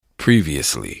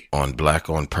Previously on Black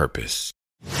on Purpose.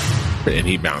 And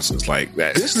he bounces like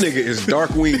that. This nigga is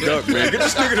Darkwing Duck, man. Get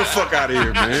this nigga the fuck out of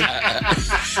here,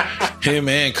 man. Him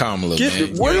and Kamala,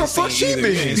 man. Where the fuck she been?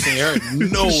 Ain't seen her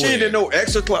nowhere. She didn't know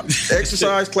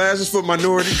exercise classes for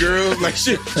minority girls. Like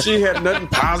she had nothing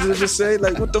positive to say.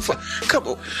 Like what the fuck? Come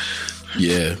on.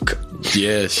 Yeah,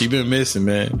 she been missing,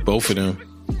 man. Both of them.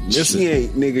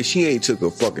 Missing. She ain't took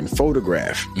a fucking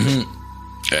photograph.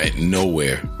 Ain't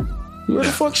nowhere. Where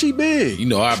the fuck she been? You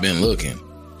know I've been looking.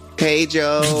 Hey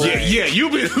Joe. Yeah, you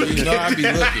been looking. You know I be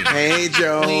looking. Hey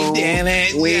Joe. We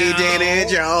did it,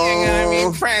 Joe. You're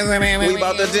gonna be president. We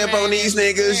about to dip on these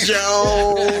niggas,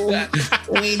 Joe.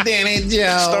 We did it,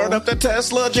 Joe. Start up the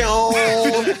Tesla, Joe.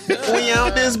 We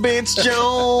out this bitch,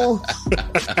 Joe.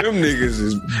 Them niggas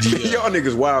is y'all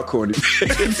niggas wild corny.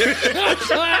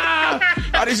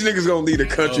 How these niggas gonna lead a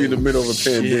country in the middle of a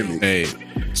pandemic? Hey,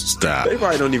 stop. They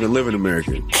probably don't even live in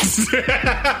America.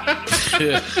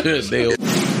 They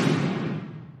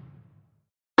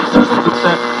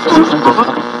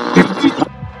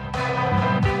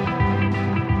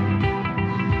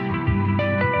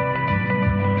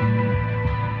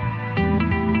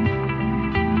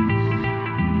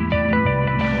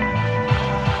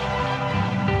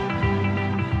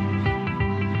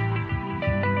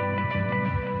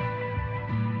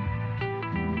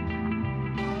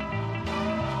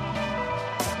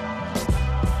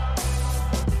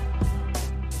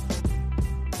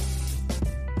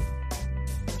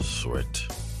short.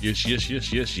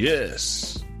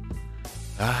 Yes.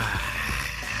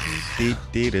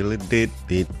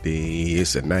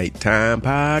 It's a nighttime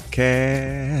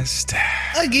podcast.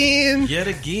 Yet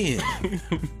again.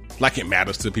 Like it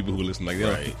matters to people who listen like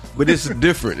that. Right. But it's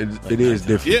different. It is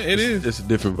different. Yeah, it is. It's a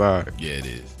different vibe. Yeah, it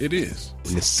is. It is.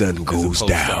 When the sun As goes opposed to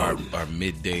down, our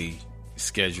midday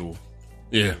schedule.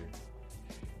 Yeah.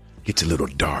 gets a little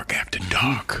dark after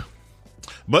dark.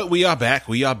 But we are back.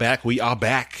 We are back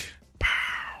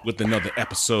with another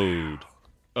episode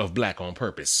of Black on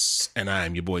Purpose. And I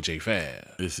am your boy J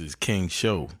Fab. This is King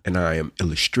Show. And I am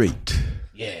Illustrate.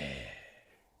 Yeah.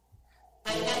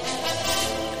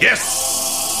 Yes.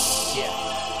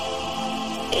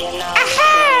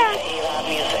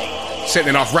 Setting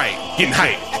it off right. Getting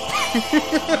hype.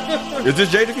 Is this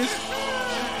Jadakiss?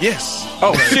 Yes.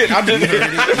 Oh shit! I just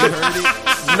heard it.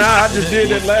 Nah, I just did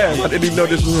that last. I didn't even know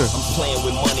this was him.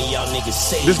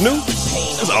 This new?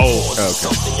 It's old.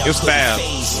 Okay. It was Fab.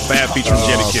 Fab featuring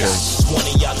Jadakiss.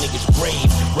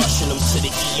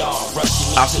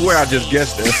 I swear I just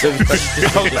guessed that.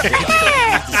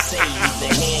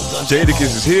 Jadakiss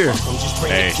is here.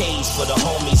 Hey.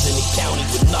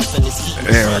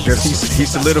 Damn, I guess he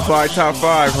solidified top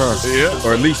 5, huh? Yeah.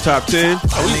 Or at least top 10. That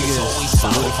nigga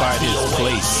solidified his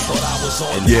place.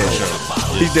 Yeah.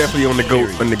 He's definitely on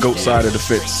the goat side of the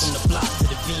fence.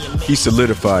 He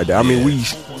solidified that. I mean, we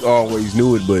always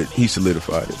knew it, but he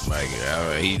solidified it. Like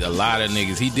a lot of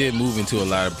niggas. He did move into a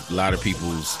lot of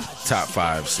people's top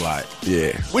 5 slot.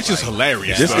 Yeah. Which is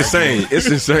hilarious. It's insane. It's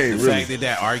insane, The really. fact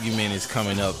that argument is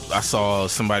coming up. I saw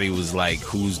somebody was like,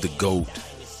 "Who's the GOAT?"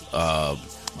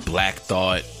 Black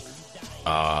Thought,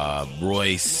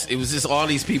 Royce. It was just all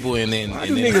these people, and then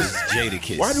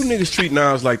Jadakiss. Why do niggas treat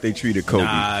Nas like they treated Kobe?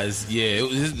 Nas? Yeah,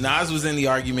 Nas was in the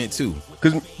argument too.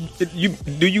 Because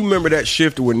do you remember that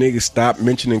shift where niggas stopped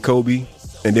mentioning Kobe,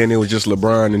 and then it was just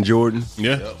LeBron and Jordan?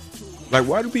 Yeah. Like,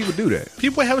 why do people do that?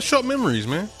 People have short memories,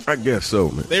 man. I guess so,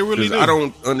 man. They really 'Cause do. I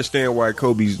don't understand why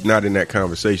Kobe's not in that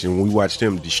conversation when we watched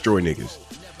him destroy niggas.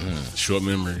 Short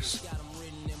memories.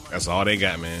 That's all they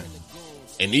got, man.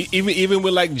 And even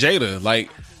with like Jada, like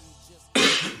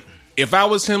if I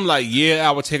was him, like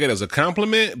I would take it as a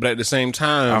compliment, but at the same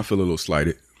time, I feel a little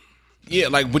slighted. yeah,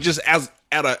 like but just as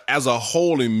a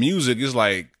whole in music, it's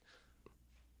like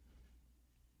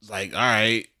all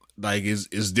right, like is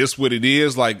this what it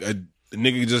is? Like a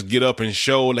nigga just get up and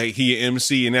show like he an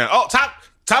MC and now top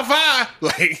 5,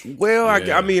 like Well,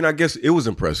 I mean, I guess it was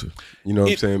impressive. You know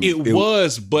what I'm saying? It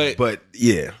was, but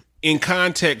yeah, in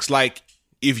context, like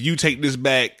if you take this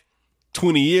back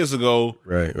 20 years ago,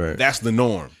 right. that's the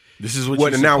norm. This is what Well,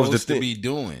 you're and that was supposed the to thing. be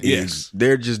doing. Yes.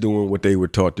 They're just doing what they were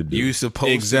taught to do. You're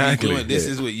supposed Exactly. to be doing. This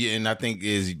Yeah. is what you, and I think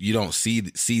is you don't see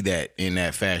that in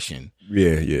that fashion.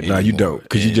 Yeah. Nah, you Anymore. don't,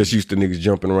 because you And- just used to niggas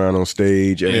jumping around on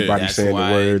stage, everybody that's saying why-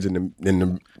 the words, and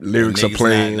the lyrics are Niggas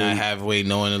playing. not halfway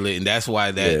knowing the lit, and that's why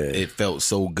it felt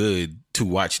so good to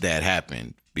watch that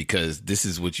happen, because this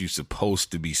is what you're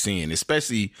supposed to be seeing,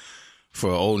 especially for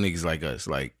old niggas like us.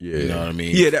 Like, you know what I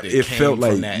mean? Yeah, it came felt from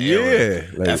like, that era.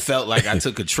 like- I felt like I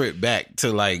took a trip back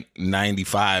to like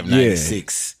 95,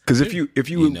 96. Because if you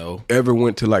You know. ever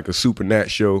went to like a Super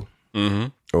Nat show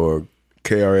or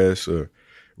KRS or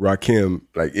Rakim,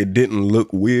 like it didn't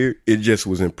look weird. It just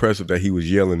was impressive that he was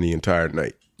yelling the entire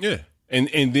night. Yeah, and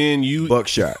then you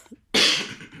Buckshot.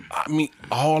 I mean,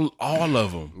 all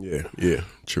of them. Yeah,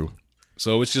 true.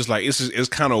 So it's just like it's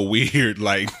kind of weird,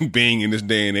 like being in this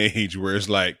day and age where it's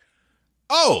like,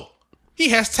 oh, he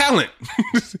has talent.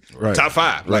 Right. Top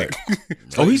 5. Right.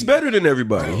 Oh, he's better than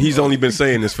everybody. He's only been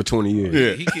saying this for 20 years.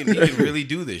 Yeah. He can really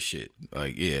do this shit.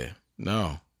 Like, yeah,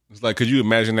 no. It's like, could you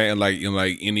imagine that in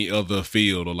like any other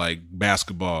field or like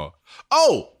basketball?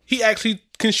 Oh, he actually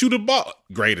can shoot a ball.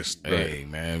 Greatest. Hey,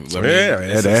 man. Yeah,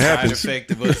 that's that a happens. side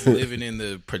effect of us living in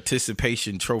the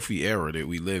participation trophy era that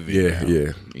we live in. Yeah, now.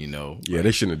 yeah. You know, Yeah, like,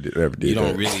 they shouldn't have ever did you don't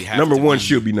that. really have number to one be-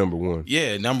 should be number one.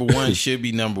 Yeah, number one should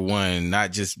be number one.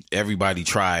 Not just everybody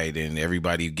tried and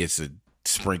everybody gets a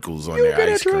sprinkles on their get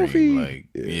a ice cream. trophy. Like,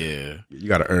 yeah, You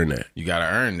got to earn that. you got to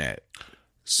earn that.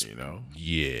 You know,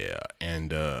 Yeah.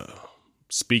 And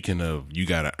speaking of you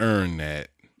gotta earn that,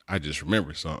 I just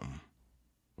remembered something.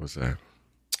 What's that?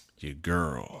 Your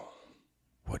girl,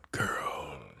 What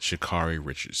girl? Sha'Carri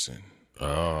Richardson.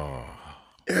 oh.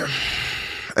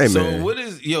 Hey, So man. what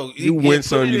is You win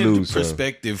some, put it you into lose some.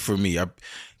 perspective for me.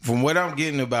 From what I'm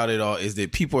getting about it all is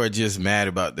that people are just mad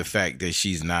about the fact that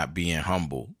she's not being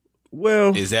humble.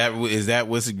 Well, Is that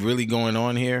what's really going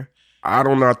on here? I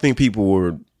don't know. I think people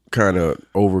were kind of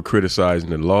over criticizing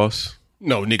the loss.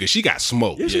 No, nigga, she got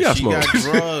smoked. Yeah, she Yeah, got she smoked. got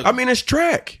drugged. I mean, it's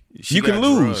track. She You can got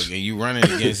lose. drugged, and you running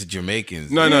against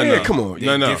Jamaicans. No, Yeah, come on.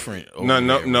 They're No. different over No,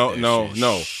 there with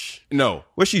that shit. No.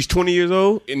 Well, she's 20 years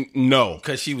old No.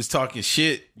 Because she was talking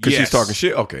shit. because Yes. she's talking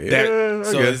shit. Okay. That- yeah,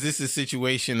 I So guess. is this a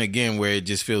situation again where it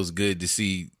just feels good to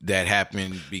see that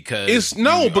happen because It's-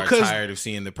 no, you because- are tired of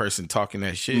seeing the person talking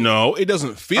that shit? No, it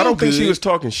doesn't feel I don't think she good. was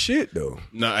talking shit, though.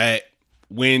 No,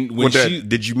 when What that, she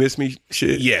did you miss me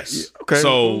shit? yes. Yeah, okay.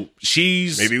 So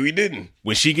she's we didn't.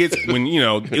 when she gets when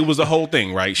it was a whole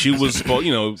thing, right? She was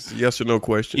Yes or no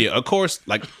question. yeah, of course,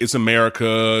 like it's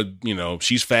America,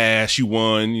 she's fast, she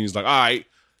won. He's like, all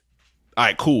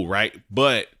right, cool, right?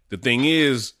 But the thing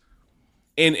is,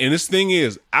 and this thing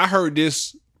is, I heard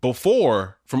this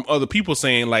before from other people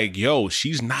saying like, yo,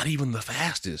 she's not even the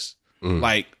fastest.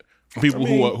 Like from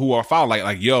people who are following,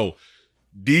 like, yo,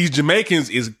 these Jamaicans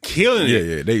is killing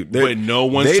it. Yeah. but no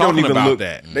one's they don't talking even about look,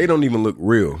 that. They don't even look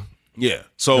real. Yeah.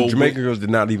 So The Jamaican girls did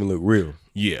not even look real.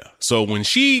 yeah. So when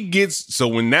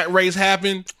that race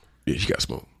happened Yeah, she got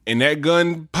smoked. and that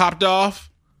gun popped off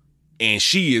and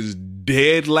she is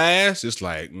dead last, it's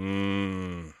like,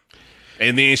 And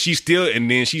then she's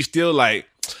still like,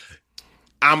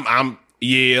 I'm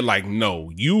like,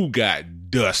 no, you got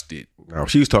dusted. No,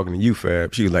 she was talking to you,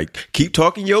 Fab. She was like, keep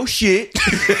talking your shit.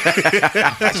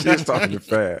 She was talking to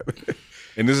Fab.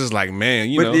 And this is like, man,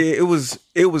 you But know. yeah,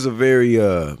 it was a very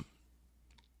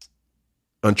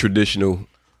untraditional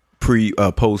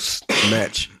post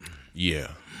match, Yeah.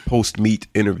 post meet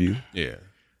interview. Yeah.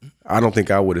 I don't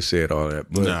think I would have said all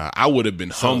that. But Nah, I would have been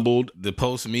humbled. The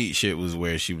post meet shit was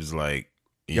where she was like,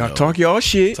 y'all talk y'all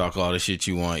shit. talk all the shit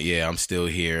you want. Yeah, I'm still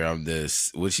here. I'm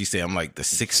this. What'd she say? I'm like the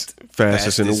sixth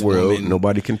Fastest in the world. woman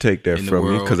Nobody can take that in the from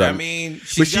me world. because I mean,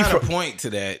 she's got a point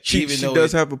to that. She even though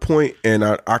does have a point, and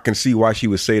I can see why she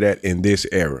would say that in this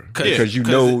era because you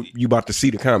know you about to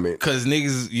see the comment. because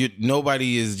niggas,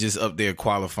 nobody is just up there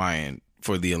qualifying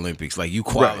for the Olympics. Like you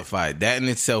qualified. That in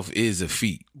itself is a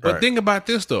feat. But Right. think about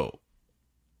this though.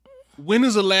 When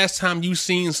is the last time you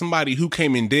seen somebody who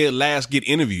came in dead last get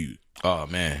interviewed? Oh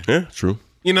man. Yeah, true.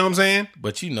 You know what I'm saying?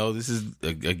 But this is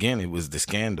again, it was the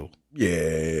scandal. Yeah,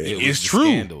 It was It's the true.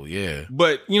 Scandal, yeah.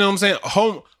 But you know what I'm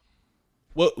saying?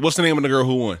 What's the name of the girl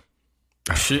who won?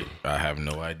 Shit, I have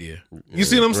no idea. You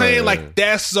see what I'm saying? right. Like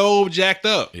that's so jacked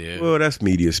up. Yeah, well, that's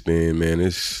media spin, man.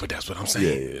 It's But that's what I'm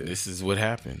saying. this is what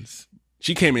happens.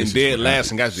 She came in dead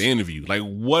last and got the interview. Like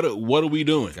what are we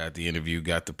doing? Got the interview,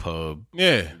 got the pub.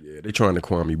 Yeah. yeah, they trying to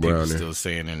Kwame People Brown there. still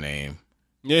saying her name.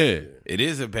 Yeah. It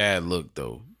is a bad look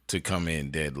though to come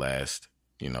in dead last.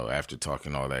 After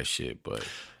talking all that shit, but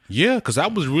Yeah, because I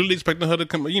was really expecting her to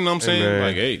come, you know what I'm saying? man.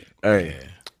 Like, hey. Hey,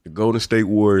 the Golden State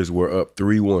Warriors were up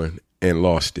 3-1 and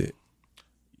lost it.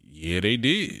 Yeah, they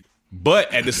did.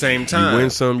 But at the same You time, win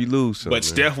some, you lose some. but man.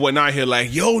 Steph wasn't out here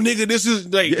like, yo, nigga, this is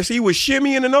like Yes, he was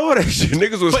shimmying and all that shit.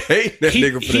 Niggas was hating that he,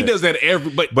 nigga for he that. does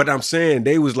that But I'm saying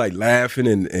they was like laughing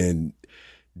and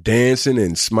dancing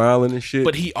and smiling and shit.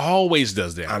 but he always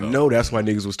does that. I though. know that's why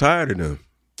niggas was tired of them.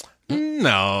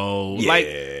 No. Yeah. Like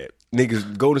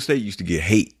Niggas, Golden State used to get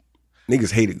hate.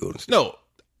 Niggas hated Golden State. no.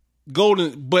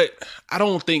 Golden, but I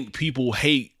don't think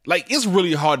hate. Like it's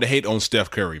really hard to hate on Steph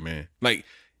Curry, man. Like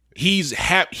he is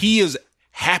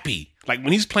happy. Like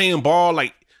when he's playing ball,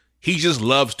 like he just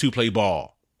loves to play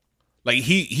ball. Like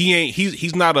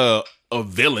he's not a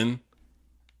villain.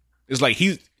 It's like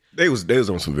they was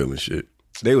on some villain shit.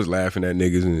 They was laughing at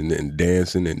niggas and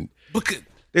dancing and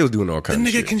they was doing all kinds of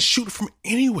shit. The nigga can shoot from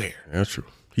anywhere. That's true.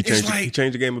 He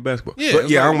changed the game of basketball. Yeah,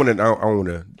 but I want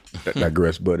to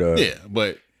digress. But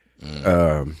but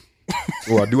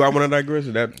well, do I want to digress?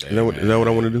 Is that what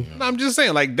I want to do? I'm just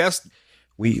saying, like that's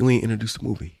we ain't introduced the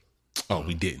movie. Oh,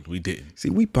 we didn't. See,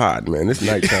 we pod, man. It's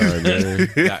nighttime, man.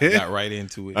 got right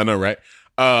into it. I know, right?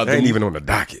 Ain't even on the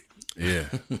docket. Yeah.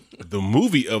 The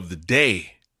movie of the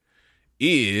day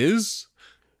is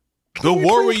The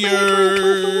Warriors.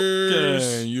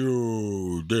 Can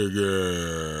you dig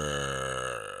it?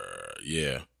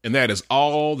 Yeah. And that is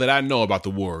all that I know about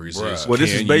The Warriors. Well,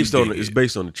 this is based on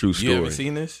the true story. You haven't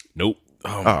seen this? Nope.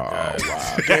 Oh, wow.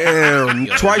 Damn.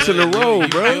 Twice in a row,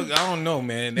 bro. I don't know,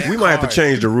 man. We might have to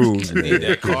change the rules. I need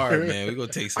that card, man. We're going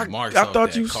to take some marks off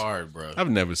that card, bro.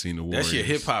 I've never seen The Warriors. That's your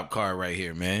hip-hop card right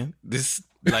here, man. This,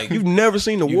 like... You've never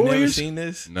seen The Warriors? You've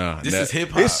never seen this? Nah. This is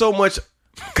hip-hop. There's so much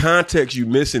context you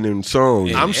missing in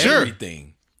songs. I'm sure. Everything.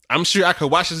 I'm sure I could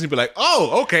watch this and be like,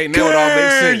 oh, okay, now it all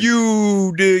makes sense.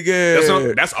 You dig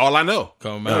it? That's all I know.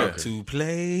 Come out to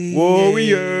play.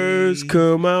 Warriors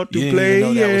come out to you play.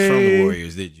 You didn't know that was from the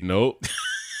Warriors, did you? Nope.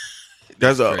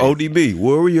 That's a ODB.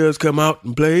 Warriors come out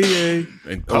and play.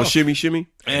 And Oh, shimmy, shimmy.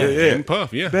 And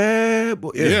Puff, yeah. Bad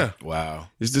boy. Yeah. Wow.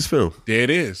 It's this film. There it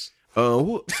is.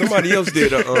 Somebody else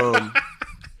did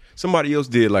somebody else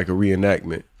did like a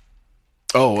reenactment.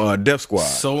 Oh, Death Squad.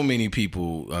 So many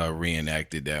people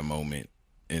reenacted that moment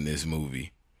in this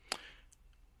movie.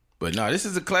 But no, this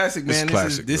is a classic, man.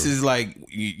 This is like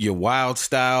your Wild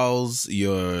Styles,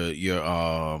 your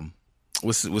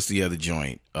what's the other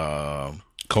joint?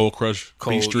 Cold Crush,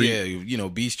 B Street. Yeah,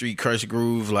 B Street, Crush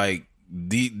Groove. Like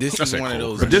this is one of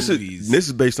those movies. This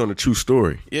is based on a true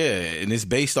story. Yeah, and it's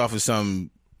based off of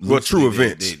some true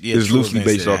events. It's loosely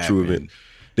based off true events.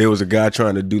 There was a guy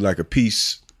trying to do like a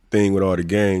peace thing with all the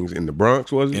gangs in the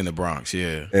Bronx, was it? In the Bronx,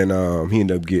 yeah. And he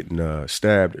ended up getting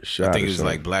stabbed or shot. I think it was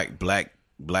like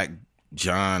Black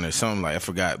John or something, like I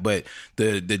forgot. But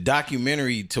the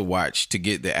documentary to watch to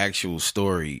get the actual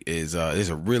story is there's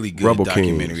a really good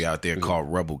documentary out there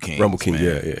called Rebel Kings. Rebel Kings,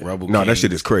 man. yeah. Rebel no, Kings, that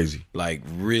shit is crazy. Like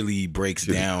really breaks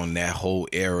down that whole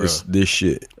era. This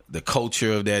shit. The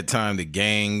culture of that time, the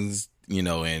gangs,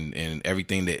 and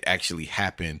everything that actually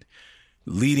happened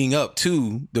leading up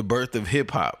to the birth of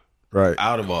hip hop. Right.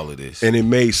 Out of all of this. And it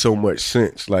made so much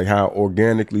sense, like how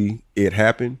organically it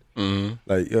happened. Mm-hmm.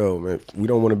 Like, yo, man, we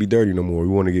don't want to be dirty no more. We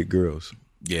want to get girls.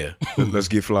 Yeah. Let's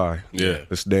get fly. Yeah.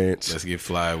 Let's dance. Let's get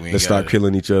fly. Let's stop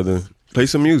killing each other. Play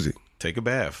some music. Take a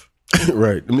bath.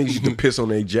 Right. Them niggas used to piss on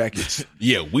their jackets.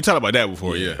 Yeah, we talked about that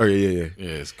before, yeah. Oh, yeah. Yeah,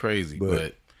 it's crazy.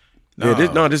 But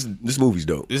this movie's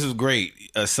dope. This is great.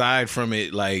 Aside from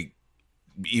it, like,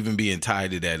 even being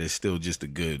tied to that, it's still just a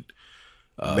good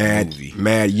movie.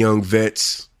 Mad young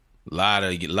vets. Lot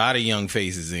of young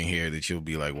faces in here that you'll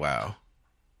be like, wow.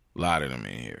 A lot of them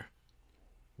in here.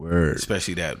 Word.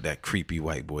 Especially that creepy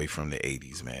white boy from the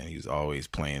 80s, man. He was always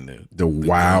playing the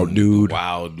wild dude. The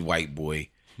wild white boy.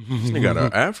 He got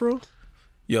an afro?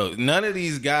 Yo, none of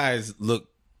these guys look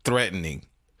threatening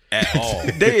at all.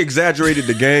 They exaggerated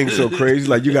the gang so crazy.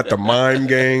 Like, you got the mime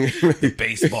gang.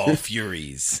 Baseball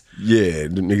furies. Yeah,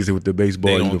 the niggas with the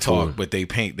baseball They don't uniform. talk, but they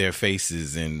paint their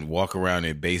faces and walk around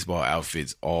in baseball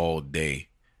outfits all day.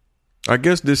 I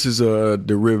guess this is a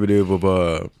derivative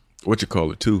of what you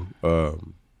call it too,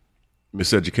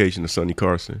 Miseducation of Sonny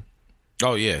Carson.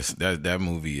 Oh yes, that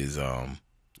movie is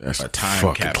that's a time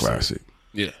fucking capsule. classic.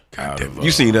 Yeah,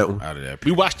 you seen that one? Out of that,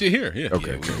 we watched it here. Yeah,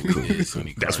 okay, cool.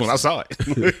 That's when I saw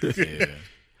it. Yeah,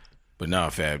 but nah,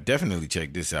 Fab, definitely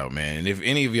check this out, man. And if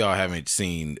any of y'all haven't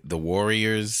seen The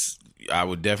Warriors, I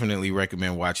would definitely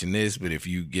recommend watching this. But if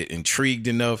you get intrigued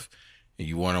enough and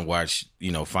you want to watch,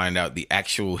 find out the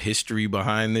actual history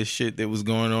behind this shit that was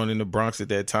going on in the Bronx at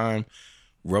that time,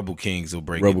 Rebel Kings will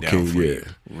break it down for you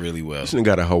really well. This nigga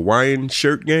got a Hawaiian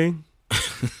shirt gang.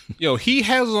 Yo, he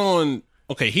has on.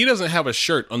 Okay, he doesn't have a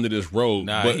shirt under this robe.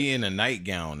 Nah, but he in a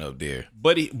nightgown up there.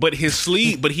 But his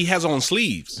sleeve. But he has on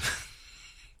sleeves.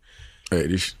 Hey,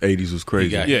 this 80s was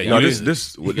crazy.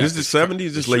 This is the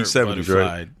 70s. This late 70s,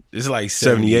 right? It's like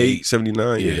 78,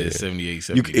 79. Yeah, 78,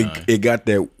 79. It got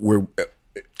that we're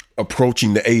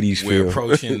approaching the 80s. We're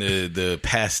approaching the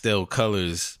pastel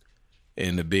colors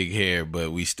and the big hair,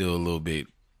 but we still a little bit.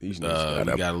 We got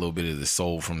a little bit of the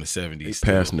soul from the 70s.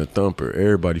 Passing the thumper.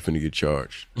 Everybody finna get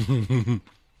charged.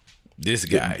 This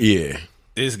guy. Yeah.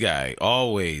 This guy,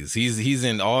 always. He's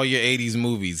in all your 80s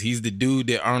movies. He's the dude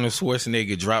that Arnold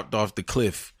Schwarzenegger dropped off the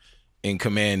cliff in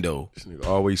Commando. This nigga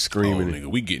always Oh, screaming. nigga,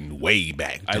 we getting way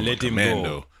back. I to let him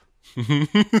Commando.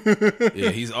 Yeah,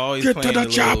 he's always Get to playing the a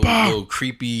chopper. little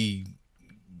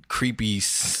creepy,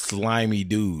 slimy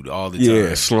dude all the Yeah,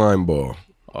 time. slime ball.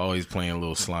 Always playing a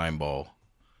little slime ball.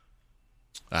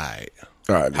 All right.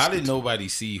 All right. How did nobody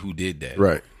see who did that?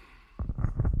 Right.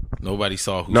 Nobody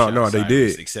saw who. No, shot no, they Cyrus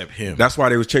did. except him. That's why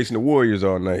they was chasing the Warriors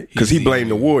all night. Because he He's blamed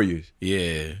the the- Warriors.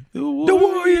 yeah. The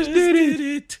Warriors did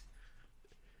it.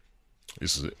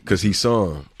 This is it. Because he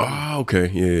saw him. Oh, okay.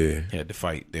 Yeah. Had to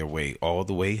fight their way all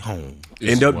the way home.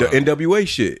 This is The wild. NWA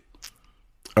shit.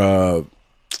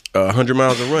 100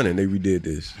 Miles of Running. They redid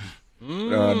this.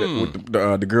 With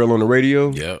the girl on the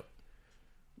radio. Yep.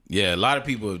 Yeah, a lot of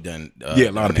people have done. Yeah,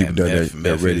 a lot of people done that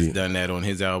Meth already. has done that on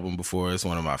his album before. It's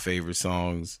one of my favorite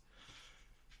songs.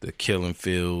 The Killing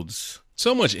Fields.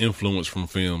 So much influence from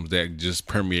films that just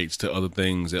permeates to other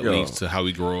things that Yo. leads to how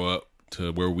we grow up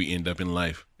to where we end up in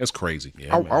life. That's crazy.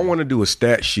 Yeah, man. I want to do a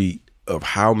stat sheet of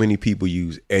how many people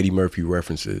use Eddie Murphy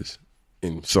references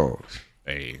in songs.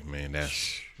 Hey, man,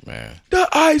 that's Man, The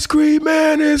ice cream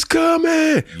man is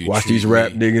coming. You Watch treat these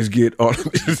rap me- niggas get all.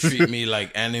 treat me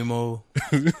like animal.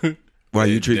 Why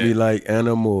you treat me like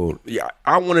animal? Yeah,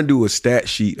 I want to do a stat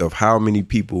sheet of how many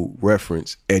people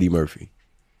reference Eddie Murphy.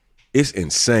 It's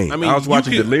insane. I mean, I was you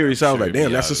watching could- Delirious. I was Sure like, it'd damn,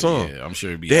 be that's a out- song. Yeah, I'm sure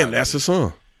it'd be Damn, out that's of a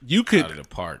song. you out could. of the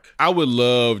park. I would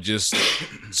love just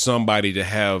somebody to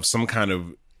have some kind of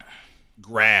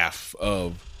graph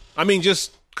of. I mean,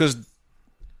 just because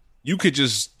you could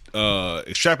just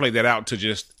extrapolate that out to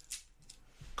just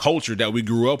culture that we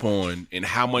grew up on and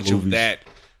how much of that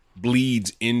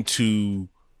bleeds into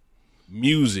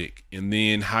music, and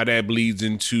then how that bleeds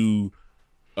into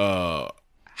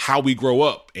how we grow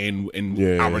up and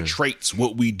Yeah. our traits,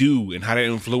 what we do, and how that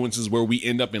influences where we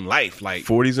end up in life. Like,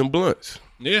 40s and blunts.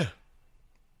 yeah.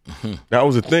 That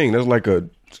was a thing. That was like a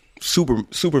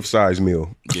super sized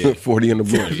meal. Yeah. 40 in the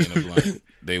blunt. 40 in a blunt.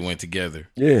 They went together.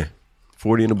 Yeah.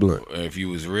 40 in the blunt. If you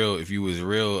was real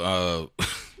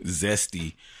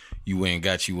zesty, you went and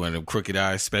got you one of them Crooked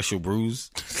Eyes Special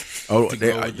Brews. Oh, To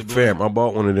go with the fam, I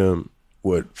bought one of them,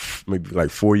 maybe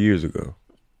like 4 years ago.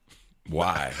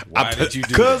 Why? Why did you do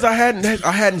Because that?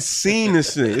 I hadn't seen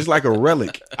this thing. It's like a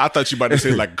relic. I thought you about to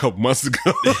say like a couple months ago.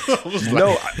 I was like,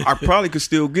 No, I probably could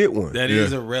still get one. That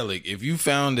is a relic. If you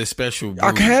found a special brew,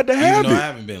 I had to have even though it. I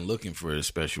haven't been looking for a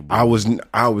special brew. I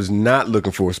was not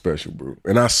looking for a special brew,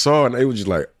 and I saw it, and it was just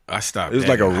like, I stopped. it was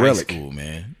that like a in high relic. school,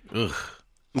 man. Ugh,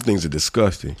 these things are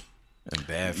disgusting. and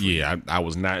bad for yeah, I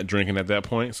was not drinking at that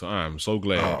point, so I'm so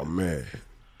glad. Oh man,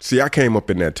 see, I came up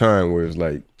in that time where it's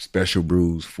like special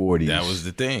brews, 40s. That was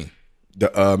the thing.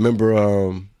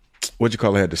 Remember what you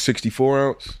call it? Had the 64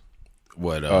 ounce.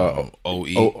 What OE? Old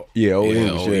Old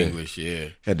English. Yeah. English, yeah.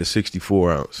 Had the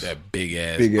 64 ounce. That big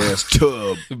Big-ass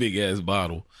tub. big ass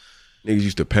bottle. Niggas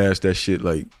used to pass that shit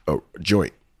like a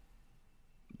joint.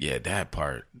 Yeah, that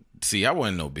part. See, I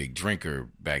wasn't no big drinker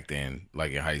back then,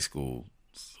 like in high school.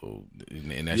 So,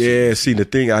 and that shit, Yeah, see, the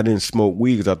thing, I didn't smoke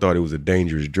weed because I thought it was a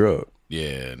dangerous drug.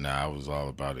 yeah, I was all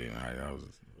about it. I was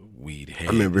weed head.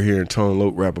 I remember hearing Tone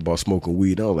Loc rap about smoking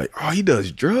weed. I was like, oh, he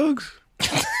does drugs?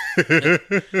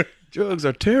 Drugs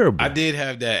are terrible. I did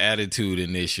have that attitude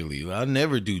initially. I'll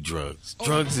never do drugs.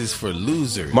 Drugs is for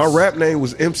losers. My rap name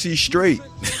was MC Straight.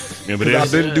 Remember I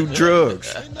this? didn't do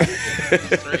drugs.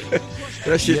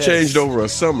 That shit Yes. changed over a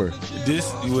summer. This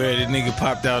where the nigga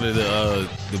popped out of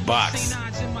the box.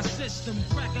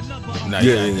 Nah,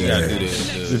 Yeah, you yeah, gotta yeah.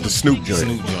 do The Snoop joint.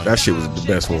 Snoop joint. That shit was the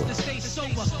best one.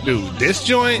 Dude, this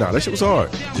joint? Nah, that shit was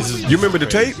hard. This is You remember the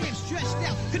tape?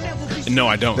 No,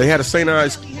 I don't. They had a St.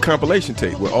 Ives compilation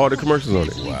tape with all the commercials on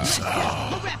it.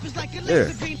 Wow.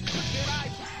 Yeah.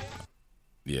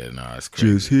 Yeah, nah, it's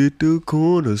crazy. Just hit the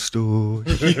corner store.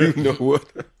 You know what?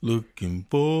 Looking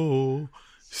for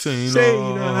Saint Saint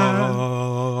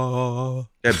Ah.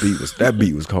 That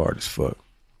beat was hard as fuck.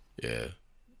 Yeah.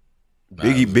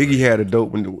 Biggie had a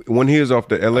dope when he was off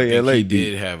the LA He beat.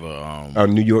 did have a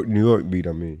New York beat,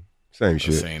 I mean. Same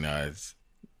shit. Saint Ives.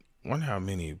 Wonder how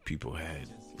many people had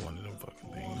one of them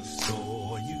fucking things.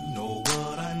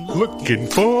 looking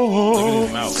for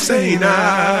Them out. Saint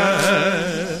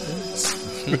Ives.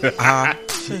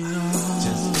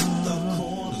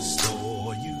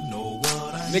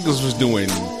 niggas was doing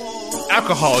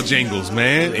alcohol jingles,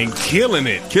 man, and killing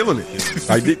it. Killing it.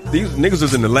 Like these niggas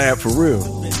was in the lab for real.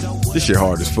 This shit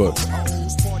hard as fuck.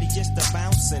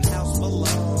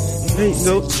 Ain't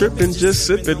no tripping, just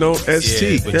sipping on ST.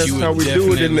 Yeah, but That's you how would we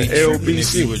do it in the definitely tripping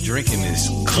if you were LBC. drinking this.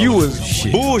 You was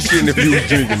shit. bullshitting if you was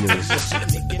drinking this.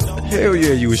 Hell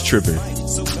yeah, you was tripping.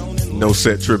 No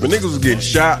set tripping. Niggas was getting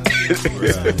shot.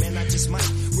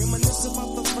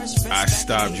 I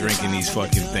stopped drinking these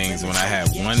fucking things when I had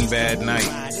one bad night.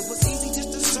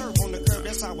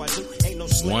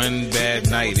 One bad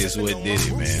night is what did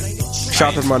it, man.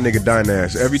 Shout out to my nigga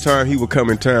Dynass. Every time he would come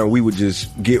in town, we would just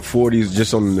get 40s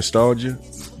just on the nostalgia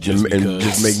and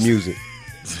just make music.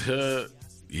 Yeah.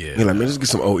 He like, man, let's get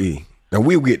some OE. And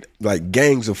we would get like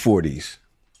gangs of 40s.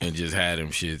 And just had them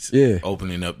shits. Yeah.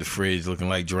 Opening up the fridge looking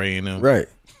like Dre and them. Right.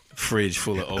 Fridge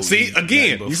full of OE. See,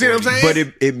 again, you see what I'm saying? But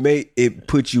it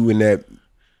put you in that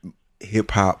hip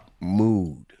hop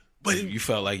mood. But you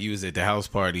felt like you was at the house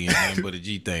party and nothing but a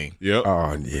G thing. Yep.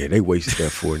 Oh yeah, they wasted that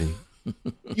 40.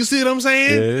 You see what I'm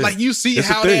saying? Yeah. Like you see It's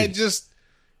a how thing. that just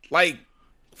like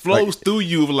flows through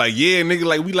you. Like, yeah, nigga,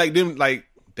 like we like them. Like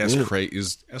that's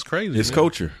crazy. That's crazy. It's man.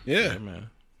 culture. Yeah, Man.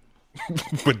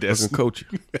 but that's That's culture.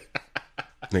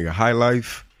 Nigga, High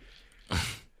Life.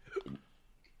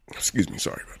 Excuse me,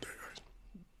 sorry about that, guys.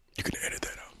 You can edit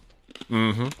that out.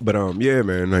 Mm-hmm. But yeah,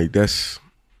 man, like that's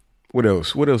what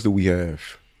else? What else do we have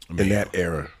in that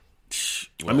era?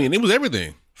 I mean, it was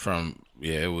everything.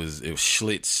 It was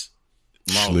Schlitz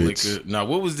malt liquor. Now,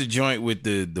 what was the joint with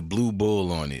the blue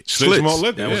bull on it? Schlitz malt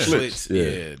liquor. That was Yeah. Schlitz.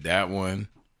 Yeah, that one.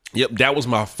 Yep, that was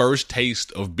my first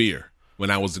taste of beer when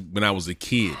I was a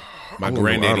kid. My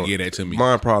granddaddy gave that to me.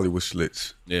 Mine probably was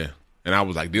Schlitz. Yeah, and I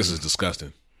was like, "This is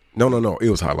disgusting." No. It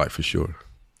was High Life for sure.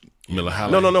 Miller High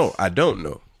Life. No. I don't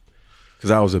know. Because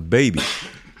I was a baby.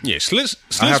 Yeah, Schlitz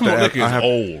I have malt to liquor ask- is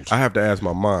old. I have to ask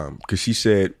my mom because she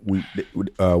said we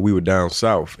were down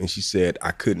south and she said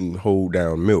I couldn't hold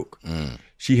down milk.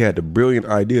 She had the brilliant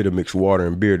idea to mix water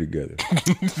and beer together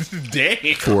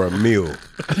Damn, for a meal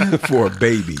for a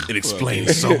baby. it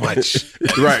explains so much.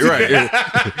 Right.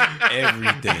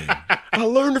 Everything. I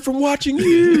learned it from watching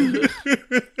you.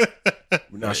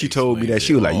 Now she told me that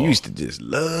she was like, you used to just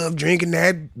love drinking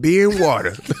that beer and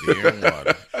water. Beer and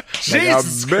water.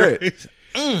 Jesus bet. Christ.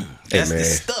 That's man. the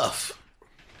stuff.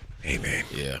 Hey man,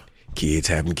 Yeah. kids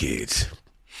having kids.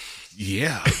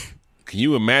 Yeah. Can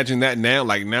you imagine that now?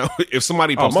 Like now, if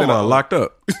somebody Oh, posted mama locked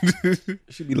up.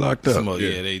 She'd be locked up.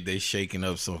 They shaking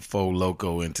up some faux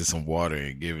loco into some water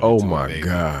and giving it Oh to a my baby.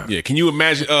 god. yeah, can you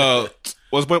imagine?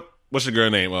 What's your girl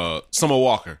name? Summer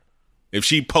Walker. If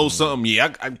she posts something,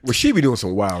 yeah, Well, she be doing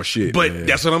some wild shit. but man.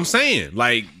 that's what I'm saying.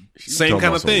 Like same Talking kind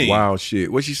about of some thing. Wild shit.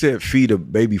 What she said? Feed a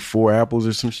baby 4 apples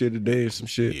or some shit a day or some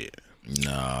shit. Yeah.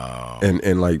 No.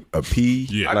 And like a pea.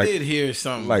 Yeah. I Like, did hear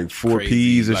something like 4 crazy,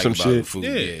 peas or like, some about shit. the food.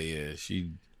 Yeah. Yeah.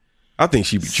 She I think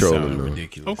she be trolling sounded though.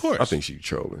 ridiculous. Of course. I think she be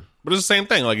trolling. But it's the same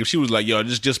thing. Like if she was like, "Yo,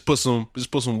 just put some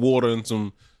water and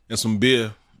some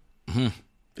beer."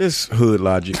 It's hood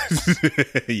logic.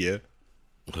 Yeah.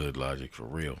 Hood logic for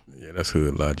real. Yeah, that's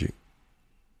hood logic.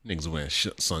 Niggas wearing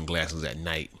sunglasses at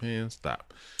night. Man,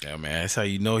 stop. Yeah, man. That's how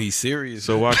you know he's serious.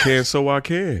 So I can.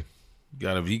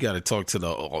 You gotta talk to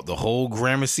the whole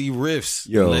Gramercy riffs.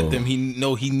 Yo. Let them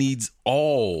know he needs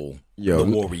all the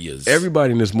warriors.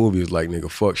 Everybody in this movie is like, nigga,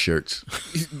 fuck shirts.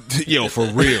 Yo, for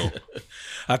real.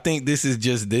 I think this is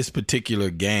just this particular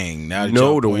gang. Now that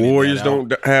No, y'all the pointed Warriors that out.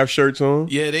 don't have shirts on.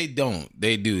 Yeah, they don't.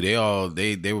 They do.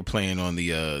 They were playing on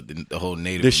the whole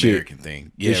Native This shit- American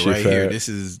thing. Yeah, this shit right here. fat. This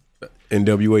is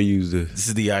NWA used this. this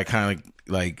is the iconic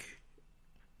like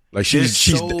Like she's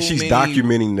There's so she's many-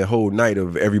 documenting the whole night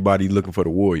of everybody looking for the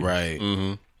Warriors. right.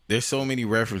 Mm-hmm. There's so many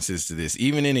references to this.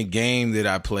 Even in a game that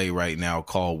I play right now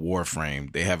called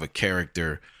Warframe, they have a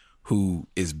character who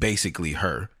is basically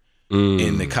her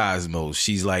in the cosmos.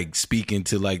 She's like speaking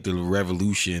to like the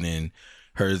revolution, and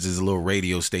hers is a little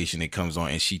radio station that comes on,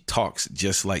 and she talks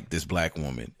just like this black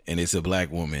woman, and it's a black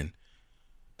woman.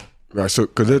 Right. So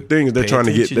because the thing is they're Pay trying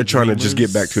to attention, just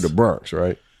get back to the Bronx,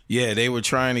 right? Yeah, they were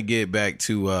trying to get back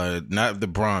to not the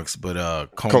Bronx,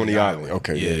 but Coney Island.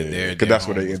 Okay, yeah. their Because that's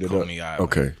where home they was ended up. Coney Island.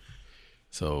 Okay.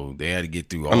 So they had to get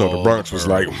through all I know the Bronx was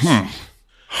like,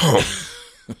 boroughs.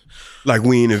 like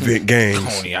we ain't invent gangs.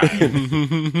 Coney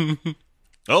Island.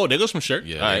 Oh, there goes some shirt.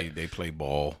 Yeah, All right. they play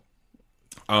ball.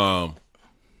 All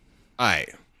right.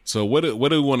 So what do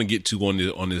we want to get to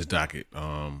on this docket?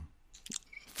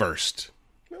 First.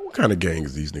 What kind of gang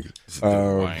is these niggas? This is the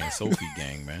Hawaiian Sophie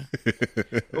gang, man.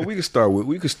 Well, we could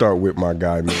start with my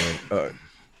guy, man. My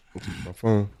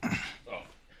phone.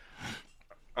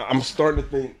 I'm starting to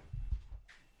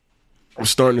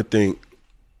think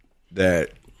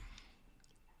that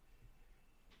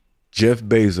Jeff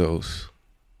Bezos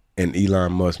and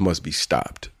Elon Musk must be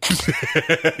stopped.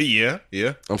 Yeah.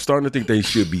 I'm starting to think they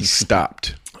should be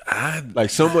stopped.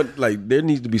 There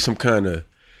needs to be some kind of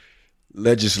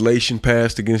legislation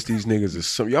passed against these niggas or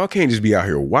something. Y'all can't just be out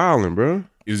here wilding, bro.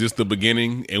 Is this the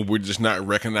beginning and we're just not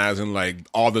recognizing like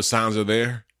all the signs are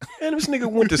there? And this nigga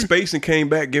went to space and came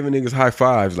back giving niggas high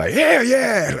fives. Like, hell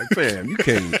yeah. Like, fam, you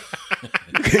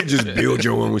can't just build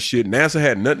your own shit. NASA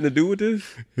had nothing to do with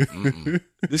this.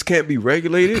 This can't be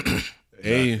regulated.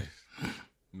 Hey,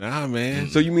 nah, man.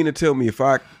 So you mean to tell me if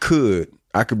I could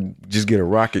just get a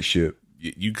rocket ship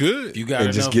You could. You got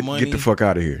and enough just money. get the fuck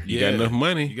out of here? You got enough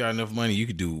money. You got enough money. You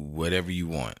could do whatever you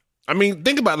want. I mean,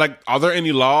 think about like, are there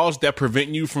any laws that prevent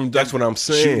you from? That's what I'm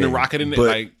saying. Shooting a rocket in it, But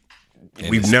like.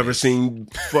 We've never seen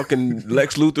fucking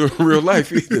Lex Luthor in real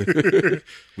life either.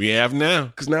 We have now.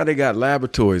 Because now they got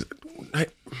laboratories.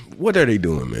 Like, what are they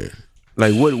doing, man?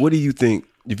 Like, what do you think?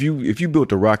 If you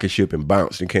built a rocket ship and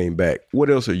bounced and came back, what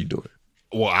else are you doing?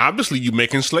 Well, obviously, you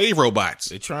making slave robots.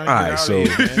 They're trying to get out so of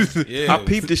here, man. Yeah. I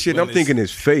peeped this shit. And I'm thinking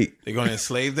it's fake. They're going to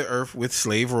enslave the Earth with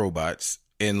slave robots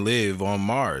and live on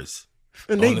Mars,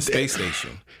 And on the space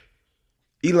station.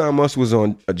 Elon Musk was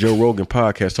on a Joe Rogan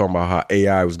podcast talking about how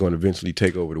AI was going to eventually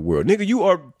take over the world. Nigga, you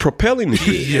are propelling the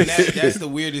shit. And that's the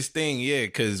weirdest thing, yeah,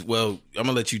 because, well, I'm going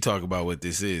to let you talk about what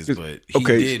this is, but he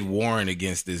did warn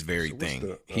against this very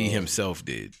thing. He himself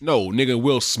did. No, nigga,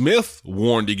 Will Smith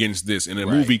warned against this in a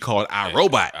movie called I,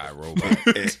 Robot. I, Robot.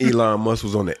 And Elon Musk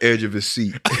was on the edge of his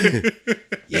seat.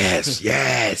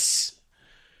 Yes.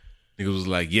 Nigga was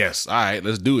like, yes, all right,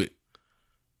 let's do it.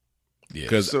 Yeah.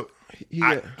 Because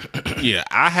Yeah.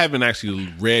 I haven't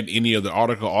actually read any of the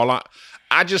article.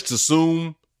 I just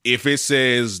assume if it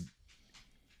says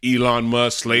Elon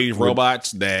Musk slave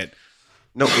robots that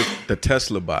No, it's the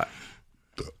Tesla bot.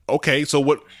 okay, so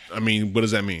what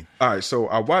does that mean? All right, so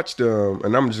I watched,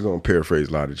 and I'm just going to paraphrase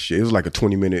a lot of the shit. It was like a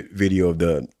 20-minute video of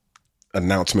the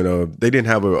announcement of, they didn't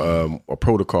have a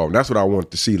protocol. And that's what I wanted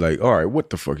to see. Like, all right, what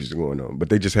the fuck is going on? But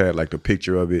they just had like the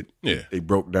picture of it. Yeah. They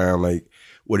broke down like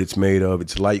what it's made of.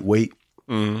 It's lightweight.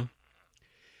 Mm-hmm.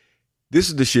 This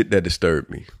is the shit that disturbed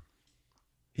me.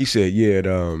 He said, yeah, it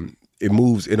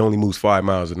only moves 5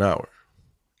 miles an hour.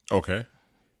 Okay.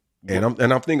 And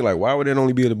I'm thinking like, why would it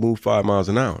only be able to move 5 miles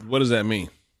an hour? What does that mean?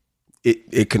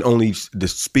 It can only, the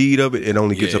speed of it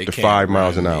only gets up it to can't 5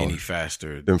 miles run an hour. any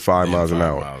faster than 5 miles an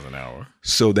hour. miles an hour.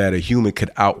 So that a human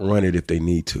could outrun it if they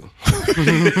need to.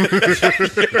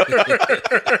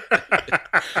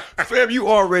 Fam, you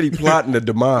already plotting the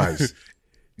demise.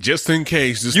 Just in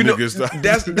case this You know, nigga's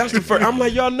that's the first. I'm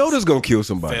like, y'all know this gonna kill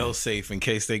somebody. Fail safe in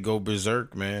case they go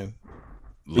berserk, man.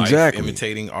 Life Exactly.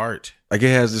 imitating art. Like it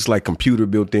has this like computer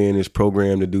built in, it's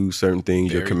programmed to do certain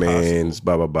things, your Very commands,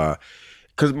 blah blah blah.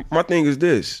 Because my thing is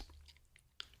this.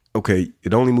 Okay,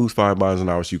 it only moves 5 miles an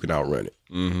hour, so you can outrun it.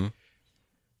 Mm-hmm.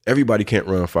 Everybody can't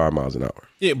run 5 miles an hour.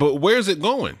 Yeah, but where's it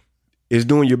going? It's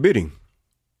doing your bidding.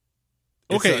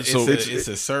 Okay, it's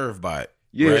a serve bot.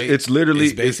 Yeah, right? it's literally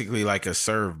it's basically like a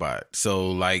serve bot.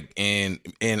 So like in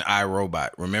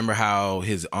iRobot, remember how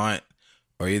his aunt,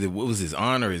 or either what was his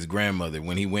aunt or his grandmother,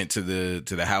 when he went to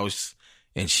the house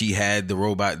and she had the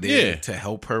robot there to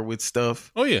help her with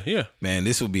stuff. Oh yeah. Man,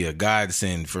 this would be a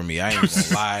godsend for me. I ain't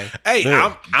gonna lie. Hey,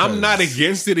 Man, I'm not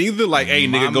against it either. Like, hey,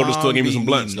 nigga, go to the store, give me some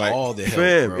blunts. Like, all the help,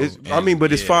 fam. bro.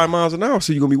 But it's 5 miles an hour,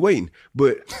 so you're gonna be waiting.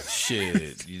 But Shit,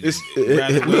 It's-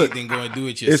 rather it- wait look, than go and do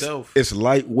it yourself. it's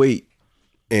lightweight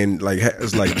and like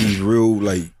it's like these real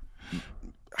like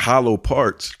hollow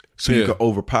parts, so you Yeah. can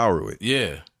overpower it.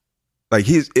 Yeah, Like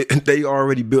they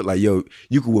already built like, yo,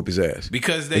 you can whoop his ass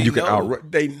because they and you know. can outrun.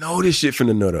 They know this shit from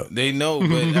the nut up. They know, but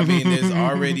I mean, there's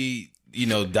already,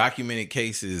 documented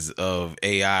cases of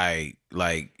AI,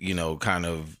 like, kind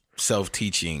of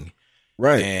self-teaching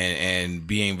Right. and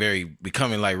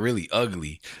becoming like really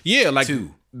ugly. yeah, like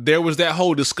Too. there was that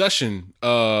whole discussion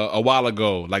a while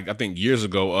ago, like I think years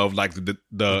ago, of like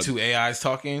the Two AIs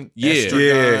talking. Yeah. Estragon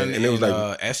Yeah, and it was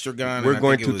like, Estragon. we're and I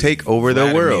going think to it was take over the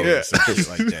Vladimir world. or some shit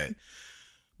like that.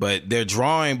 But they're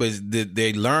drawing, but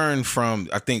they learn from,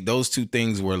 I think those two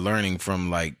things were learning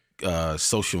from like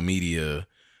social media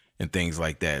and things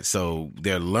like that. So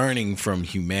they're learning from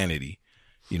humanity.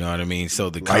 You know what I mean? So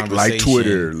the like conversation,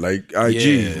 Twitter, like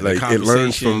IG, like the it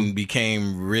learns from. conversation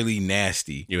became really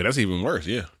nasty. yeah, that's even worse.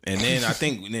 Yeah, And then I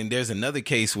think then there's another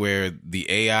case where the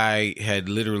AI had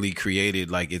literally created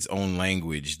like its own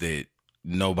language that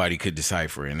nobody could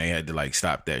decipher, and they had to like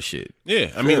stop that shit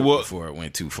yeah. I mean, well, before it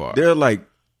went too far. They're like,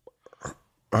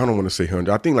 I don't want to say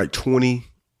 100. I think like 20,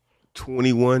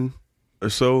 21 or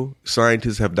so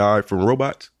scientists have died from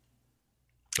robots.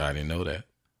 I didn't know that.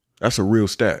 That's a real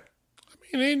stat.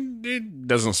 I mean, it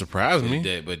doesn't surprise me.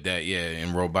 But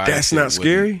in robotics, That's not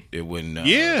scary? It wouldn't.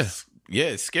 Yeah. Yeah,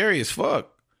 it's scary as fuck.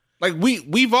 Like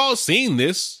we've all seen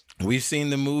this. We've seen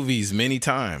the movies many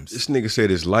times. This nigga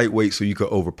said it's lightweight, so you can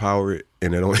overpower it,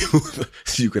 and it only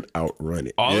so you can outrun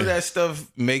it. All of that stuff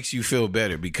makes you feel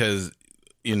better because,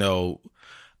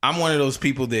 I'm one of those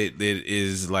people that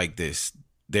is like this.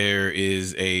 There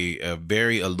is a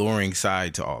very alluring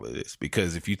side to all of this,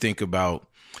 because if you think about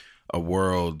a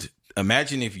world,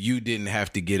 imagine if you didn't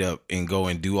have to get up and go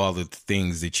and do all the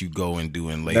things that you go and do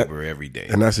in labor every day.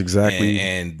 And that's exactly.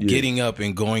 And getting up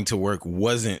and going to work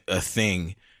wasn't a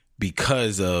thing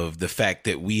because of the fact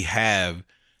that we have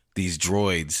these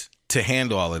droids to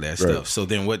handle all of that stuff. So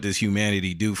then what does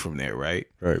humanity do from there, right?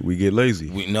 Right. We get lazy.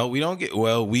 We don't get,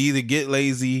 well, we either get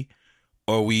lazy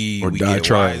or we get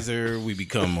wiser, we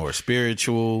become more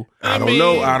spiritual. I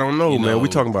don't know, man. We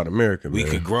talking about America, man. We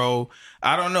could grow.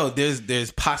 I don't know.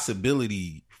 There's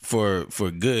possibility for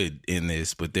good in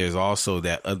this, but there's also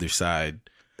that other side.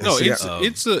 No, it's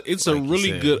a like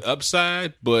really good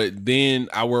upside, but then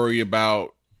I worry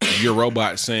about your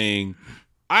robot saying,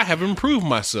 I have improved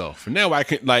myself. Now I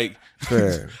can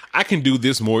I can do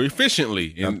this more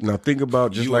efficiently. And now think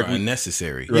about just you like are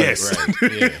unnecessary. Right. Yes.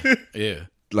 Right. Yeah.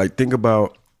 Like think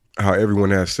about how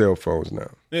everyone has cell phones now.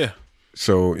 Yeah.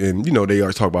 So, and they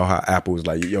always talk about how Apple is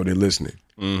like, yo, they're listening.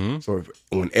 Mm-hmm. So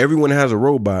when everyone has a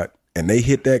robot and they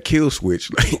hit that kill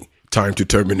switch, like time to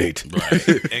terminate, right.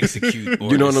 Execute.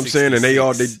 You know what I'm saying? And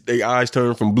they eyes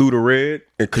turn from blue to red,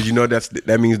 because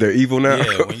that means they're evil now.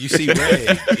 Yeah, when you see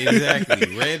red,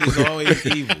 exactly. Red is always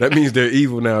evil. That means they're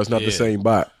evil now. It's not the same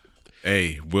bot.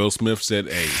 Hey, Will Smith said,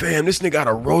 "Hey, fam, this nigga got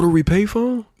a rotary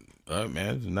payphone." Man, it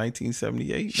was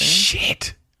 1978, man.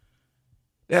 Shit.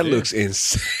 That looks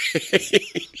insane.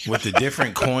 With the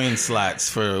different coin slots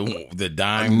for the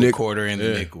dime, the quarter, and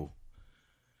the nickel.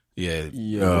 Yeah,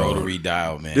 the rotary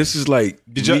dial, man. This is like...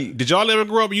 Did y'all ever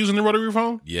grow up using the rotary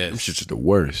phone? Yes. This shit's just the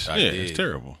worst. I did. It's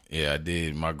terrible. Yeah, I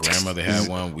did. My grandmother had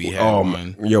one. We had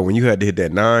one. Yo, when you had to hit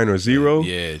that 9 or 0?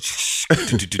 Yeah.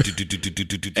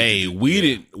 Hey, we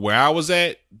didn't... Where I was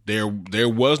at, there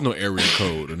was no area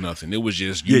code or nothing. It was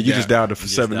just... you just dialed the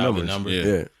 7 numbers.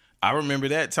 Yeah. I remember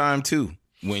that time, too,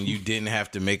 when you didn't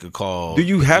have to make a call. Do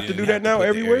you have to do that now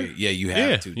everywhere? Yeah, you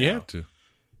have to. You have to.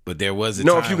 But there was a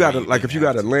no. time If you got if you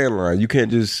got a landline, you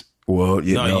can't just. Well,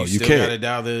 you still can't. Got to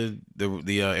dial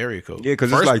the area code. Yeah,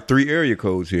 because it's like 3 area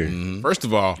codes here. Mm-hmm. First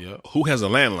of all, who has a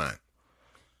landline?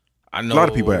 I know a lot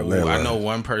of people have landlines. I know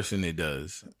one person that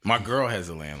does. My girl has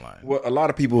a landline. Well, a lot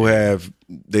of people have.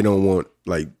 They don't want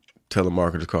like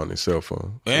telemarketers calling their cell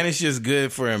phone, and it's just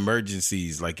good for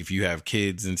emergencies, like if you have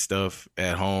kids and stuff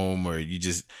at home, or you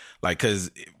just like, because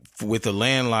with a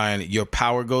landline, your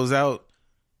power goes out.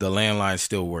 The landline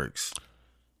still works.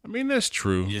 I mean, that's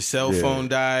true. Your cell phone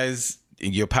dies,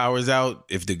 and your power's out.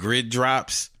 If the grid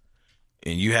drops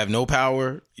and you have no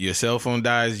power, your cell phone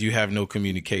dies, you have no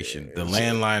communication. The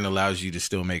landline allows you to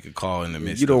still make a call in the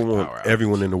midst of the power. You don't want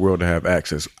everyone in the world to have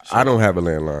access. I don't have a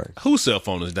landline. Whose cell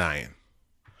phone is dying?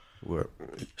 What?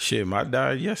 Shit, mine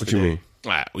died yesterday. What you mean?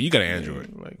 All right, well, you got an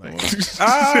Android.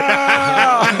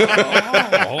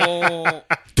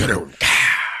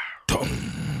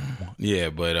 Yeah,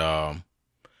 but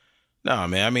no,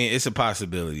 man. I mean, it's a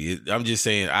possibility. I'm just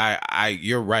saying.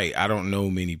 You're right. I don't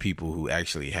know many people who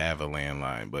actually have a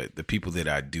landline, but the people that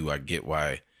I do, I get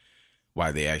why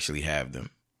they actually have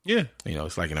them. Yeah,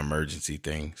 it's like an emergency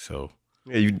thing. So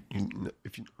yeah,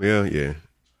 yeah.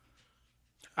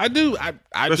 I do. I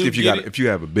especially do if you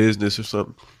have a business or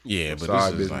something. Yeah, but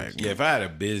this is like if I had a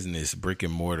business, brick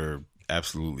and mortar,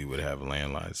 absolutely would have a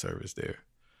landline service there.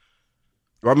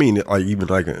 I mean, like even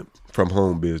like a from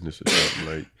home business or something.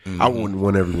 Like I wouldn't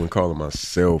want everyone calling my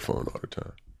cell phone all the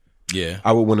time. Yeah,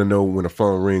 I would want to know when a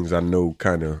phone rings. I know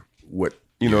kind of what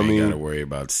you know. What I mean, got to worry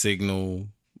about signal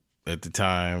at the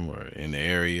time or in the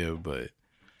area, but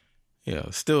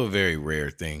still a very rare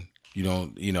thing. You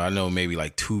don't. I know maybe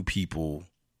like 2 people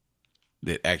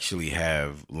that actually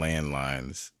have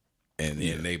landlines, and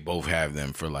they both have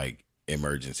them for like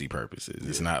emergency purposes.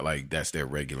 It's not like that's their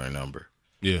regular number.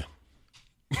 Yeah.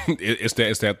 It's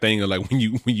that thing of like when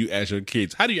you ask your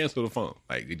kids, how do you answer the phone?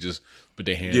 Like they just put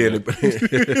their hand up.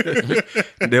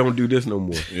 They don't do this no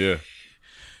more. Yeah,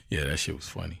 that shit was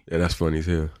funny. Yeah, that's funny as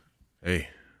hell. Hey,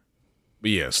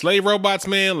 but yeah, slave robots,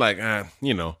 man. Like I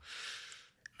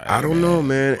don't know,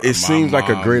 man. It seems like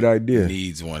a great idea.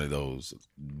 Needs one of those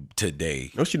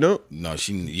today. No, she don't. No, right.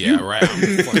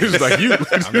 It's like you.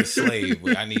 I'm a slave.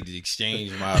 But I need to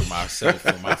exchange myself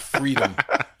for my freedom.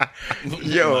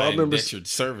 Yo, I remember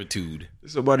servitude.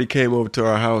 Somebody came over to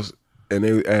our house and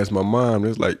they asked my mom. It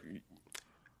was like,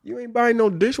 "You ain't buying no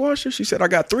dishwasher?" She said, "I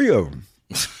got 3 of them."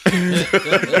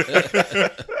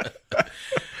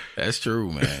 That's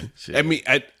true, man. Shit. I mean,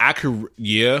 I could,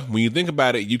 when you think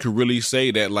about it, you could really say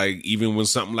that, like, even when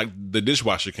something like the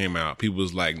dishwasher came out, people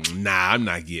was like, nah, I'm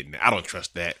not getting it. I don't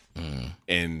trust that.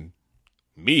 And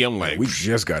Me, I'm like, We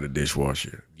just got a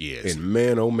dishwasher. yes, And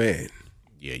man, oh man.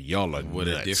 yeah, y'all are What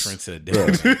nuts. a difference a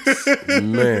day.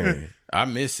 Man. I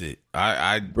miss it.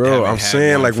 I Bro, haven't I'm had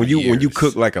saying one like for when you years.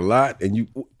 cook like a lot and you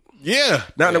Yeah,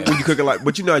 not when you cook a lot,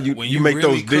 but you know how When you make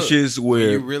really those dishes cook, when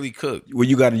where you really cook,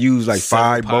 you got to use like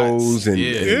 5 Seven pots. bowls and,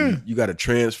 Yeah. and you got to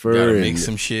transfer gotta and make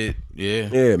some shit. Yeah,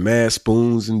 yeah, mad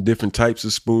spoons and different types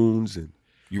of spoons and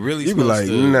you really you be supposed like,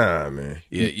 to. nah, man.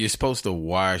 Yeah, you're supposed to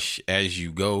wash as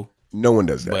you go, No one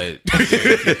does that. but very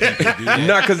few people do that.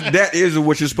 Not because that is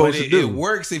what you're But supposed to it do.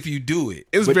 works if you do it.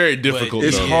 it's very difficult.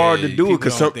 It's though. hard to do it people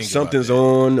because don't think about something's that.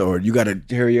 on, or you got to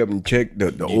hurry up and check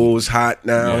the oil's hot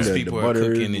now. Most The people are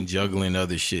butter. cooking and juggling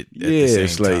other shit at Yeah, the same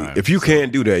it's like time. if you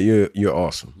can't do that, you're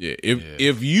awesome Yeah,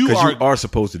 if you because are you are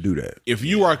supposed to do that. if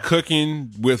you are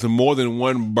cooking with more than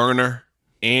one burner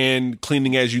and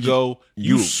cleaning as you go,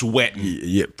 you sweating.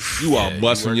 Yeah, You are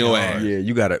busting your working ass. hard. yeah.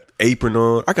 You got an apron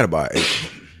on. I gotta buy an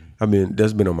apron. I mean,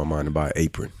 that's been on my mind to buy an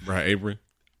apron. Right, Apron?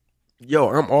 Yo,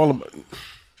 I'm all about.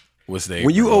 What's the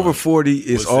When you apron over on? 40, it's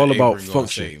What's the all apron about gonna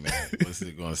function. say, man? What's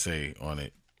it gonna say on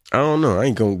it? I don't know. I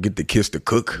ain't gonna get the kiss to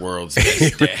cook. World's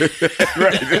best dad.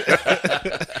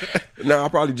 Nah, I'll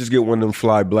probably just get one of them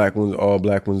fly black ones, all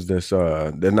black ones. That's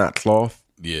they're not cloth.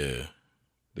 Yeah.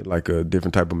 They're like a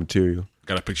different type of material.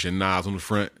 Got a picture of Nas on the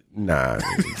front. Nah.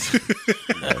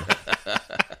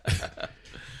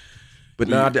 But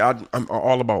now I'm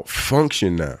all about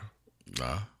function now.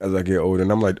 Nah. As I get older,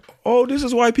 and I'm like, oh, this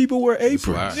is why people wear aprons.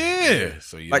 Why? Yeah.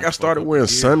 So you Like don't I started fuck wearing up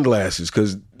the gear. sunglasses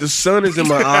because the sun is in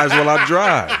my eyes while I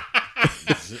drive.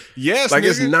 Yes, Like nigga.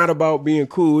 it's not about being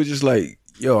cool. It's just like,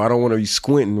 yo, I don't want to be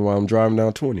squinting while I'm driving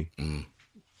down 20.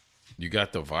 You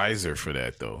got the visor for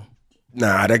that though.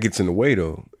 Nah, that gets in the way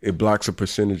though. It blocks a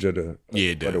percentage of the Yeah,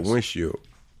 it of the does. windshield.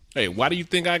 Hey, why do you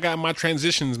think I got my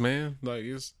transitions, man? Like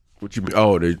it's What you mean?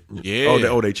 Oh, they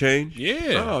Yeah. they changed?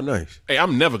 yeah. Oh, nice. Hey,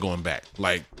 I'm never going back.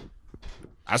 Like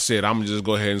I said, I'm just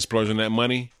go ahead and splurge on that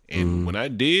money. And when I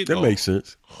did, That makes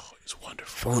sense. it's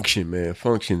wonderful. Function, man.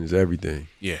 Function is everything.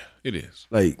 Yeah, it is.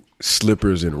 Like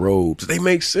slippers and robes. They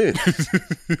make sense.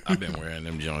 I've been wearing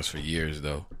them joints for years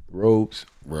though. Robes.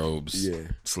 Robes, Yeah.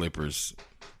 slippers,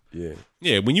 Yeah.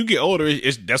 Yeah, when you get older,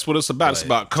 that's what it's about. It's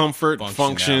about comfort, function.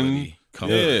 functionality,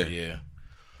 comfort. Yeah. Yeah.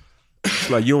 It's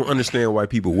like you don't understand why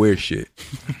people wear shit.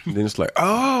 And then it's like,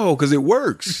 oh, because it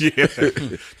works. Yeah.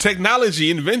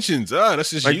 Technology, inventions. That's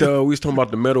just Like you. we was talking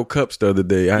about the metal cups the other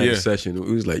day. I had Yeah. a session. It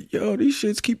was like, yo, these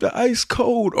shits keep the ice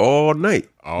cold all night.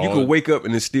 You can wake up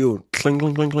and it's still cling,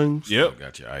 cling, cling, cling. Yep.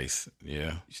 Got your ice.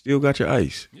 Yeah. You still got your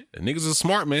ice. The niggas are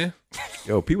smart, man.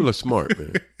 Yo, people are smart,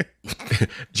 man.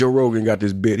 Joe Rogan got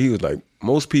this bit. He was like,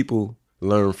 most people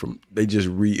learn from, they just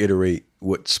reiterate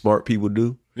what smart people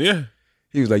do. Yeah.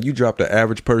 He was like, you drop the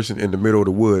average person in the middle of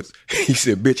the woods. He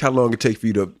said, bitch, how long it take for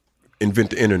you to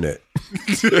invent the internet?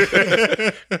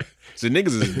 So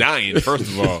niggas is dying, first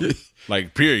of all.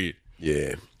 Like, period.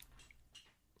 Yeah.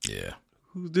 Yeah.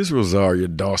 Who's this Rosaria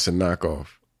Dawson knockoff?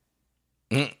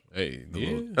 Hey,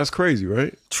 yeah. That's crazy,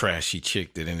 right? Trashy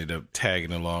chick that ended up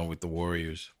tagging along with the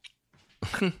Warriors.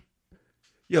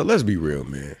 Yo, let's be real,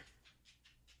 man.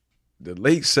 The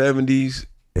late 70s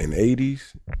and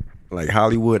 80s, like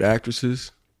Hollywood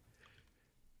actresses,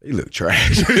 they look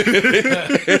trash.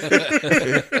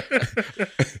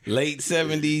 Late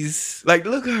 70s. Like,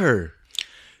 look at her.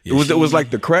 Yeah, it was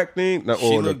like the crack thing she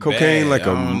or the looked cocaine, bad. like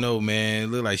I don't know, man. It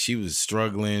looked like she was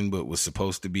struggling, but was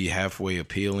supposed to be halfway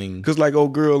appealing. because like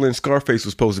old girl in Scarface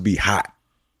was supposed to be hot.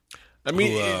 I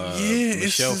mean, it's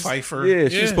Michelle just- Pfeiffer. Yeah,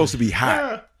 she's supposed to be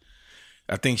hot.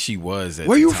 I think she was. At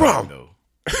Where the you time, from?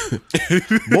 Though.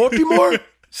 Baltimore?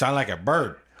 Sound like a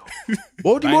bird.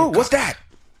 Baltimore? What's that?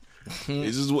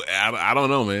 It's just, I don't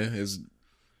know, man. It's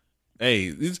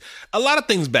a lot of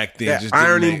things back then. That just didn't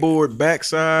ironing make- board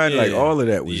backside, like Yeah. all of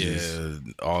that was Yeah, just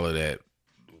all of that.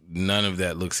 None of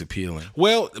that looks appealing.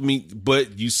 Well, I mean,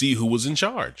 but you see who was in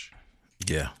charge.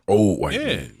 Yeah. old white Yeah.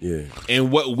 man. Yeah.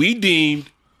 And what we deemed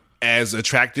as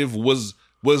attractive was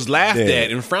laughed Yeah.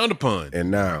 at and frowned upon.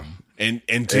 And now And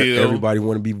until everybody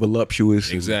want to be voluptuous.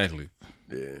 and- exactly.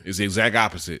 It's the exact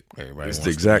opposite. Everybody It's the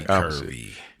wants exact to be opposite. curvy.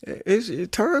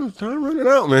 It time running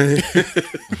out, man.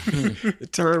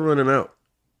 It time running out.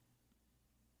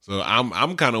 So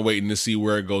I'm kind of waiting to see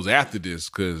where it goes after this,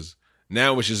 because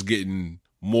now it's just getting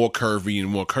more curvy and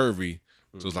more curvy.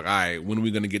 So it's like, all right, when are we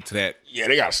gonna get to that? Yeah,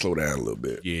 they gotta slow down a little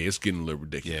bit. Yeah, it's getting a little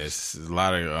ridiculous. Yes, there's a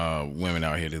lot of women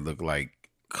out here that look like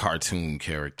cartoon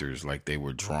characters, like they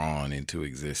were drawn into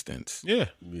existence. Yeah.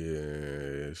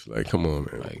 Yeah, it's like, come on,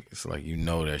 man. Like it's like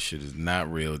that shit is not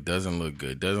real. Doesn't look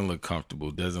good. Doesn't look comfortable.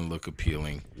 Doesn't look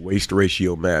appealing. Waist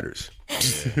ratio matters.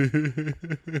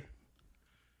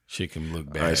 Shit can look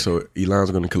bad. All right, so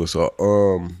Elon's gonna kill us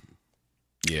all.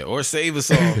 Yeah, or save us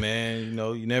all, man. You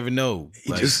know, you never know.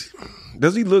 He just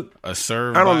does he look? A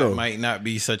serve I don't know. might not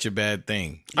be such a bad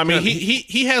thing. I mean,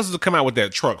 he has to come out with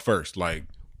that truck first. Like,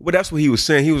 Well, that's what he was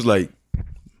saying. He was like,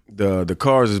 the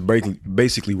cars is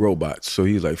basically robots. So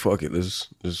he's like, fuck it, let's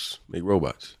make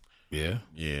robots. Yeah,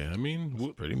 yeah. I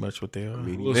mean, pretty much what they are. I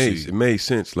mean, We'll it see. made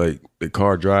sense. Like the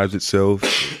car drives itself.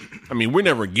 we're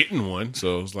never getting one,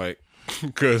 so it's like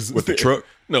because With the truck?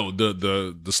 No,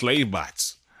 the slave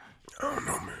bots.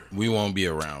 We won't be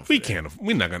around. For We that. can't.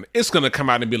 We're not gonna. It's gonna come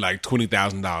out and be like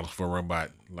 $20,000 for a robot.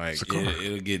 Like,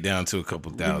 It'll get down to a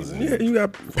couple thousand. Yeah, you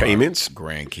got payments.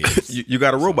 Grandkids. You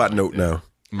got a robot note now.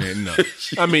 man, no.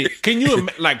 I mean, can you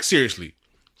like seriously?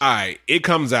 All right, it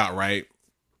comes out right.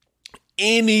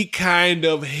 Any kind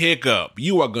of hiccup,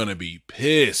 you are gonna be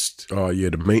pissed. Oh yeah,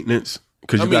 the maintenance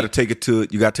because I you got to mean- take it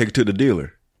to the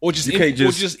dealer. Or just, You can't or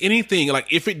just- just anything.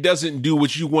 Like if it doesn't do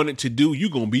what you want it to do, you're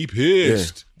gonna be Yeah,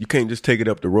 pissed. you can't just take it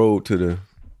up the road to the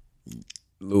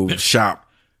little shop.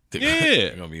 They're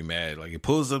Yeah. gonna be mad. Like it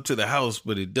pulls up to the house,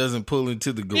 but it doesn't pull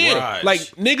into the garage. Yeah. Like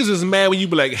niggas is mad when you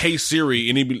be like, "Hey Siri,"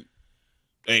 and he be,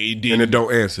 "Hey, it didn't." And it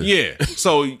don't answer. Yeah.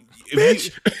 So,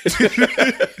 if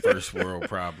first world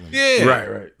problem. yeah,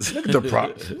 Right. Look at the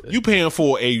props. You paying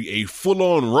for a full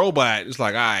on robot? It's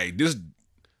like, all right, this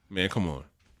man, come on.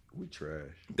 We trash.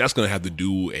 That's gonna have to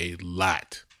do a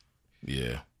lot.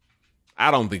 Yeah. I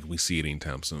don't think we see it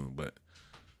anytime soon, but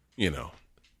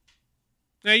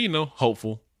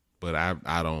hopeful. But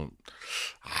I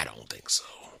don't think so.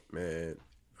 Man,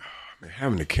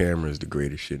 having the camera is the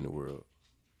greatest shit in the world.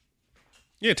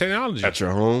 Yeah, technology. At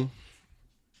your home,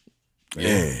 Yeah.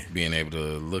 man. Being able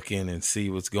to look in and see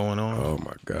what's going on. Oh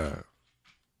my god.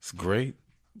 It's great.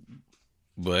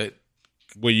 But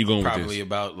Where you going probably with this?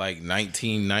 about like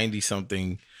 1990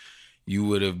 something, you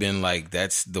would have been like,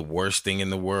 that's the worst thing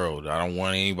in the world. I don't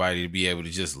want anybody to be able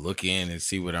to just look in and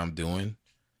see what I'm doing.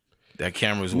 That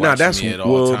camera's watching That's me at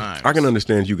all times. I can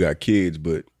understand you got kids,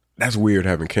 but that's weird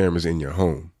having cameras in your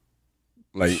home,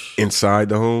 like inside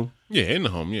the home. Yeah, in the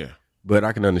home. Yeah. But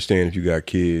I can understand if you got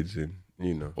kids and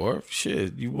Or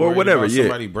shit, you or worried whatever. about Yeah,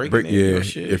 somebody breaking in your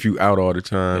shit. if you out all the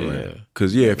time, Yeah.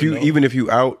 because if you know. even if you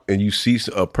out and you see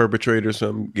a perpetrator or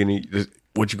something, getting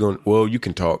what you going? Well, you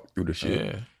can talk through the shit.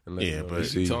 Yeah. And let Yeah, them know but they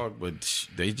see. talk, but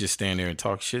they just stand there and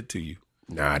talk shit to you.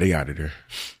 Nah, they out of there.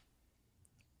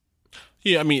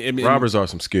 Yeah, I mean, Robbers are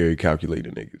some scary,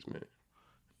 calculated niggas, man.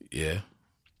 Yeah,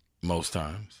 most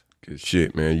times. Cause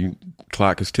shit, man, you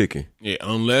clock is ticking. Yeah,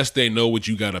 unless they know what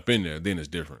you got up in there, then it's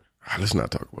different. Let's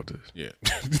not talk about this. Yeah.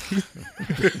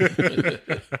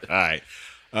 All right.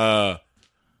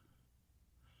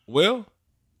 Well,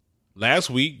 last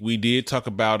week we did talk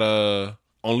about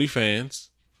OnlyFans,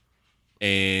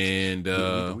 and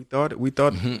we thought it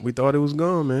was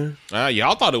gone, man.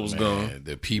 y'all thought it was gone. Man,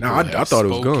 the people. Nah, I have thought it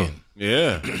was spoken. gone.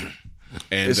 Yeah.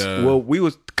 And Well, we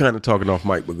was kind of talking off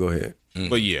mic, but go ahead,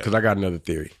 but yeah, because I got another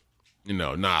theory.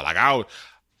 like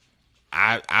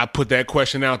I put that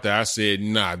question out there. I said,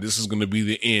 nah, this is going to be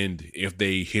the end if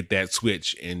they hit that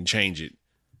switch and change it.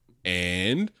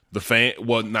 And the fan,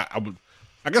 well, not,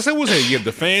 I guess I would say, yeah,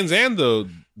 the fans and the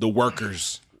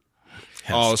workers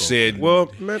all said,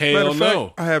 Well, matter hell of fact,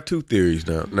 no. I have two theories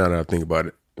now. Now that I think about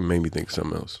it, it made me think of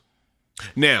something else.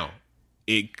 Now,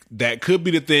 that could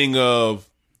be the thing of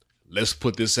let's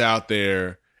put this out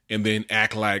there and then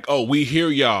act like, oh, we hear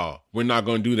y'all. We're not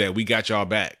going to do that. We got y'all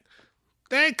back.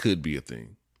 That could be a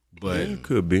thing. But It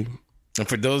could be. And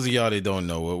for those of y'all that don't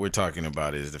know, what we're talking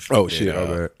about is the fact Oh, that shit,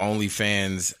 all right.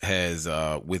 OnlyFans has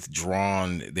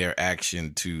withdrawn their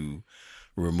action to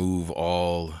remove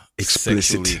all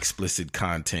sexually explicit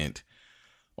content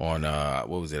on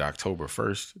what was it, October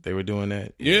 1st? They were doing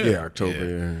that. yeah. October.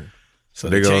 Yeah. So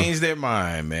They they gonna- changed their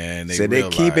mind, man. They Said they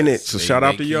keeping it, so shout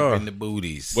out to y'all. Keeping the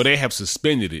booties. Well, they have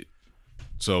suspended it.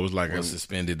 So it was like, Well,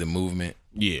 suspended the movement.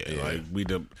 like we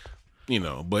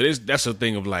but that's a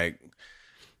thing of like,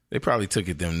 They probably took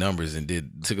a look at them numbers and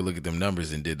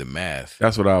did the math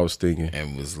That's what I was thinking.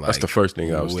 and was like, That's the first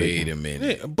thing I was wait thinking. a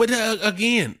minute. yeah, but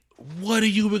again, what do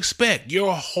you expect?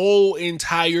 Your whole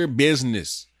entire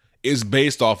business is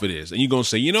based off of this. And you're going to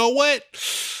say, you know what?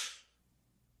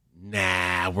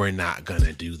 Nah, we're not going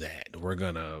to do that. We're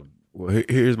going to. Well,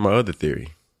 here's my other theory.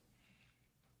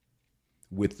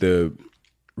 With the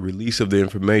release of the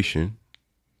information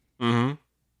Mm-hmm.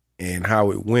 and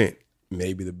how it went,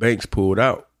 maybe the banks pulled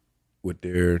out with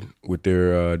their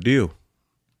deal.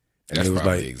 And That's it was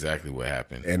probably like, exactly what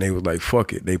happened. and they was like,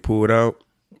 "Fuck it." They pulled out.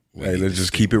 We Hey, need let's to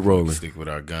just keep it rolling. Stick with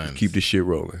our guns. Keep the shit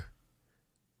rolling.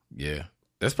 Yeah.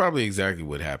 That's probably exactly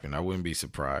what happened. I wouldn't be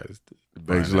surprised.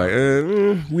 Banks was like,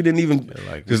 we didn't even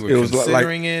Like, because we were it was like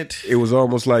considering it. it was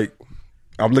almost like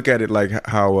I look at it like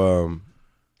how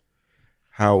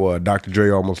Dr. Dre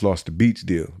almost lost the Beats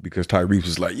deal because Tyrese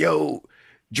was like, "Yo,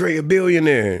 Dre a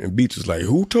billionaire," and Beats was like,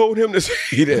 "Who told him to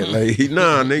say that?" Like,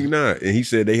 nah, nigga, nah. And he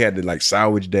said they had to like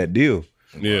salvage that deal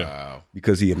Yeah. Wow.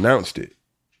 because he announced it.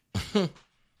 Hell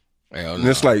And no.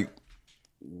 it's like,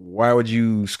 why would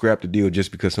you scrap the deal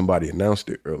just because somebody announced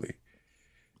it early?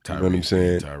 You know what I'm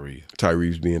saying?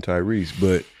 Tyrese being Tyrese.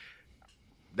 But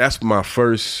that's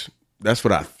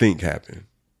what I think happened.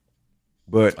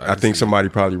 But I think somebody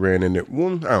probably ran in there.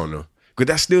 Well, I don't know.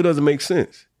 Because that still doesn't make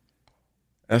sense.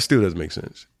 That still doesn't make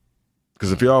sense.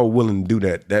 Because if y'all willing to do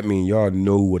that, that means y'all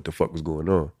know what the fuck was going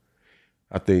on.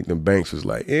 I think the banks was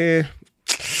like, we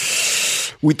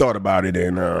thought about it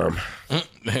and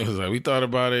It was like we thought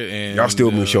about it and y'all still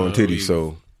been showing titties, we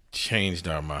so. changed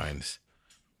our minds.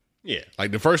 Yeah.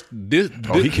 Like the first this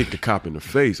Oh, he kicked the cop in the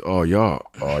face. Y'all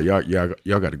got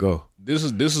to go. this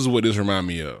is what this remind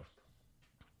me of.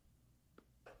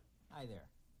 Hi there.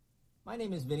 My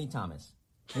name is Vinnie Thomas,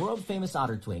 world famous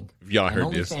otter twink. If y'all and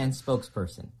heard this. OnlyFans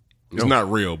spokesperson. It's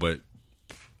not real, but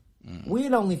We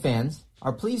at OnlyFans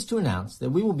are pleased to announce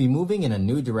that we will be moving in a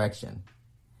new direction.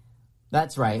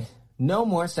 That's right, no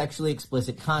more sexually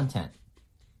explicit content.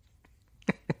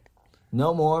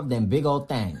 No more of them big old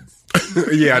things.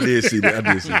 Yeah, I did see that.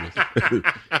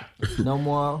 No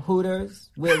more hooters,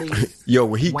 willies, Yo,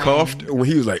 when he Wang. coughed, when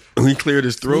he was like, when he cleared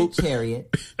his throat, sweet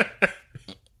chariot,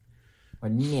 or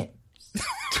nips.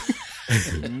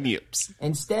 nips.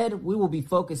 Instead, we will be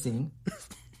focusing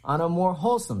on a more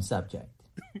wholesome subject.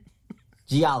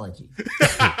 Geology.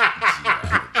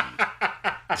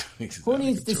 Who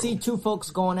needs to see two folks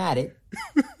going at it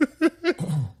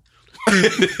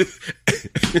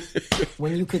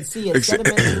when you could see a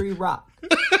sedimentary rock?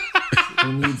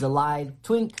 Who needs a live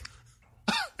twink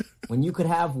when you could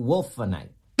have wolf a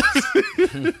night?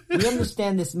 We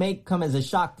understand this may come as a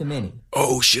shock to many.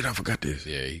 oh shit, I forgot this.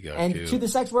 Yeah, he got And killed. to the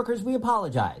sex workers, we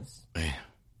apologize.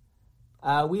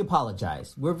 We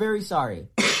apologize. We're very sorry.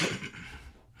 Very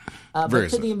But to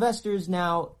sorry. the investors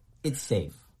now, it's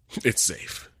safe. It's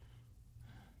safe.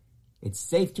 It's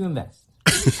safe to invest.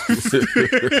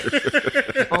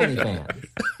 OnlyFans.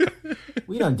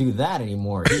 We don't do that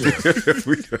anymore here.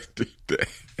 We don't do that.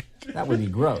 That would be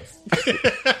gross.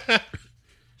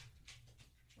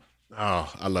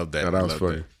 Oh, I love that. No, that I was love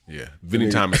funny. that. Yeah. Vinny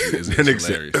Thomas is That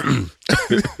nigga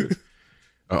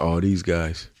hilarious. These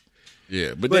guys.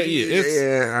 Yeah. But But it's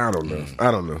yeah, I don't know.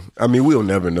 I don't know. I mean, we'll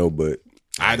never know, but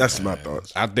that's my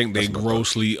thoughts. I think they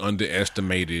grossly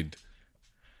underestimated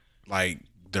like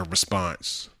their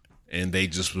response. And they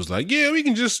just was like, yeah, we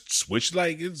can just switch.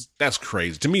 Like that's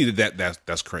crazy. To me,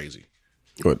 that's crazy.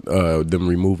 But them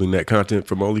removing that content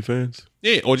from OnlyFans?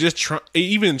 Yeah, or just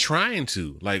even trying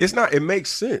to. Like It's not. It makes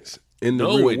sense in the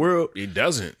no, real world. it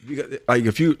doesn't. Like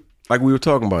if you, like we were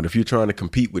talking about, if you're trying to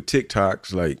compete with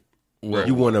TikToks, like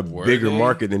you want a were bigger they?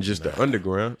 market than just the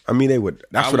underground. I mean, they would.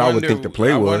 That's what I would think the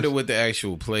play I was. wonder what the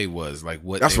actual play was. Like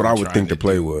what? That's they what I were would trying think the to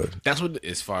play do. was. That's what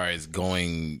As far as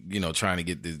going, trying to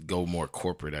get this go more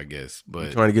corporate, I guess.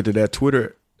 But Trying to get to that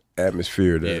Twitter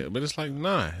atmosphere. That yeah, but it's like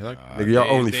nah. Like nigga,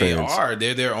 y'all they OnlyFans.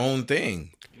 they're their own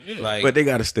thing. Like, But they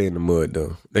got to stay in the mud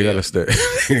though. They got to stay.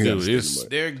 They gotta Dude, stay in it's- the mud.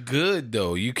 they're good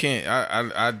though. You can't.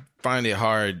 I find it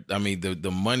hard. I mean,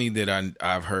 the money that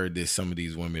I've heard that some of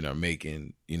these women are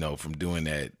making, from doing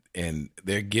that, and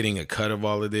they're getting a cut of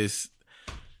all of this.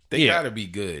 They Yeah. gotta be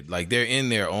good. Like they're in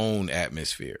their own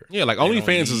atmosphere. yeah, like They don't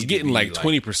OnlyFans is need to getting be like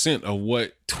 20% of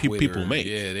what Twitter. people make.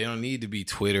 Yeah, they don't need to be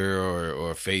Twitter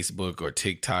or Facebook or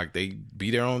TikTok. They be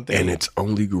their own thing. And it's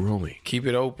only growing. Keep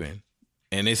it open.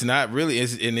 And it's not really,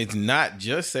 it's not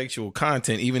just sexual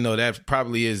content, even though that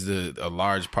probably is a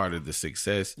large part of the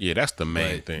success. Yeah, that's the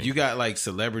main But thing. you got like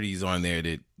celebrities on there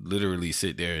that literally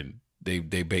sit there and they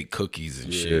bake cookies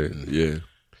and Yeah, shit. And, yeah.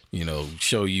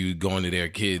 show you going to their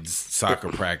kids' soccer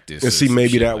practice. And or see, some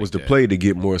maybe shit that like was the play to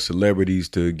get more celebrities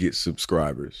to get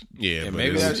subscribers. yeah, And but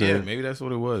maybe it's- maybe that's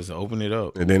what it was. Open it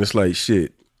up. And then it's like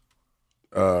shit.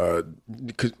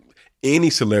 'Cause any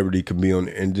celebrity could be on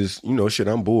and just shit.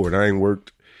 I'm bored. I ain't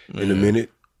worked in a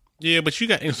minute. yeah, but you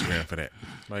got Instagram for that.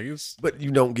 Like it's But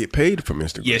you don't get paid from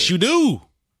Instagram. yes, you do.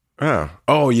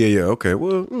 Oh yeah. Okay.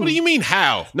 Well, What do you mean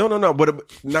how? no.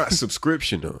 But not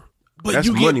subscription though. But That's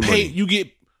you get money, paid. money. You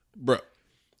get, bro.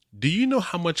 Do you know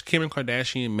how much Kim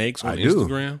Kardashian makes on I do.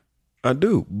 Instagram? I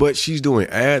do, but she's doing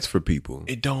ads for people.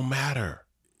 It don't matter.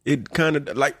 It kind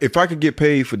of like if I could get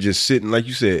paid for just sitting, like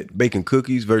you said, baking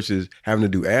cookies versus having to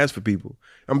do ads for people.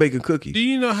 I'm baking cookies. Do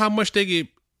you know how much they get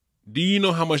Do you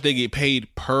know how much they get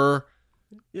paid per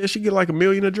Yeah, she get like $1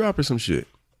 million a drop or some shit.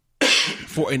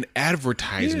 for an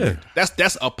advertisement? Yeah.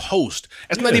 That's a post.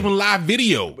 That's not Yeah. even live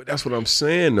video. But that's what I'm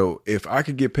saying, though. If I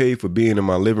could get paid for being in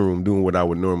my living room doing what I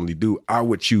would normally do, I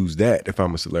would choose that if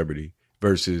I'm a celebrity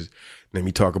versus let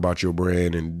me talk about your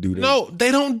brand and do that. No,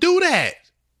 they don't do that.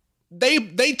 They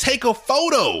take a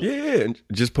photo. Yeah, and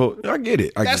just post. I get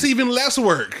it. That's even less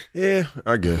work. Yeah,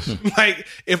 I guess. Like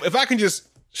if I can just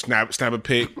snap a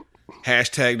pic,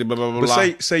 hashtag the blah blah blah. But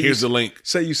blah. say Here's you, the link.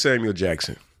 Say you Samuel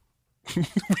Jackson. We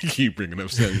keep bringing up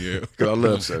Samuel. Because I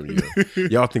love Samuel.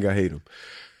 Y'all think I hate him.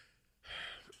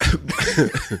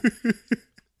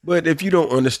 But if you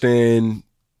don't understand,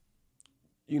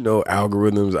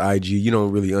 algorithms, IG, you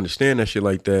don't really understand that shit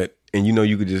like that. And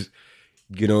you could just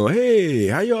get on, hey,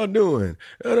 how y'all doing?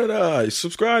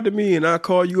 Subscribe to me and I'll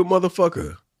call you a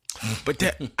motherfucker. But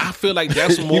I feel like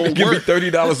that's more You can give me work.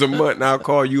 $30 a month and I'll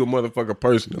call you a motherfucker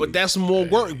personally. But that's more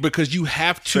work because you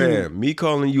have to. Sam, me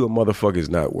calling you a motherfucker is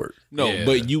not work. No, Yeah.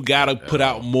 but you gotta put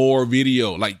out more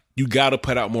video. Like you gotta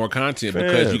put out more content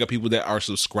because Fam. you got people that are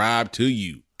subscribed to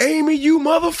you. Amy, you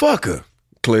motherfucker.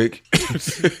 Click.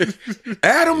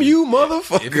 Adam, you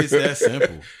motherfucker. If it's that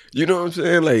simple. You know what I'm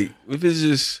saying? Like, if it's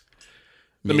just...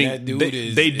 I mean, that dude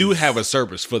they do is- have a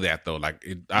service for that though. Like,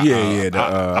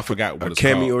 I forgot what a it's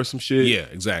cameo called. or some shit. Yeah,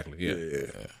 exactly. Yeah.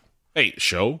 Hey,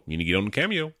 show you need to get on the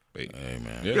cameo. Hey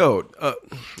man. Yeah. Yo,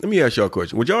 let me ask y'all a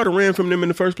question. Would y'all have ran from them in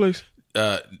the first place?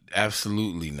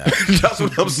 Absolutely not. That's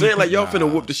what I'm saying. Like, y'all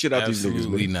finna whoop the shit out these niggas.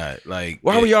 Absolutely Man. not. Like,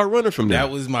 Why were y'all running from That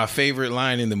them? was my favorite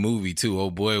line in the movie too.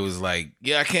 Old boy was like,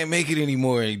 "Yeah, I can't make it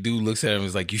anymore." And dude looks at him and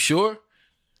is like, "You sure?"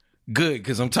 Good,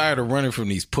 because I'm tired of running from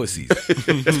these pussies.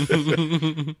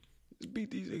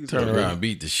 Beat these niggas Turn up, around, man.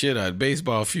 beat the shit out.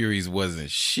 Baseball Furies wasn't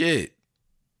shit.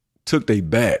 Took they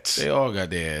bats. They all got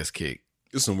their ass kicked.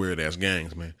 It's some weird ass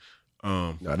gangs, man.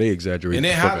 Nah, they exaggerate. And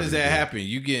then the how fuck out does of that it. happen?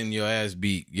 You getting your ass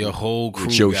beat. Your whole crew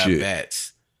With your got shit.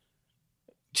 bats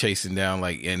chasing down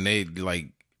and they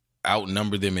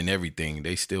outnumber them in everything.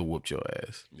 They still whooped your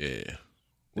ass. Yeah.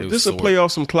 They was This will sword- play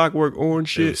off some Clockwork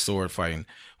Orange they was shit. sword fighting.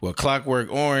 Well,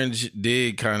 Clockwork Orange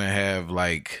did kind of have The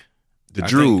I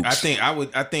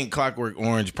Droogs. think Clockwork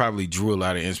Orange probably drew a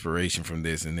lot of inspiration from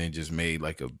this and then just made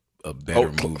a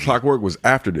better movie. Clockwork was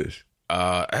after this.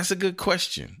 That's a good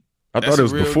question. I That's thought it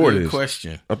was a real before good this.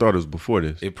 question. I thought it was before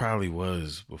this. It probably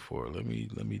was before. Let me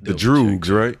The double Droogs,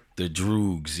 check. right? The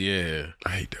Droogs, yeah. I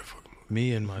hate that fucking movie.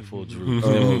 Me and my full Droogs.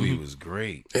 That movie was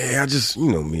great. Yeah, I just,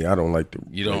 me, I don't like the.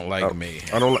 You don't like me.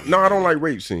 I don't like. No, I don't like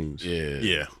rape scenes.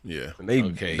 Yeah. Yeah. And they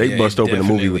Okay. they yeah, bust it open the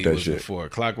movie with definitely that was shit. Before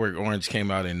Clockwork Orange came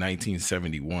out in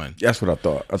 1971. That's what I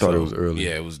thought. I thought it was early.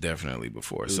 Yeah, it was definitely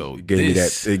before. So It gave me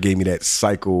that. It gave me that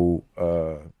psycho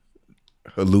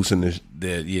hallucination,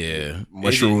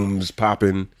 mushrooms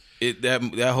popping. That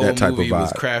whole that type of movie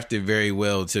was vibe. crafted very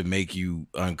well to make you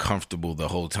uncomfortable the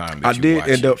whole time. I That you did watch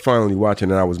end it. up finally watching,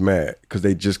 and I was mad because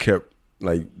they just kept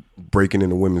like breaking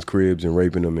into women's cribs and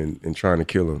raping them and trying to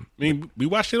kill them. I mean, we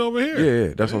watched it over here.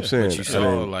 Yeah, that's what I'm saying. But you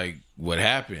saw what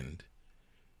happened.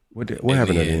 What in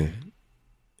happened the at the end. end?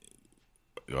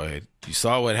 Go ahead. You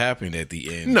saw what happened at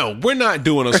the end. No, we're not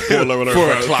doing a spoiler alert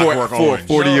for Clockwork for a Orange.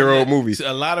 40-year-old movie.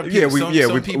 A lot of Yeah, people, we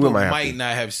some people might have might to.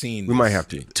 not have seen. We this. might have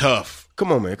to. Tough.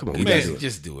 Come on, man. Come on. We gotta do it.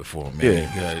 Just do it for him, man.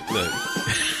 Yeah. Good.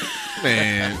 Look.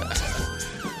 Man.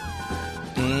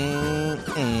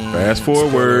 Fast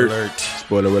forward. Alert.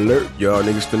 Spoiler alert. Y'all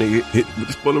niggas finna hit with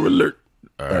the spoiler alert.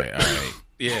 All right.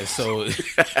 Yeah. So.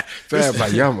 Fab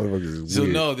like y'all motherfuckers is So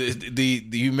weird. no, the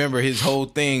you remember his whole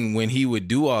thing when he would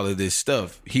do all of this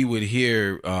stuff, he would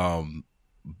hear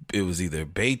it was either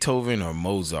Beethoven or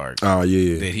Mozart Oh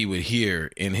yeah. that he would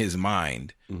hear in his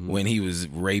mind when he was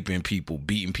raping people,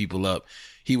 beating people up.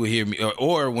 He would hear me,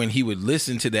 or when he would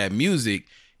listen to that music,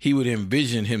 he would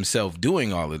envision himself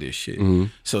doing all of this shit.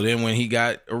 So then when he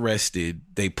got arrested,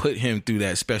 they put him through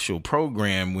that special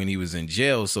program when he was in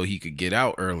jail so he could get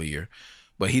out earlier,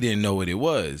 but he didn't know what it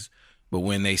was. But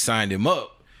when they signed him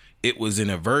up, it was an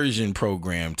aversion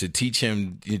program to teach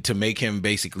him, to make him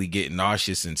basically get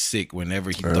nauseous and sick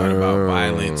whenever he thought about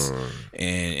violence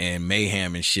and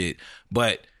mayhem and shit.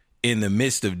 But in the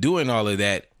midst of doing all of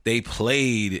that, they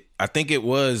played, I think it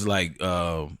was like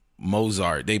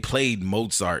Mozart. They played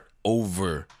Mozart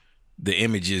over the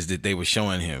images that they were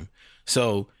showing him.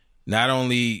 So not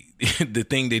only the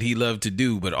thing that he loved to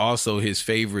do, but also his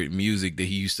favorite music that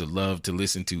he used to love to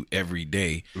listen to every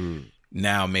day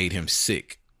now made him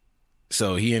sick.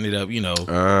 So he ended up, he ended up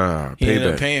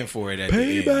payback. paying for it at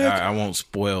the end. I won't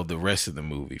spoil the rest of the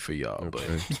movie for y'all, but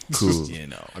Cool.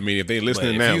 I mean, if they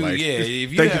listening but now, if like, if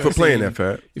Thank you for haven't playing seen- that,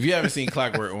 Fat. If you haven't seen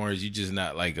Clockwork Orange, you're just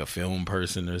not like a film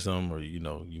person or something, or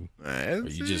or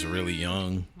you just really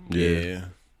young. yeah.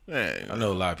 I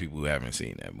know a lot of people who haven't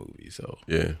seen that movie, so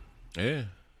Yeah. Yeah.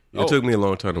 It took me a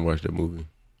long time to watch that movie.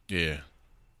 Yeah.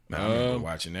 I remember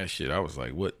watching that shit. I was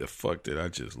like, "What the fuck did I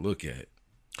just look at?"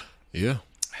 Yeah.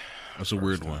 That's a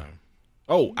weird one.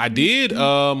 Oh, I did.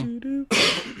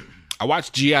 I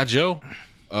watched G.I. Joe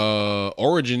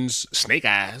Origins Snake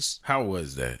Eyes. How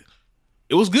was that?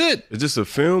 It was good. Is this a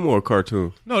film or a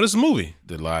cartoon? No, this is a movie.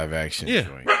 The live action Yeah.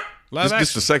 joint. Live This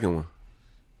action. the second one.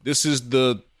 This is it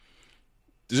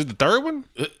the third one?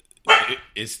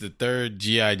 It's the third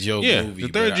G.I. Joe Yeah, movie. the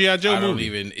third but G.I. Joe I don't movie.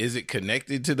 even. Is it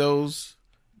connected to those?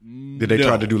 Did they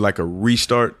try to do like a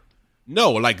restart?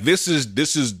 No, like this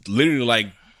is literally like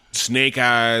Snake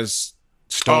Eyes,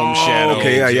 Storm Shadow.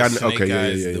 okay, yeah, Just okay, Snake yeah,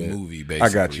 Eyes, yeah, the yeah. movie, basically.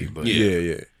 I got you. But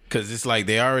Yeah. Because it's like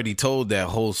they already told that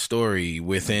whole story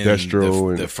within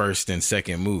Destro the and- first and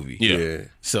second movie. Yeah.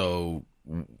 So,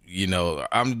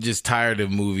 I'm just tired of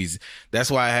movies.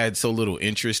 That's why I had so little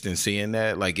interest in seeing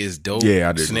that. Like, it's dope. Yeah,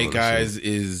 I didn't Snake wanna see Eyes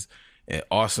is an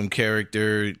awesome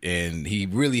character, and he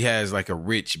really has like a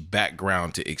rich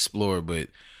background to explore. But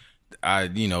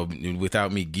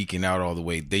without me geeking out all the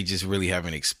way, they just really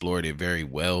haven't explored it very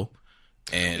well.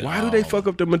 And Why do they fuck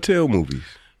up the Mattel movies?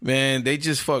 Man, they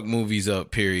just fuck movies up,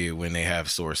 period, when they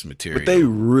have source material. But they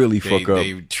really fuck up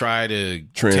They try to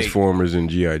Transformers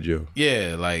and G.I. Joe.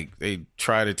 like they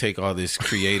try to take all this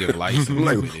creative license.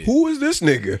 Like, with it. who is this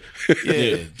nigga?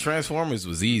 Yeah, Transformers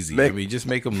was easy. I mean, just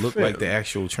make them look like the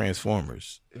actual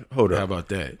Transformers. Hold How up. about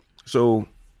that? So,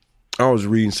 I was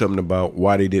reading something about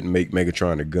why they didn't make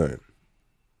Megatron a gun.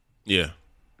 Yeah.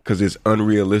 Because it's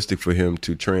unrealistic for him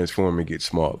to transform and get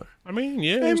smaller. I mean,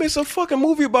 yeah. Hey, man, it's a fucking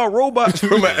movie about robots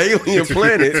from an alien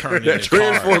planet Turn that into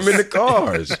transform cars. into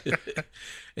cars.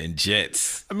 And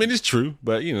jets. I mean, it's true,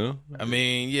 but I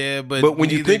mean, yeah, but But when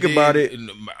you neither think about it-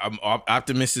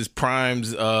 Optimus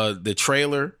Prime's the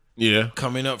trailer yeah.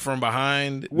 coming up from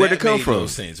behind. Where'd that it come made from? No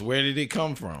sense. Where did it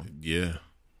come from? Yeah.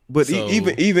 But So-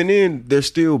 even then, they're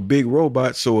still big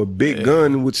robots, so a big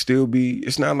gun would still be.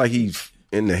 It's not like he's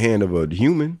in the hand of a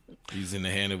human. He's in the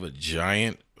hand of a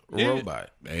giant robot.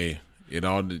 Hey, it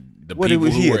all the What people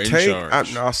was he who were a in tank?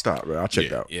 charge. I'll stop, bro. I'll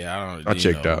check out. Yeah, I don't. I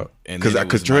checked out And then it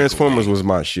because was Transformers Michael was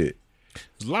my shit.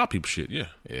 There's a lot of people shit, yeah.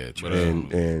 Bay. Yeah, And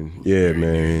Transformers. yeah, Very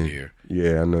man. near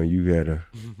Yeah, I know you had a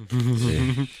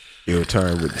ill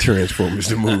time with Transformers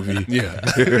the movie. Yeah.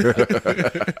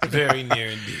 very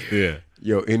near and dear. yeah.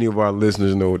 Yo, any of our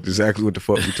listeners know exactly what the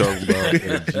fuck we talking about.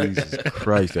 And Jesus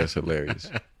Christ, that's hilarious.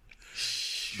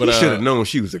 But He should have known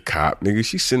she was a cop, nigga.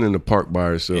 She's sitting in the park by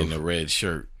herself. In the red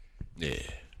shirt. Yeah.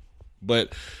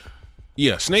 But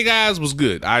yeah, Snake Eyes was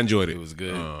good. I enjoyed it. It was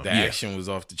good. The yeah. action was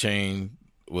off the chain.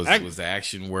 Was the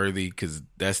action worthy? Because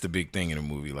that's the big thing in a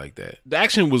movie like that. The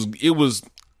action was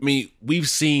I mean, we've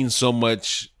seen so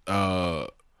much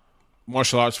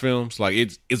martial arts films. Like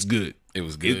it's good. It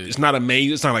was good. It's not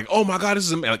amazing. It's not like, oh my god, this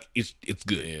is amazing. Like it's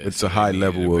good. Yeah, It's so a high they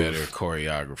needed level a of- better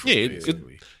choreographer. Yeah,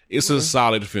 basically. it's a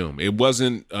solid film. It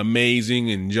wasn't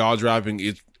amazing and jaw dropping.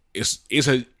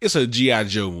 It's a G.I.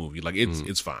 Joe movie. Like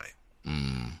it's fine.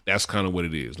 That's kind of what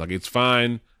it is. Like it's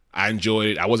fine. I enjoyed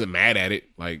it. I wasn't mad at it.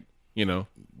 Like,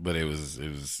 But it was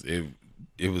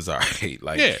all right.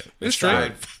 Like, Yeah, it's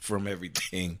aside from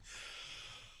everything.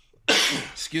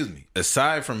 Excuse me.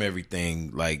 Aside from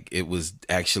everything, like it was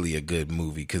actually a good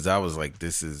movie because I was like,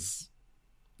 this is.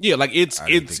 yeah, like it's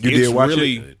didn't it's think You it's did watch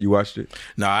really it? You watched it?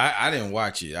 No, I didn't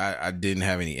watch it. I didn't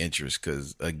have any interest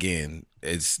because again,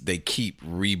 they keep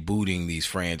rebooting these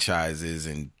franchises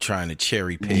and trying to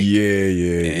cherry pick.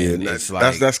 Yeah. And it's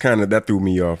like- That's kind of that threw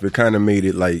me off. It kind of made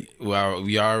it like Well,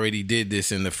 we already did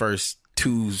this in the first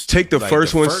two. Take the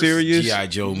first one serious. G.I.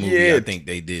 Joe movie. Yeah. I think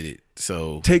they did it.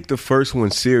 So take the first one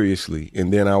seriously,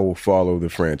 and then I will follow the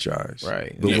franchise.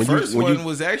 right. But The when first you, when one you,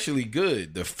 was actually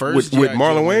good. The first With G.I.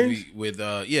 Marlon Joe Wayans? movie with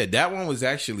that one was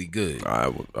actually good. I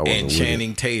wasn't And with it.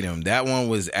 Channing Tatum, that one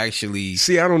was actually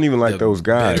See, I don't even like the those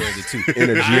guys better of the two. in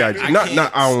a GI. I Not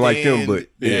can't I don't like them, but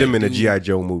stand them in a that GI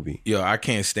Joe movie. Yo, I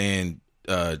can't stand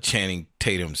Channing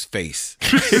Tatum's face.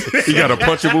 He got a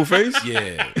punchable face.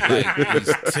 Yeah, like he's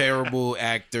a terrible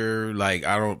actor. Like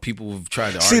people have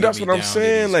tried to See, argue that's me what I'm down that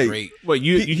saying, he's like- great. Wait,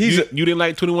 you didn't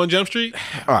like 21 Jump Street?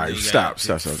 All right, You stop.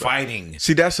 got fighting.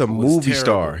 See, that's a was movie terrible.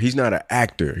 star. He's not an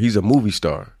actor. He's a movie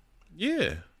star.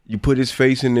 Yeah. You put his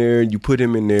face in there. You put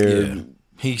him in there. Yeah.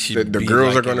 He should. The be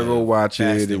girls like are gonna in go a watch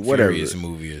Fast it and and whatever. Furious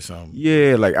movie or something.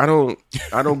 Yeah, like I don't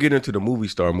get into the movie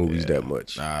star movies that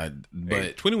much.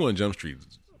 But 21 Jump Street.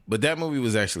 that movie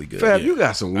was actually good. Fab, Yeah. you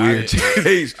got some weird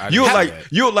taste. I You'll did like that.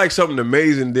 you'll like something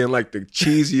amazing, then like the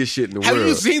cheesiest shit in the Have world.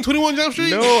 you seen 21 Jump Street?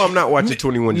 No, I'm not watching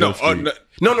 21 Jump No, Street.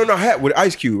 No, I had with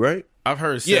Ice Cube, right? I've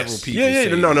heard Yes. several people. Yeah.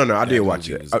 say No. I that did watch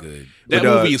movie it. was good. That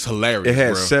With, movie is hilarious. It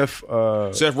had bro. Seth.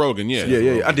 Seth Rogen. Yeah.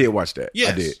 Yeah. I did watch that.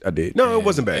 Yes. I did. No, it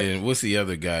wasn't bad. And what's the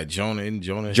other guy? Jonah Hill?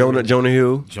 Jonah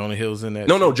Hill. Jonah Hill's in that.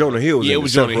 No, Jonah Hill. Yeah, it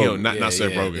was Jonah Hill, not Yeah,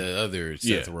 Seth Rogen. The other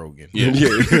Seth Rogen. Yeah.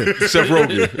 Yeah, Seth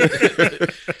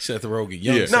Rogen. Seth Rogen.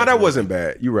 Young Yeah. Seth No, that Rogen. wasn't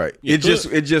bad. You're right. Yeah,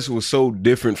 It just was so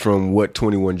different from what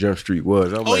 21 Jump Street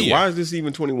was. I'm like, yeah. why is this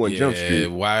even 21 Jump Street?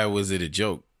 Why was it a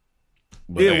joke?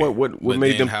 But, Yeah, what but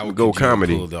made then them how go could you have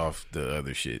comedy? Pulled off the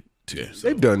other shit too. So,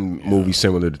 They've done movies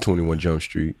similar to 21 Jump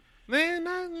Street. Man,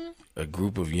 a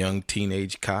group of young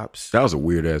teenage cops. That was a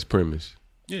weird ass premise.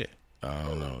 yeah. I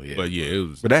don't know. Yeah, But yeah, it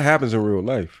was. But that happens in real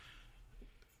life.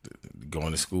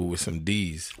 going to school with some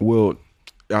D's. Well,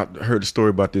 I heard a story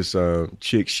about this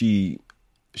chick. She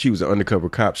was an undercover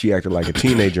cop. She acted like a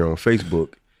teenager on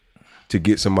Facebook to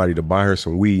get somebody to buy her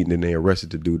some weed, and then they arrested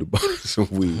the dude to buy her some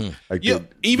weed. Like Yeah, the-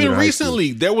 even during high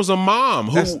recently, there was a mom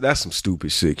who school. That's some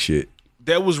stupid sick shit.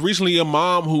 there was recently a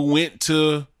mom who went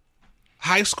to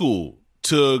high school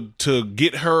to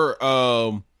get her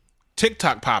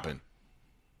TikTok popping.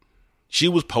 She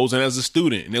was posing as a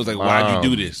student, and it was like, "Why'd you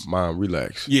do this?" Mom,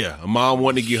 relax. Yeah, a mom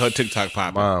wanted to get her TikTok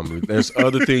popping. Mom, there's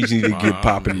other things you need to get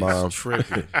popping, is Mom.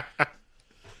 tripping.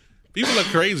 People are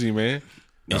crazy, man.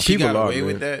 And she people got are, away man.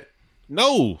 with that.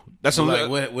 No, that's a Like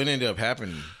what ended up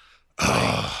happening?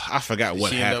 I forgot what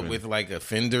She ended happened. up with like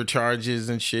offender charges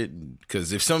and shit.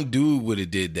 Because if some dude would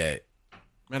have did that,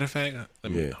 Matter of fact,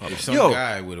 let me Yeah. hold on. if some Yo.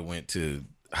 guy would have went to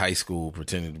high school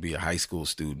pretending to be a high school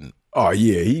student, Oh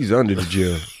yeah, he's under the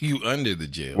jail. you under the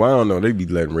jail. Well, I don't know. They be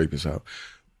letting rapists out.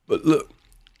 But look,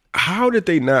 how did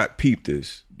they not peep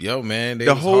this? Yo, man, they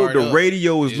The was whole hard up.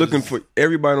 radio is It looking was- for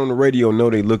everybody on the radio. Know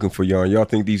they looking for y'all. Y'all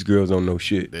think these girls don't know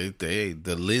shit? the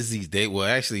Lizzies. They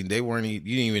weren't. You didn't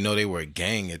even know they were a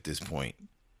gang at this point.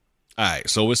 All right,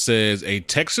 so it says a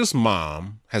Texas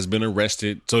mom has been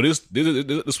arrested. So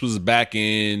this was back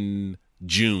in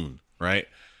June, right?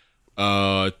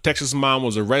 Texas mom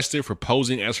was arrested for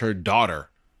posing as her daughter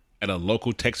at a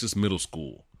local Texas middle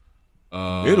school.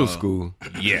 Middle school.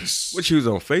 Yes. What, she was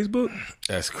on Facebook?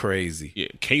 That's crazy. Yeah,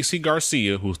 Casey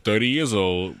Garcia, who's 30 years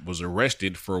old, was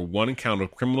arrested for one count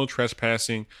of criminal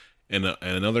trespassing and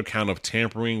another count of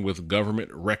tampering with government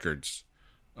records.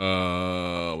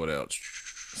 What else?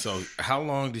 So how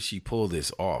long did she pull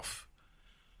this off?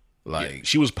 Like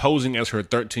She was posing as her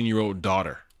 13-year-old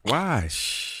daughter. Why?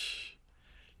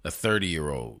 a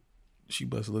 30-year-old. She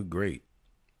must look great.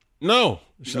 No,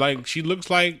 she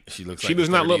looks like She looks she like does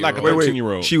a not look like a 30-year-old.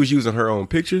 13-year-old. She was using her own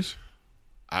pictures?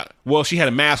 Well, she had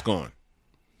a mask on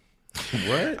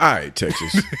What? All right,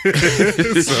 Texas.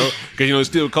 because it's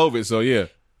still COVID. So yeah,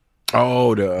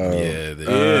 Oh, the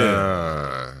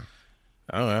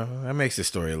I don't know. That makes the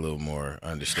story a little more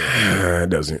understandable. it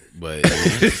doesn't. But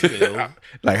still,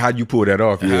 Like, how'd you pull that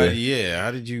off? Yeah.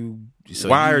 how did you? So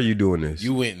Why are you doing this?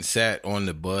 You went and sat on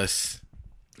the bus.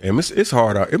 And it's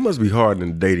hard out. It must be hard in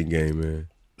the dating game, man.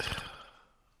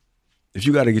 If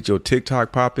you got to get your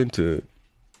TikTok popping to,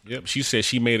 yep. She said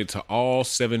she made it to all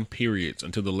 7 periods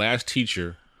until the last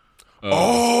teacher.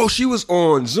 oh, she was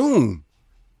on Zoom.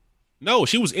 No,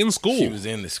 she was in school. She was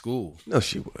in the school. No,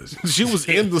 she was. She was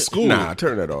in the school. Nah,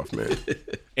 turn that off, man.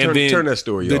 and turn that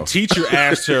story the off. teacher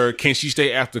asked her, "Can she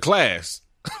stay after class?"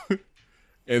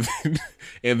 and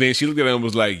then she looked at him and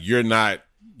was like, "You're not."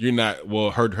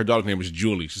 Well, her daughter's name was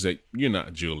Julie. She said, "You're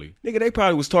not Julie." Nigga, they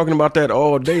probably was talking about that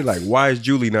all day. Like, why is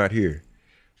Julie not here?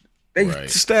 Right.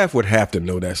 Staff would have to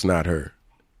know that's not her.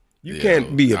 You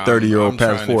can't be a 30-year-old I'm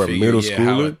pass trying to for a figure, middle how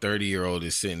a schooler. 30-year-old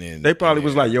is sitting in. They probably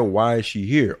was like, yo, why is she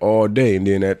here all day? And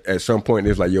then at some point,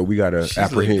 it's like, yo, we got to She's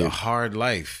lived a apprehend. hard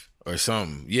life or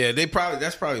something. Yeah,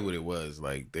 that's probably what it was.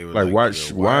 Like they were Like, like,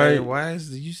 why- why is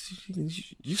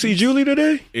You see Julie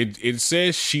today? It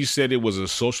says she said it was a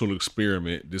social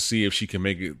experiment to see if she can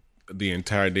make it the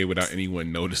entire day without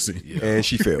anyone noticing. And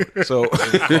she failed. So,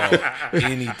 call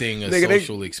anything a Nigga, they-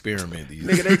 social experiment? These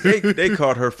nigga, they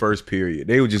caught her first period.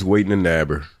 They were just waiting to nab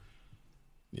her.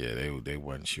 yeah, they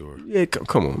wasn't sure. Yeah,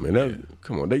 come on, man.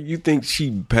 Come on. You think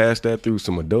she passed that through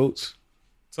some adults?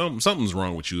 Something's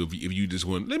wrong with you if you just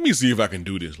went, let me see if I can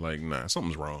do this. Like, nah,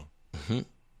 something's wrong.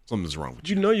 Something's wrong with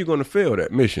you. You know you're going to fail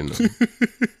that mission. Though.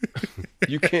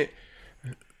 You can't.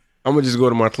 I'm going to just go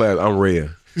to my class. I'm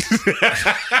Rhea.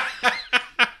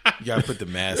 You gotta put the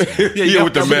mask on. Yeah,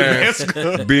 with the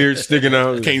mask, beard sticking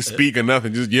out. Can't speak or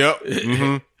nothing. Just yep.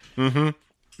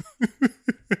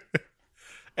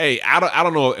 Hey, I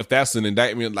don't know if that's an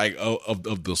indictment like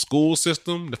of the school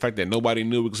system. The fact that nobody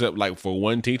knew except like for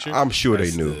one teacher. I'm sure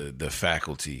That's they knew. the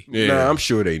faculty. Yeah. Nah, I'm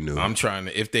sure they knew. I'm trying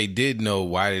to. If they did know,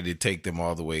 why did it take them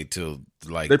all the way till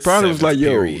like? They probably was like, seventh "Yo,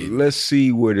 period? let's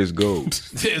see where this goes."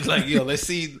 It's like, yo, let's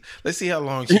see how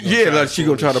long. She Yeah, like she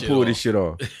gonna try to pull this shit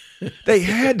off. They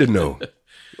had to know,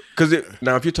 because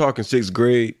now if you're talking 6th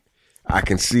grade, I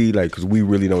can see like because we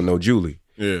really don't know Julie.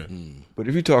 Yeah. But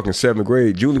if you're talking 7th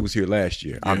grade, Julie was here last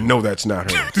year. I know that's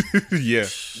not her. Yeah.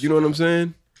 You know what I'm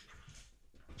saying?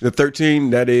 The 13,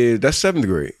 that's 7th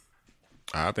grade.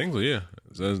 I think so, yeah.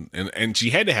 So, and she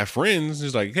had to have friends.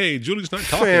 It's like, hey, Julie's not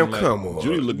talking. Fam, like, come on.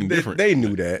 Julie looking different. They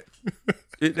knew that.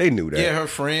 They knew that. Yeah, her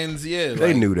friends. Yeah,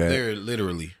 They knew that. They're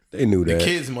literally. They knew The that.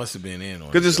 kids must have been in on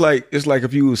it. Because it's like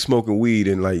if you was smoking weed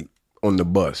and like on the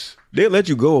bus, they'll let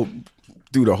you go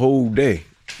through the whole day,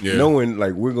 Yeah. knowing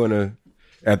like we're gonna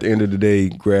at the end of the day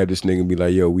grab this nigga and be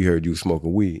like, "Yo, we heard you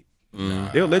smoking weed."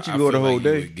 They'll let you I go the feel whole like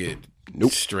you day would get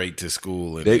Nope. straight to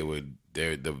school, and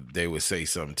They- they would say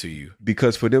something to you.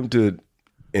 because for them to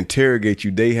interrogate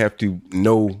you, they have to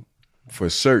know for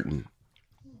certain.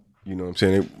 You know what I'm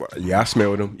saying? Yeah, I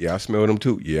smelled them. Yeah, I smelled them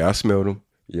too. Yeah, I smelled them.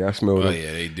 Yeah, I smelled Oh them.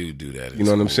 yeah, they do that. You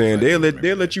know what I'm saying? They'll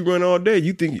let you run all day.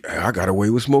 You think I got away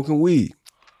with smoking weed?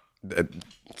 That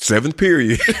 7th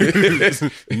period.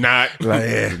 Not Like,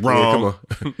 yeah, wrong.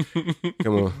 Yeah,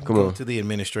 come on. Go to the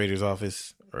administrator's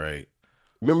office, right?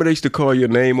 Remember they used to call your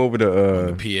name over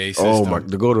the PA system. Oh my!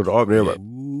 To go to the office, they're like,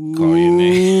 Call your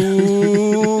name,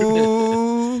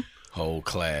 "Ooh." whole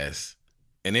class,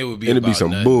 and it would be And it'd be about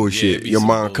some nothing. bullshit. Yeah, it'd be Your some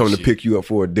mom come to bullshit. pick you up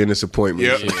for a dentist appointment.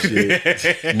 Yep. And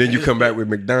shit. And then you come back with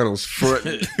McDonald's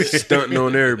front stunting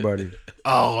on everybody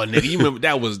Oh, nigga, you remember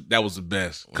that was the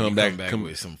best. When you come back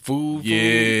with some food.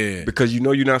 Yeah. because you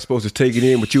know you're not supposed to take it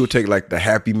in, but you'll take like the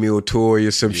Happy Meal toy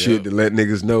or some shit to let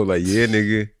niggas know, like, yeah,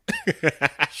 nigga,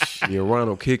 yeah,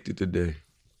 Ronald kicked it today.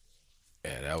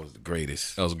 Yeah, that was the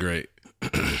greatest. That was great.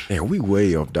 Man, we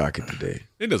way off docket today.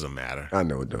 It doesn't matter. I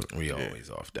know it don't. We always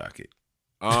off docket.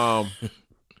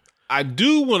 I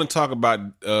do want to talk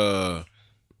about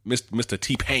Mr.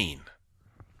 T-Pain.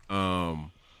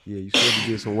 Yeah, you said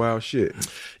you did some wild shit.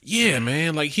 Yeah,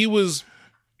 man. Like he was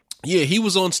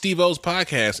on Steve O's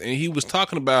podcast and he was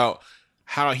talking about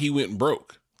how he went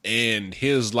broke and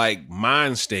his like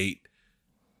mind state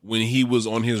when he was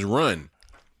on his run.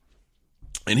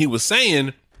 And he was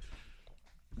saying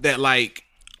that like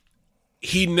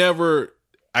he never,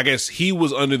 I guess he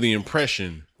was under the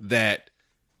impression that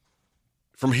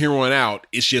from here on out,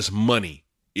 it's just money.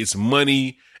 It's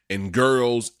money and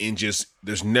girls and just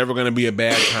there's never going to be a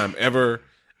bad time ever.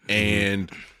 And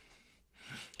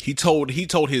he told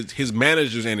his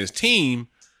managers and his team,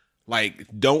 like,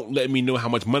 don't let me know how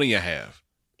much money I have.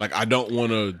 Like, I don't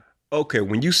want to. Okay,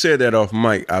 when you said that off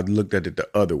mic, I looked at it the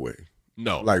other way.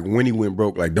 No, Like when he went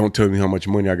broke, like don't tell me how much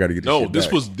money I got to get. This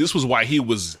shit back. this was why he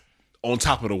was on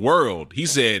top of the world. He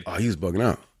said, Oh, he was bugging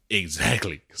out.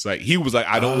 exactly. It's like he was like,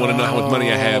 I don't want to know how much money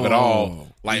I have at all.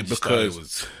 Like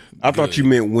because I thought you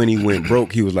meant when he went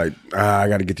broke, he was like, I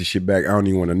got to get this shit back. I don't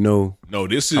even want to know no,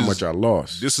 this is how much I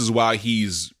lost. This is why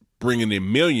he's bringing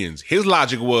in millions. His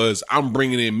logic was, I'm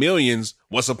bringing in millions.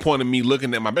 What's the point of me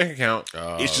looking at my bank account?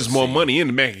 It's just more money in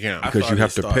the bank account. Because you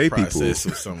have to pay people. This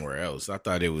was somewhere else. I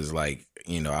thought it was like,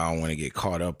 I don't want to get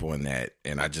caught up on that,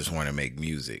 and I just want to make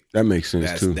music. That makes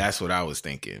sense too. That's what I was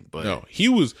thinking. But No,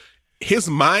 his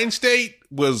mind state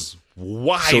was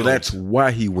wild. So that's why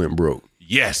he went broke.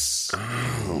 yes.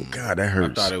 Oh God, that I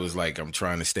hurts. thought it was like I'm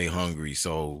trying to stay hungry,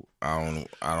 so I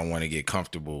don't want to get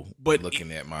comfortable. But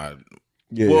looking at my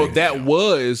Yeah. Well, that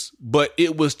was, but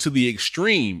it was to the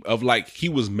extreme of like he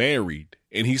was married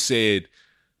and he said,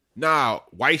 nah,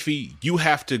 wifey, you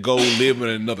have to go live in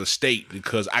another state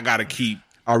because I got to keep,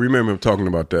 I remember him talking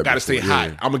about that. got to stay before, hot.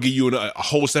 yeah. I'm going to give you a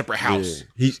whole separate house.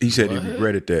 Yeah. He said he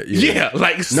regretted that. Yeah.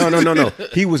 Like, No.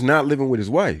 He was not living with his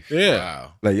wife. Yeah.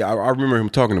 wow Like I remember him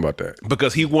talking about that.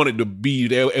 Because he wanted to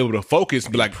be able to focus,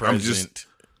 be like, I'm just,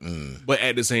 present. but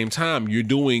at the same time, you're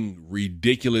doing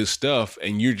ridiculous stuff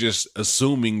and you're just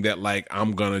assuming that like,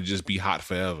 I'm going to just be hot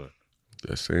forever.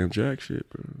 That Sam Jack shit,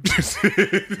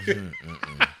 bro.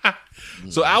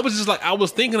 So I was just like, I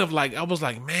was thinking of like, I was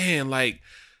like, man, like,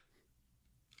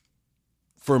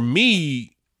 for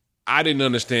me, I didn't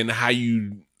understand how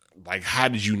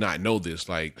did you not know this?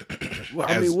 Like,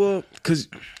 Well, because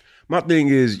my thing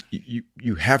is,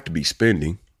 you have to be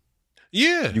spending.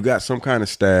 yeah, You got some kind of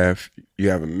staff. You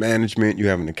have a management. You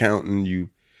have an accountant.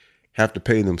 have to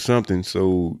pay them something,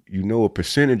 so you know a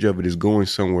percentage of it is going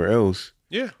somewhere else.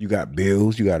 Yeah. You got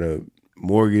bills, you got a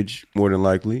mortgage more than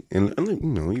likely, and you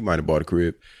know you might have bought a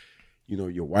crib. You know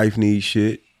your wife needs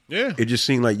shit. Yeah. It just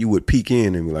seemed like you would peek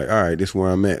in and be like, all right, this is where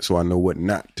I'm at, so I know what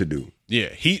not to do. Yeah.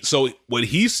 So what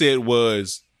he said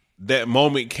was that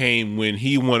moment came when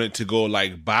he wanted to go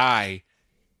like buy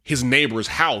his neighbor's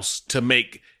house to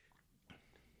make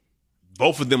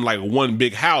both of them like one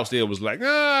big house. They was like,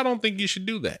 I don't think you should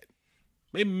do that.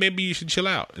 Maybe you should chill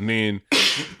out. And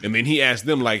then he asked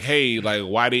them like, hey, like,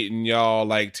 why didn't y'all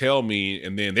like tell me?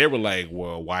 And then they were like,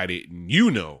 well, why didn't you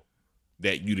know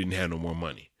that you didn't have no more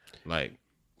money? Like,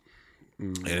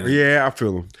 yeah, I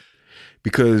feel him.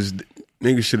 Because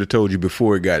niggas should have told you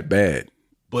before it got bad.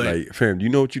 But like, fam, do you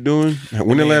know what you're doing?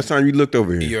 When the last time you looked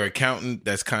over here? Your accountant,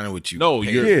 that's kind of what you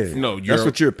that's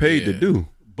what you're paid to do.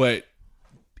 But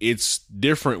it's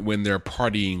different when they're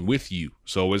partying with you.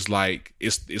 So it's like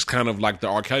it's kind of like the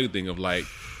R. Kelly thing of like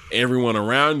everyone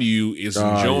around you is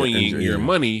enjoying your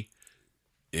money.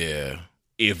 Yeah.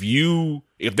 If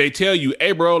they tell you,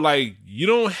 hey bro, like you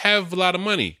don't have a lot of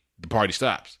money, the party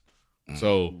stops.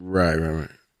 So right.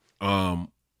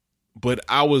 But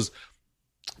I was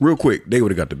real quick, they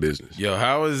would have got the business. Yo,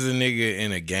 how is a nigga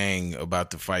in a gang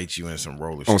about to fight you in some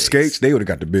roller on skates? They would have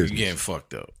got the business. You getting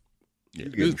fucked up. Yeah,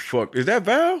 you getting fucked. Is that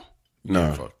Val?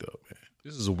 No, fucked up, man.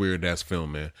 This is a weird ass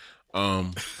film, man.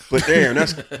 But damn,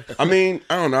 that's. I mean,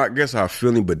 I don't know. I guess I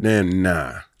feel him, but damn,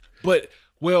 nah. But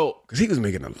because he was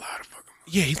making a lot of fucking money.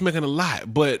 Yeah, he's making a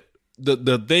lot. But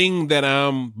the thing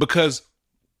that because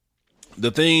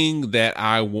the thing that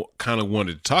I kind of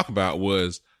wanted to talk about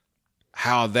was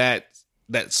how that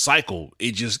cycle,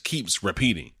 it just keeps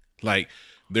repeating. Like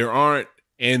there aren't,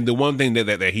 and the one thing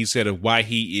that he said of why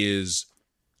he is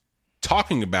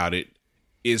talking about it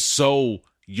is so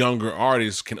younger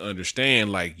artists can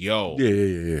understand, like, yo,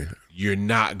 yeah. You're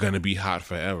not gonna be hot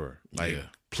forever. Like,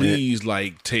 please,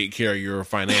 like, take care of your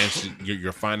finances,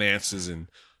 your finances, and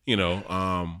you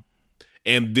know,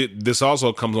 and this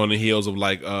also comes on the heels of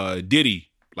like Diddy,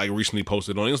 like recently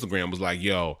posted on Instagram, was like,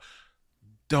 yo,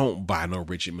 don't buy no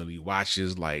Richard Mille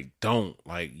watches. Like, don't,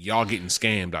 like, y'all getting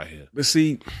scammed out here. But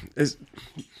see, this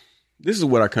is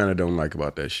what I kind of don't like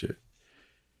about that shit.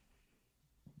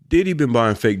 Diddy been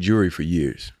buying fake jewelry for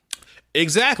years.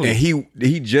 Exactly. And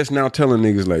he just now telling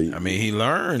niggas like, I mean, he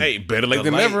learned. Hey, better late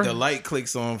than never. The light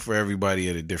clicks on for everybody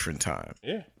at a different time.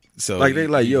 Yeah. So like they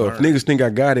like, yo, if niggas think I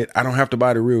got it, I don't have to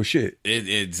buy the real shit.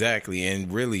 Exactly. And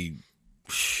really,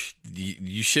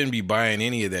 you shouldn't be buying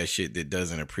any of that shit that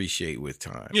doesn't appreciate with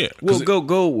time. Yeah. Well,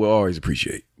 gold will always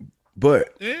appreciate.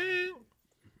 But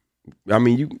I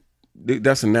mean,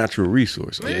 that's a natural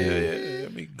resource. Yeah. I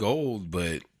mean, gold,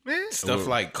 but stuff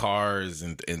like cars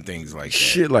and things like that.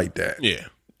 Shit like that. Yeah.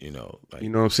 You know, like, you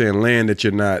know what I'm saying? Land that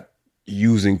you're not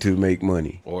using to make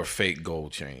money. Or fake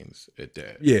gold chains at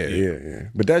that. Yeah.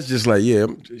 But that's just like, you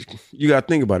got to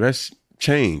think about it. That's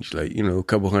change. Like, you know, a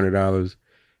couple $100,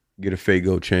 get a fake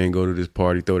gold chain, go to this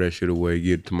party, throw that shit away,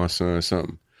 give it to my son or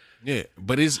something. Yeah.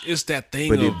 But it's that thing.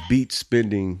 But it beats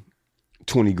spending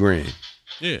 20 grand.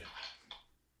 Yeah.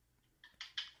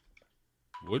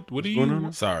 What are you going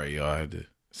on? Sorry, y'all. I had to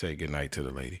say goodnight to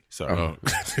the lady. Sorry. Oh.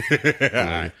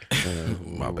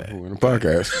 My bad. On the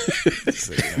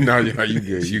podcast. No, you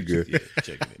good. You good.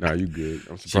 Nah, you good.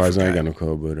 I'm surprised I ain't got no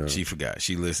call, but she forgot.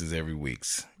 She listens every week.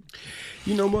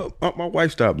 You know what? My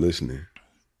wife stopped listening.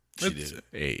 She did.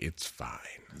 Hey, it's fine.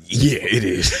 Yeah, it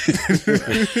is.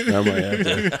 I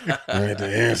might have to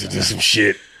answer to some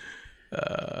shit.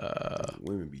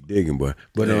 Women be digging, but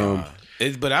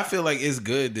but I feel like it's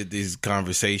good that these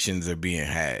conversations are being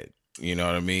had. You know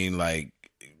what I mean? Like,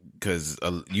 because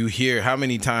you hear, how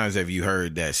many times have you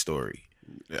heard that story?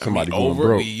 Somebody going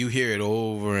broke. You hear it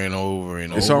over and over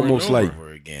and it's over almost and like,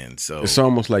 over again. So it's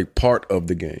almost like part of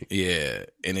the game. Yeah,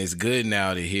 and it's good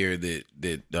now to hear that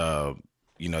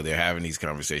you know, they're having these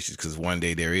conversations, because one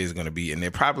day there is going to be, and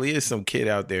there probably is some kid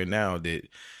out there now that,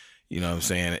 you know what I'm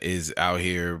saying, is out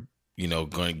here, you know,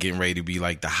 getting ready to be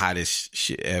like the hottest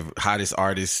shit ever, hottest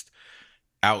artist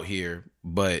out here,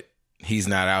 but he's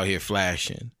not out here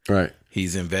flashing. Right.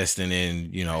 He's investing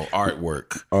in, you know,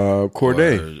 artwork.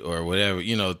 Corday. Or whatever,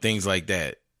 you know, things like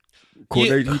that.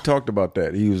 Corday, he talked about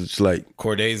that. He was like,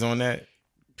 Corday's on that?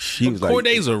 He was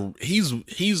Corday's like, he's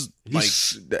like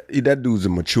that dude's a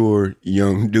mature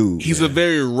young dude. He's a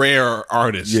very rare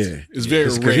artist. Yeah. It's very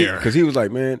rare. Because he was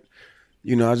like, man,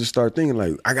 you know, I just started thinking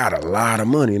like, I got a lot of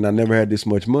money and I never had this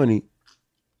much money.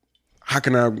 How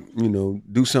can I, you know,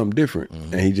 do something different?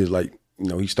 Mm-hmm. And he just like, you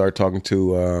know, he started talking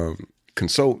to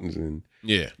consultants and,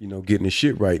 you know, getting his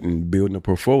shit right and building a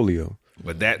portfolio.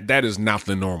 But that is not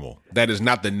the normal. That is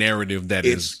not the narrative that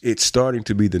is. It's starting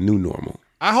to be the new normal.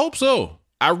 I hope so.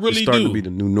 I really It's starting do. to be the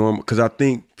new normal because I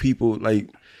think people like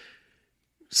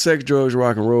sex, drugs,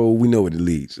 rock and roll. We know what it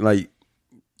leads. Like,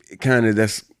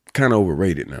 that's kind of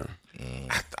overrated now.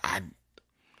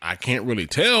 I can't really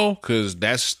tell because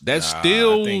that's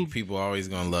still. I think people are always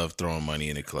gonna love throwing money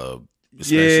in the club.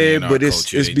 Yeah, in our but culture.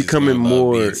 it's They just becoming gonna love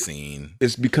more. being seen.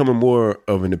 It's becoming more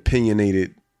of an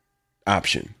opinionated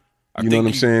option. You know think what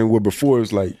I'm saying? Where before it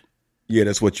was like, yeah,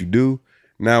 that's what you do.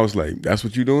 Now it's like, that's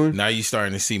what you're doing. Now you're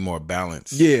starting to see more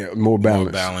balance. Yeah, more balance.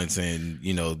 More balance, and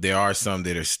there are some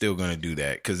that are still going to do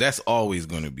that because that's always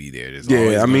going to be there. There's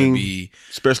always Yeah, I gonna mean, be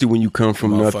especially when you come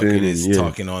from nothing and is yeah.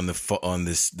 talking on the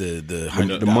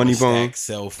 $100 money phone. stack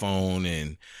cell phone,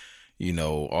 and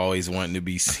always wanting to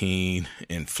be seen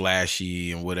and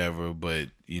flashy and whatever. But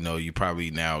you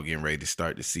probably now getting ready to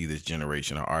start to see this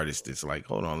generation of artists that's like,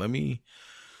 hold on,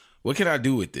 what can I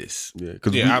do with this? Yeah,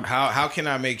 because How can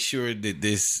I make sure that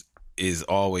this is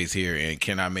always here, and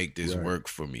can I make this work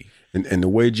for me? and the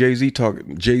way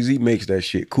Jay-Z makes that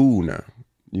shit cool now.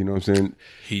 You know what I'm saying?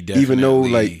 He definitely, even though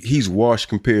like he's washed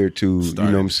compared to you know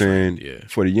what I'm saying trend, yeah.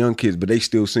 for the young kids, but they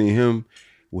still seeing him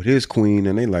with his queen,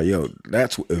 and they like, yo,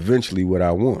 that's eventually what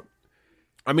I want.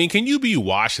 I mean, can you be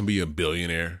washed and be a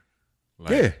billionaire?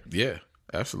 Yeah,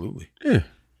 absolutely. Yeah.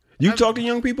 You talk to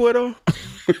young people at all?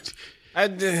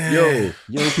 Yo,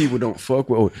 young people don't fuck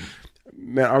with.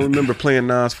 Man, I remember playing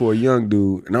Nas for a young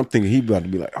dude, and I'm thinking he about to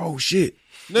be like, "Oh shit!"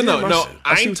 No.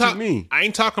 I see ain't what you mean. I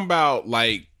ain't talking about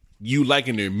like you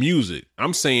liking their music.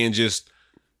 I'm saying just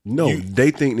no.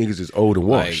 They think niggas is old and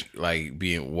washed. Like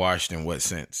being washed in what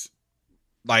sense?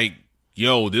 like,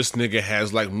 yo, this nigga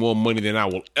has like more money than I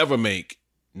will ever make.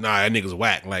 Nah, that nigga's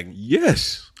whack. Like,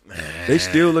 Yes, they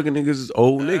still looking niggas as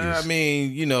old niggas. I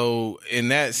mean, in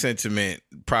that sentiment,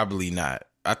 probably not.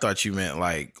 I thought you meant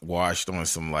like washed on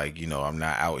some like, I'm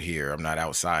not out here, I'm not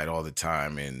outside all the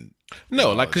time, and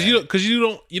no, like because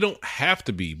you don't have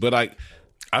to be, but like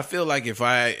I feel like if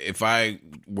I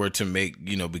were to make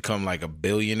become like a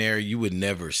billionaire, you would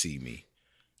never see me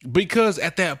because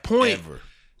at that point, ever.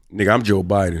 Nigga, I'm Joe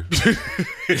Biden.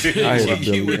 I ain't a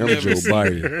You would billion. I'm never Joe see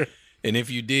Biden. And if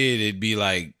you did, it'd be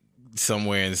like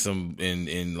somewhere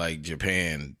in like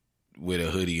Japan with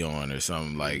a hoodie on or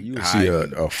something, like You would see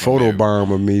a photo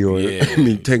bomb of me or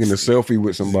me taking a selfie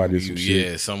with somebody or some shit.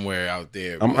 Yeah, somewhere out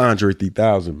there. I'm Andre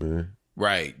 3000, man.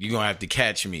 Right. You're going to have to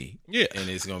catch me. Yeah. And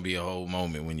it's going to be a whole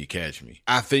moment when you catch me.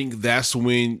 I think that's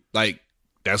when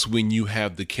you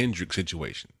have the Kendrick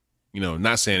situation.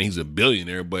 Not saying he's a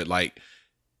billionaire, but like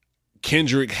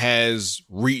Kendrick has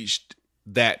reached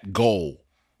that goal.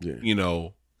 Yeah.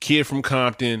 Kid from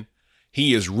Compton,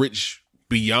 he is rich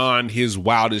beyond his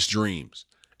wildest dreams.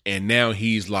 And now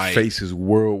he's like Faces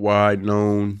worldwide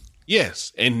known.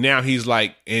 yes. And now he's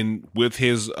like, and with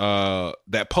his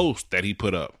that post that he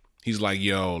put up, he's like,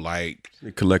 yo, like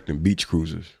They're collecting beach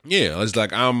cruisers. yeah, it's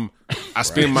like I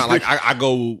spend my like I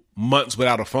go months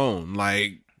without a phone.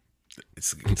 Like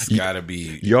It's got to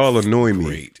be Y'all annoy me.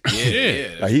 great.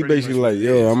 Yeah. Like he basically like,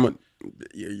 yo,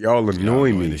 y'all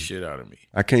annoy me. The shit out of me.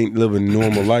 I can't live a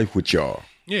normal life with y'all.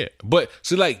 yeah, but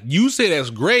so like you say that's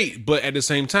great, but at the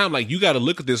same time, like you got to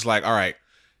look at this like, all right,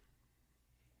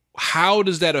 how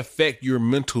does that affect your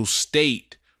mental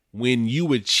state when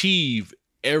you achieve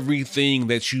everything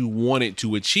that you wanted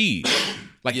to achieve?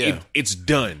 Like it's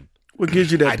done. What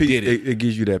gives you that I peace? did it. It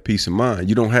gives you that peace of mind.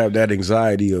 You don't have that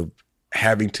anxiety of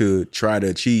having to try to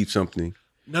achieve something.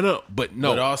 But no.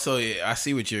 But also, I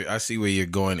see where you're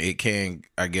going. It can,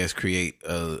 I guess, create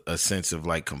a sense of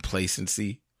like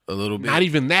complacency a little bit. Not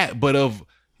even that, but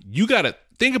you got to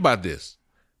think about this.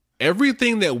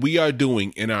 Everything that we are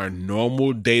doing in our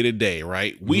normal day to day,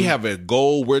 right? We have a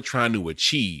goal we're trying to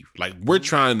achieve. Like we're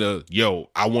trying to,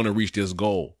 I want to reach this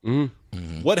goal.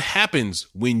 What happens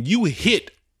when you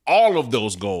hit all of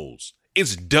those goals?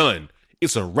 It's done.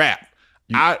 It's a wrap.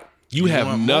 You have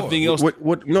want nothing more. else.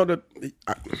 What? No,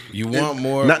 You want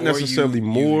more, not or necessarily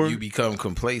more. You become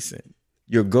complacent.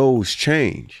 Your goals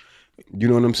change. You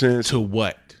know what I'm saying? To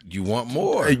what? You want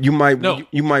more. You might No.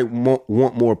 you might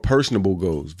want more personable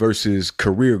goals versus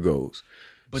career goals.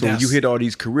 But So when you hit all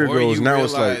these career Or goals, you now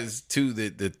it's like realize too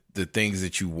that the things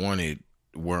that you wanted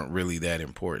weren't really that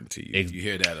important to you. You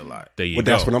hear that a lot. There you But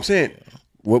go. that's what I'm saying.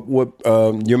 What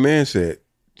your man said.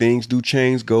 Things do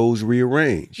change, goals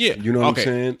rearrange. Yeah. You know what I'm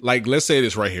saying? Like, let's say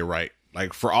this right here, right?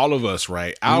 Like for all of us,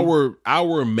 right?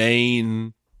 Our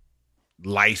main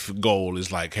life goal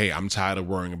is like, hey, I'm tired of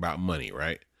worrying about money,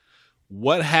 right?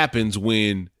 What happens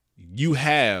when you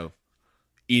have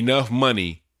enough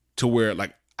money to where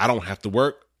like I don't have to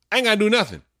work? I ain't gotta do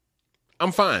nothing.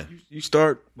 I'm fine. You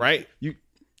start Right?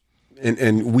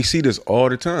 and we see this all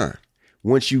the time.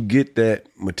 Once you get that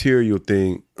material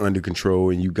thing under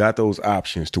control and you got those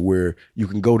options to where you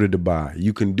can go to Dubai,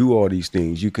 you can do all these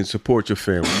things, you can support your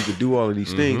family, you can do all of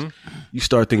these things, you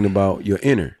start thinking about your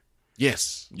inner.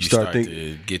 Yes. You start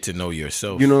to get to know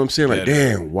yourself. You know what I'm saying? Like,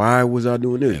 better. damn, why was I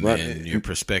doing this? And Why- then your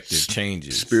perspective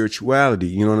changes. Spirituality,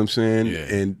 you know what I'm saying? Yeah.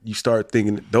 And you start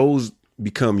thinking those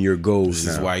become your goals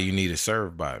This is now. why you need a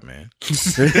serve by, man.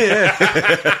 So you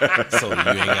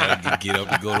ain't gotta get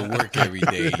up and go to work every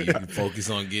day. You can focus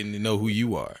on getting to know who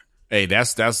you are. Hey,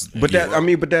 that's But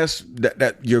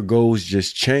that your goals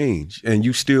just change, and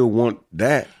you still want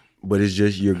that, but it's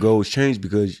just your goals change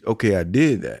because okay, I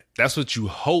did that. that's what you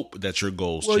hope that your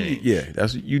goals Well, change. yeah,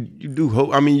 that's you do hope.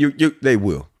 I mean, they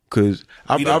will because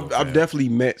I've definitely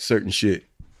met certain shit.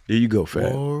 There you go,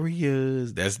 Fat.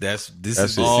 Warriors. This That's is the it.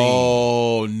 scene.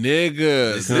 Oh,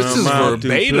 nigga. This is Come out to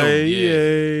verbatim. play,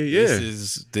 Yeah. yeah.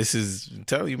 This is I'm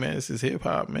telling you, man, this is hip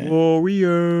hop, man.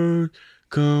 Warrior,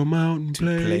 come out and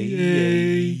play.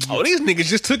 Yeah, Oh, these niggas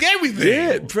just took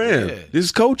everything. fam. Yeah. This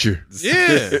is culture.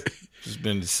 Yeah. There's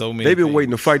been so many They've been things.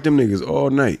 waiting to fight them niggas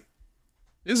all night.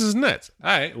 This is nuts. All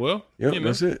right, well, Yep, you know.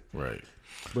 that's it. Right.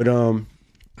 But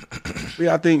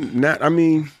yeah, I think not. I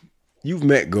mean, you've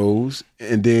met goals,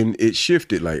 and then it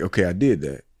shifted. Like, okay, I did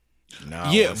that. Now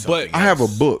I Yeah, want but something I have a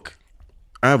else. book.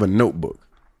 I have a notebook.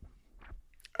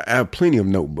 I have plenty of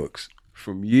notebooks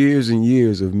from years and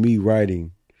years of me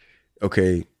writing.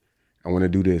 Okay, I want to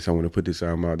do this. I want to put this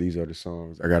album out. These are the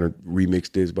songs. I got to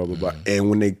remix this. Blah blah blah. And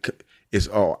when it's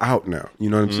all out now. You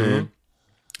know what I'm saying?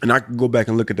 And I can go back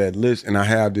and look at that list, and I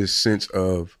have this sense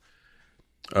of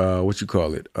what you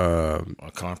call it,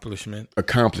 accomplishment.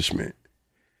 accomplishment.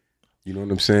 You know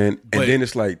what I'm saying? But- and then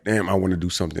it's like, damn, I want to do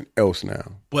something else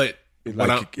now. But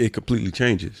It completely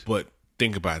changes. But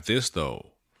think about this though.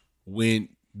 When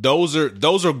those are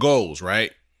goals,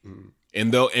 right?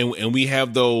 And though and we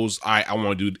have those, I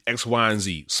want to do X, Y, and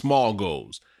Z, small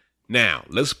goals. Now,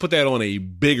 let's put that on a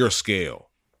bigger scale.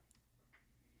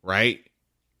 Right?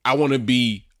 I want to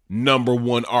be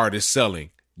 #1 artist selling.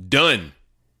 Done.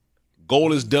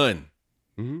 Goal is done.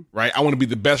 Right? I want to be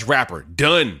the best rapper.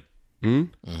 Done.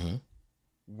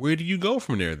 Where do you go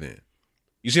from there then?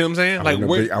 You see what I'm saying? I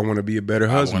want to be a better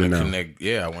I husband want to now. connect.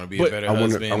 Yeah, I want to be But a better I want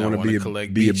husband. to. I want to be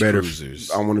collect be a beach better.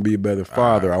 cruisers. I want to be a better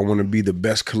father. I want to be the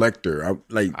best collector.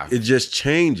 It just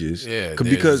changes. Yeah,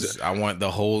 because I want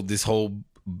this whole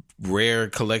rare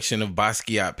collection of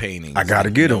Basquiat paintings. I gotta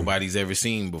that get 'em. Nobody's ever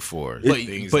seen before. But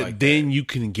Things but like then that. you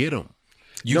can get them.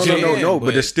 You no, can,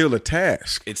 but it's still a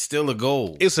task. it's still a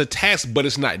goal. It's a task, but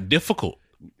it's not difficult.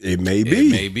 It may It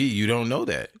be. may be. You don't know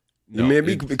that. It may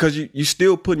be because you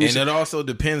still putting And yourself. it also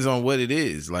depends on what it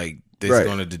is. Like that's Right.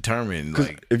 going to determine. 'Cause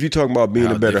Like if you're talking about being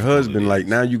how a better difficult husband, it like is.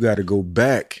 now you got to go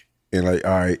back and like,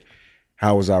 all right,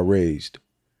 how was I raised?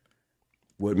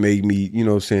 What made me, you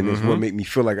know, what I'm saying this? What made me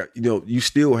feel like, you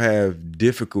still have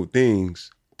difficult things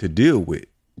to deal with.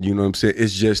 You know what I'm saying?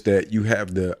 It's just that you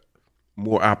have the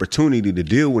more opportunity to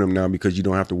deal with them now because you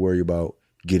don't have to worry about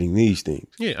getting these things.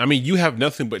 Yeah, I mean, you have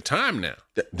nothing but time now.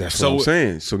 That's So- what I'm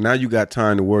saying. So now you got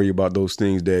time to worry about those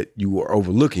things that you are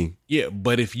overlooking. Yeah,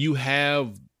 but if you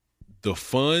have the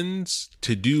funds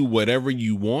to do whatever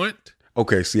you want,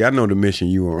 Okay, see, I know the mission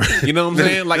you on. you know what I'm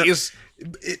saying? Like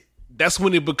that's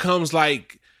when it becomes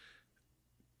like,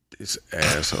 This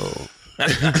asshole.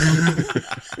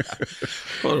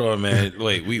 hold on, man.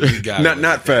 Wait, we got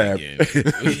Not Fab.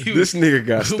 This nigga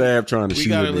got stabbed trying to We shoot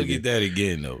gotta a look nigga. at that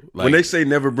again, though. Like, When they say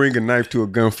never bring a knife to a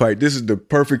gunfight, this is the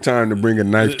perfect time to bring a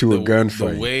knife to a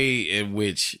gunfight. The way in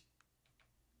which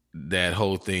that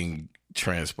whole thing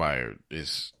transpired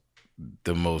is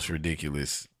the most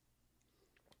ridiculous.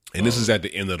 and this is at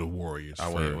the end of the Warriors. I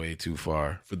went way too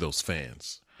far. for those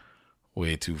fans.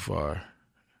 Way too far.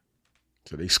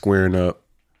 So they squaring up.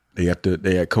 They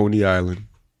at Coney Island.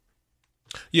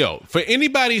 Yo, for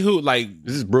anybody who like,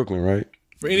 This is Brooklyn, right?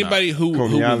 for anybody who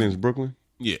Coney Island's Brooklyn.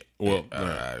 yeah, well,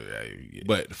 Yeah.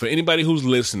 but for anybody who's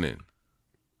listening,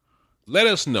 let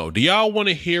us know. Do y'all want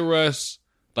to hear us?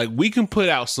 Like, we can put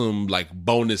out some like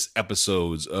bonus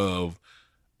episodes of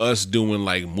us doing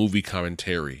like movie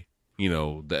commentary. You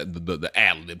know, the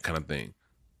ad lib kind of thing.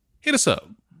 Hit us up.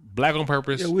 Black on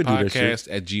Purpose Yeah, we'll do that shit.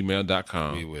 podcast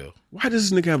 @gmail.com. We will. Why does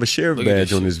this nigga have a sheriff Look at badge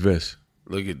this on shit. his vest?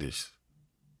 Look at this.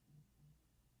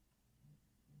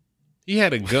 He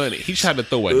had a gun. He tried to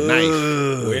throw a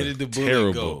knife. Where did the bullet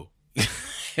terrible. go?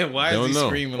 And why Don't is he know.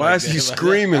 screaming Why like is he that?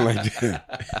 screaming like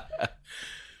that?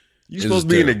 You This supposed is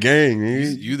to be in a terrible. gang,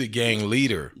 man. You the gang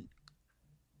leader.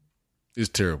 It's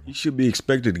terrible. You should be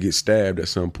expected to get stabbed at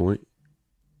some point.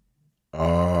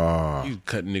 Ah, You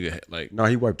cut nigga like No,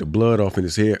 he wiped the blood off in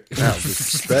his hair. Nah,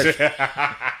 respect.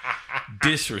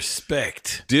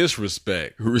 Disrespect.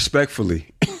 Respectfully.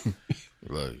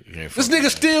 Look, this nigga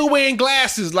still wearing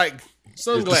glasses like The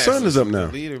sunglasses. sun is up now.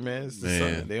 leader, man. It's the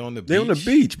Man. sun. They on the beach. They on the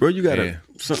beach, bro. You got Yeah.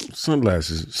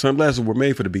 sunglasses. Sunglasses were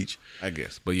made for the beach. I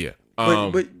guess, but yeah,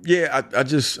 But yeah, I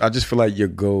just feel like your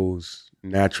goals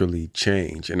naturally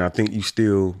change, and I think you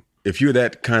still, if you're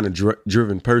that kind of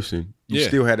driven person, you Yeah.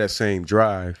 still have that same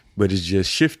drive, but it's just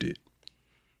shifted.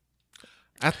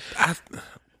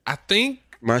 I think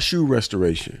My shoe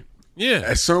restoration. yeah,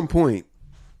 At some point,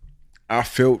 I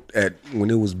felt when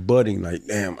it was budding, like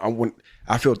damn,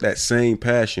 I felt that same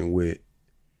passion with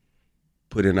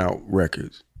putting out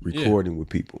records, recording with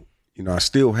people. You know, I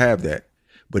still have that,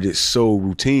 but it's so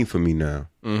routine for me now.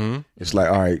 Mm-hmm. It's like,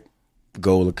 all right,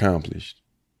 goal accomplished.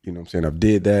 You know what I'm saying? I've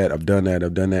did that, I've done that,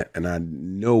 and I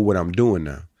know what I'm doing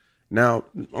now. Now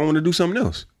I want to do something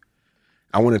else.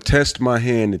 I want to test my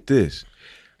hand at this.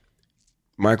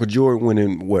 Michael Jordan went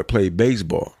and played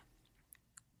baseball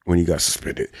when he got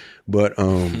suspended. But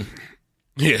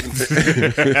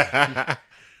yeah.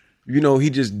 you know, he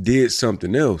just did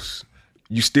something else.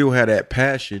 You still had that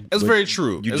passion. That's but very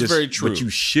true. That's very true. But you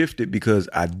shifted because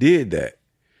I did that.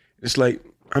 It's like,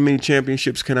 how many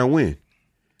championships can I win?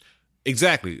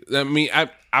 Exactly. I mean,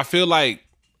 I feel like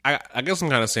I guess I'm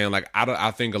kind of saying like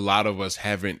I think a lot of us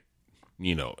haven't,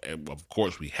 you know, and of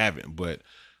course we haven't, but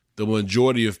the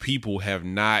majority of people have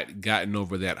not gotten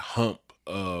over that hump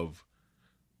of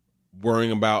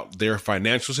worrying about their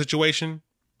financial situation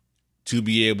to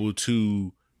be able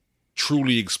to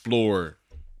truly explore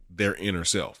their inner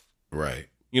self. Right.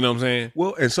 You know what I'm saying?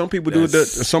 Well, and some people do it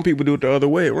the other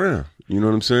way around. You know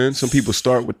what I'm saying? Some people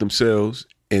start with themselves,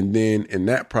 and then in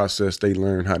that process, they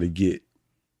learn how to get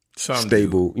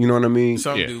stable. You know what I mean?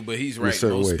 Some Yeah. do, but he's In a right.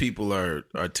 certain Most way. people are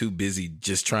too busy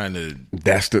just trying to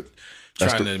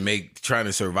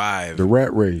survive. the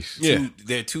rat race. Yeah.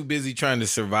 They're too busy trying to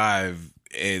survive,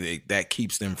 and that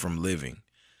keeps them from living.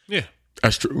 Yeah.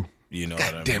 That's true. You know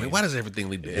God what I damn mean? it! Why does everything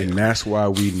lead to And that's why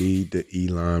we need the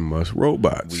Elon Musk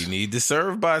robots. We need the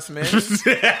serve bots, man.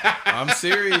 I'm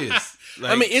serious.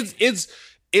 Like, I mean,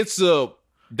 it's a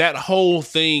that whole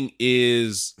thing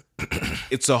is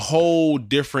it's a whole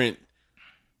different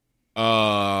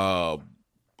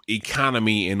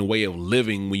economy and way of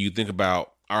living when you think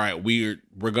about, all right, we're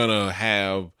gonna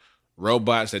have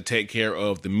robots that take care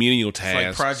of the menial it's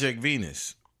tasks. like Project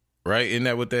Venus, right? Isn't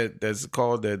that what that's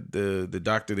called? That the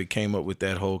doctor that came up with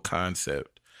that whole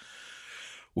concept,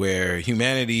 where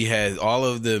humanity has all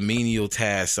of the menial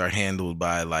tasks are handled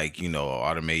by, like, you know,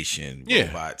 automation,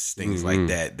 robots, things like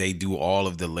that. They do all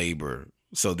of the labor.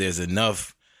 So there's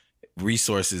enough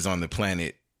resources on the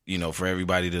planet, you know, for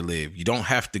everybody to live. You don't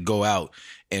have to go out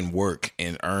and work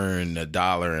and earn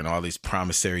 $1 and all these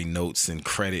promissory notes and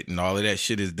credit and all of that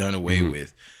shit is done away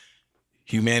with.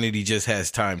 Humanity just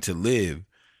has time to live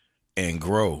and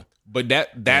grow. But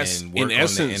that's and work in on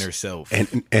essence the inner self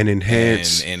and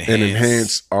enhance And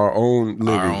enhance our own living.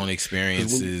 our own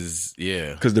experiences.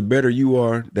 Yeah. Because the better you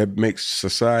are, that makes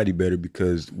society better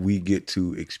because we get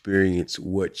to experience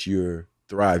what you're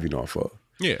thriving off of.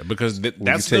 yeah, because When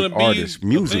that's you gonna take be artists, the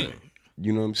music. thing.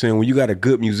 You know what I'm saying? When you got a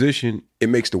good musician, it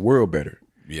makes the world better.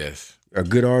 Yes. A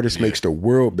good artist makes the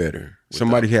world better.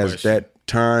 Somebody has question. that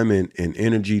time and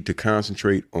energy to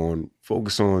concentrate on,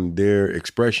 focus on their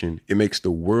expression. It makes the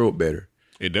world better.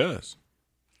 It does.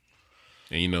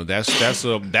 And you know,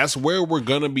 that's where we're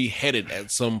gonna be headed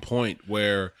at some point,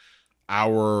 where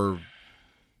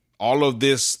all of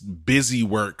this busy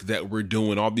work that we're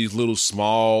doing, all these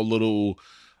small little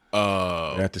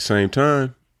At the same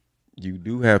time, you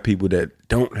do have people that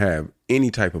don't have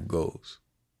any type of goals.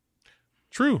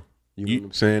 true. You know what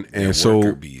I'm saying? They're And so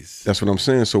worker bees. that's what I'm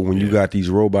saying. So when you got these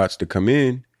robots to come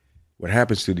in, what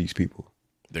happens to these people?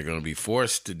 They're going to be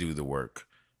forced to do the work,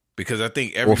 because I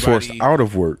think Or forced everybody out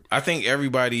of work? I think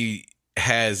everybody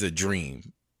has a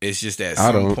dream. It's just at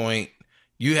I some don't. point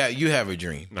you have a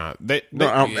dream. Nah, No,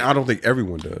 I don't think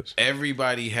everyone does.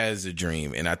 Everybody has a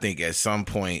dream, and I think at some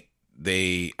point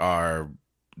the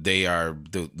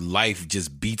life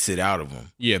just beats it out of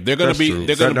them. yeah, they're gonna That's be true.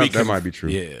 they're gonna be that might be true.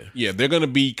 Yeah. they're gonna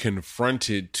be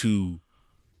confronted to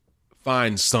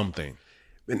find something.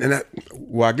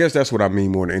 Well, I guess that's what I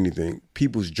mean more than anything.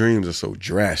 People's dreams are so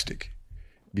drastic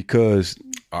because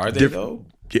Are they though?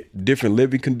 different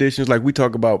living conditions. Like we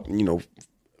talk about, you know,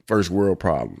 first world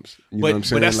problems. You know what I'm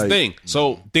saying? But that's Like, the thing.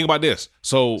 So think about this.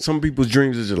 So some people's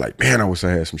dreams is just like, man, I wish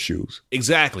I had some shoes.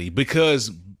 exactly, but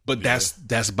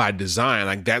that's by design.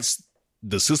 Like that's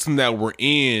the system that we're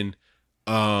in.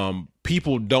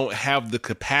 People don't have the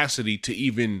capacity to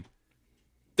even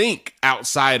think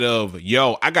outside of,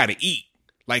 yo, I gotta eat.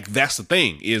 Like, that's the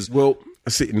thing is, Well,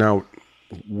 see, now,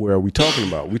 where are we talking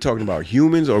about? We talking about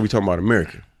humans or are we talking about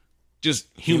America? just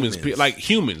humans. Like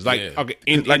humans. Like, Yeah.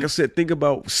 okay. Like I said, think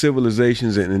about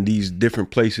civilizations and in these different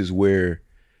places where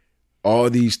all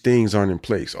these things aren't in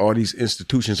place. All these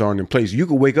institutions aren't in place. You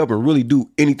can wake up and really do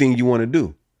anything you want to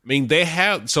do. I mean, they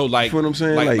have, so like, You know what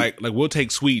I'm saying? like we'll take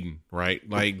Sweden, right?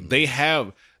 Like they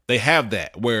have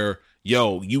that where,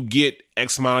 yo, you get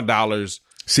X amount of dollars.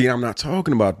 See, I'm not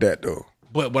talking about that though.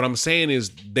 But what I'm saying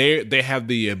is they have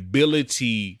the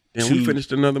ability And to. we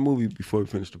finished another movie before we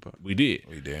finished the podcast. We did.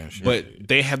 We damn sure But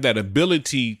they have that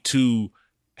ability to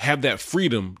have that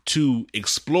freedom to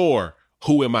explore,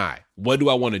 who am I? What do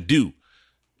I want to do?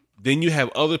 Then you have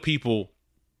other people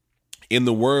in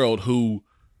the world who,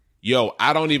 yo,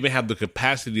 I don't even have the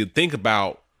capacity to think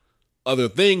about other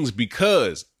things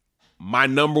because my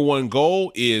number one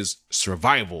goal is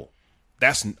survival.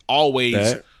 That's always,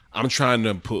 That- I'm trying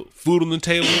to put food on the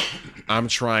table. I'm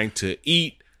trying to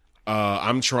eat.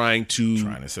 I'm trying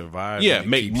to survive. yeah, and it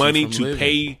make keeps you money from to living.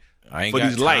 pay I ain't for got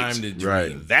these lights. time to dream.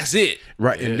 Right. That's it.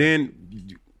 Right. And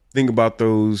then think about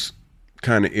those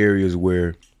kind of areas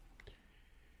where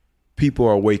people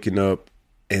are waking up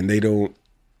and they're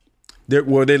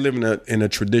living in a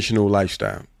traditional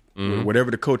lifestyle. Whatever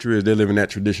the culture is, they're living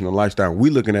that traditional lifestyle. We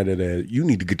looking at it as, you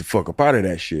need to get the fuck up out of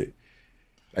that shit.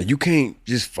 Like, you can't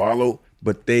just follow,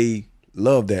 but they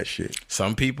love that shit.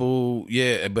 Some people,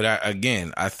 yeah, but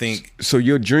I think So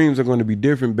your dreams are going to be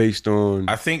different based on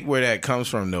where that comes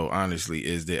from, though, honestly,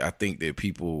 is that I think that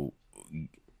people,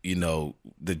 you know,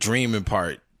 the dreaming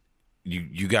part,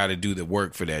 you got to do the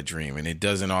work for that dream, and it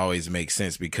doesn't always make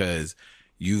sense because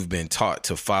you've been taught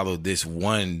to follow this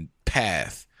one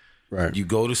path. right. You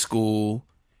go to school,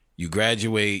 you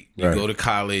graduate, you Right. go to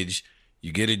college,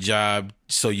 you get a job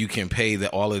so you can pay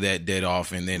all of that debt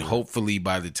off, and then hopefully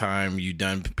by the time you're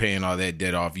done paying all that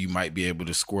debt off, you might be able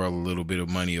to squirrel a little bit of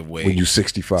money away. when you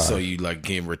 65. So you like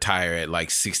can retire at like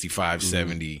 65, Mm-hmm.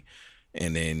 70,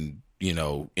 and then, you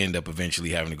know, end up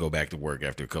eventually having to go back to work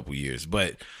after a couple years.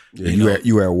 But yeah, you know,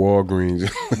 you at Walgreens.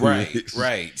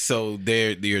 right. So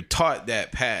they're taught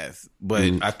that path, but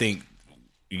Mm-hmm. I think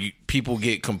people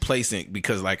get complacent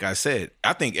because, like I said,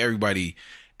 I think everybody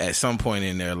at some point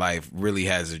in their life really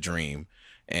has a dream,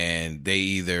 and they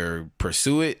either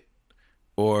pursue it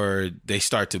or they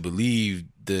start to believe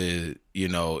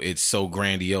it's so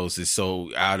grandiose, it's so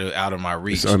out of my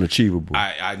reach. It's unachievable.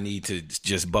 I need to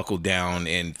just buckle down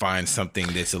and find something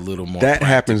that's a little more that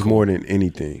happens practical. more than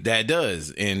anything. That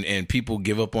does. And people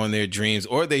give up on their dreams,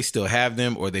 or they still have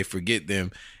them, or they forget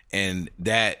them. And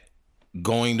that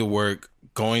going to work,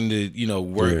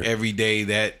 work Yeah. every day,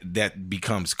 that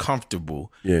becomes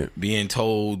comfortable. Yeah. Being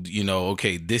told,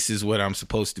 okay, this is what I'm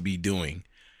supposed to be doing.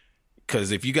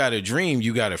 Because if you got a dream,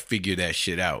 you got to figure that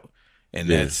shit out. And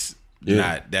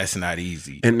Yeah. that's not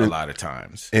easy And a lot of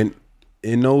times. And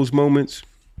in those moments,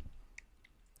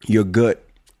 your gut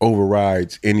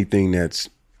overrides anything that's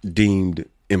deemed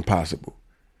impossible.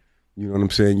 You know what I'm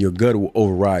saying? Your gut will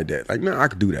override that. Like, no, I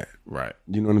could do that. Right.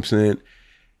 You know what I'm saying?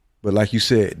 But like you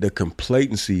said, the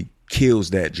complacency kills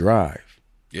that drive.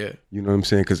 Yeah. You know what I'm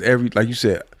saying? Because like you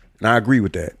said, and I agree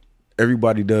with that,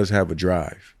 everybody does have a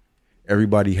drive.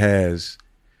 Everybody has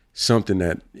something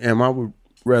that, I would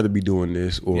rather be doing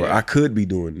this, or Yeah. I could be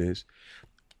doing this.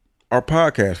 Our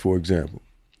podcast, for example,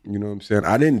 you know what I'm saying?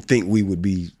 I didn't think we would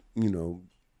be,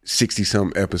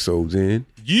 60-something episodes in.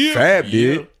 Yeah. Fab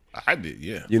did, I did,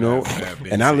 yeah. Fab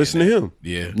been and I saying listened to that. him.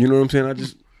 Yeah. You know what I'm saying? I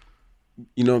just,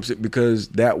 you know what I'm saying? Because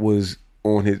that was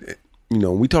on his,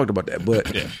 we talked about that,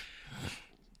 but Yeah.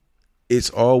 it's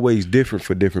always different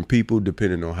for different people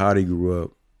depending on how they grew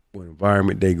up, what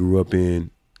environment they grew up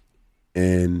in,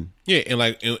 and Yeah, and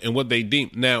like and what they deem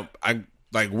now,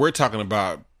 we're talking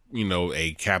about,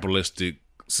 a capitalistic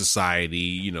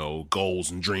society, goals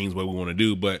and dreams, what we want to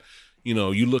do, but you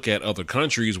look at other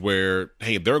countries where,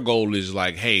 hey, their goal is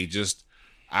like, hey, just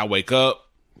I wake up,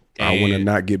 I want to and-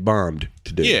 not get bombed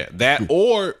today. yeah, that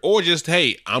or just,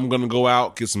 hey, I'm gonna go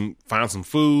out, find some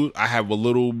food. I have a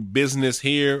little business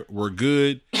here. We're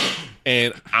good,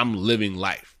 and I'm living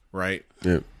life, right?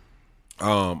 Yeah.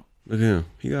 Look at him.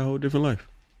 He got a whole different life.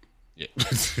 Yeah.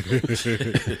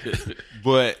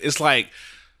 But it's like,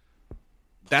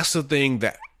 that's the thing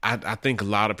that I think a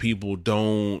lot of people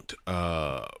don't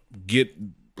get,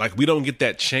 like, we don't get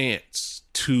that chance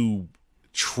to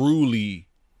truly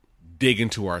dig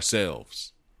into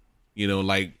ourselves.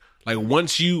 Like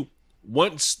once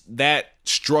that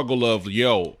struggle of,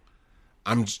 yo,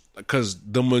 because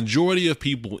the majority of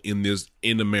people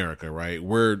in America, right?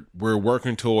 We're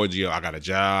working towards, I got a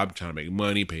job, trying to make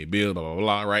money, pay bills, blah, blah,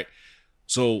 blah, right?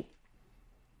 So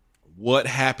what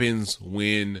happens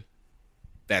when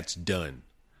that's done?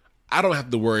 I don't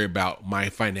have to worry about my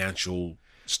financial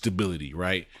stability,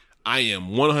 right? I am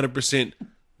 100%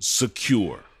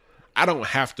 secure. I don't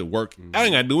have to work. I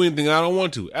ain't got to do anything I don't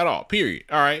want to at all, period.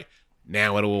 All right.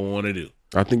 Now what do I want to do?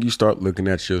 I think you start looking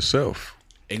at yourself.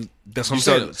 And that's what I'm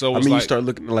saying. So you start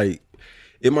looking like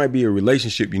it might be a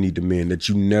relationship you need to mend that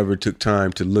you never took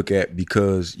time to look at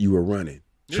because you were running,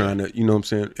 trying to, you know what I'm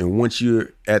saying? And once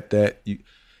you're at that,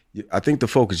 I think the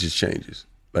focus just changes.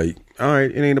 Like, all right,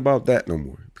 it ain't about that no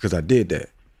more because I did that.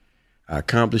 I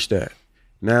accomplished that.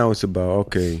 Now it's about,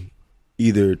 okay,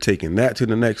 either taking that to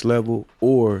the next level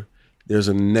or there's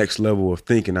a next level of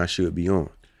thinking I should be on.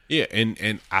 Yeah,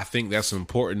 and I think that's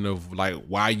important of like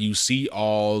why you see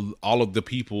all of the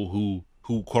people who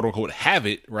quote unquote have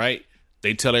it, right?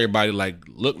 They tell everybody like,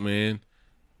 look, man,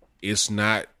 it's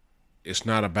not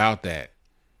about that.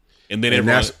 And then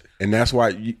that's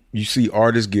why you see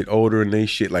artists get older and they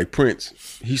shit like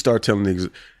Prince. He started telling niggas,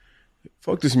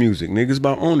 fuck this music, niggas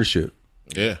about ownership.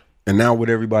 Yeah. And now what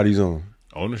everybody's on.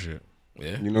 Ownership.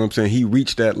 Yeah. You know what I'm saying? He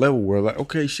reached that level where like,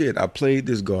 okay, shit, I played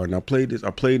this garden. I played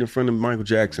in front of Michael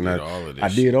Jackson. I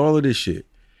did all of this shit.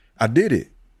 I did it.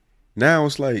 Now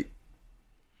it's like,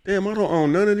 damn, I don't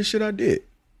own none of this shit I did.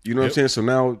 You know what I'm saying? So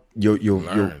now you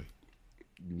learn.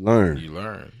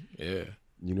 Yeah.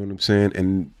 You know what I'm saying?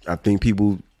 And I think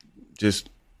people just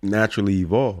naturally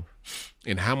evolve.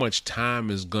 And how much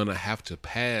time is gonna have to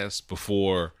pass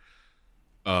before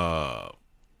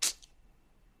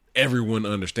everyone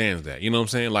understands that? You know what I'm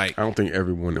saying? Like, I don't think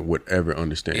everyone would ever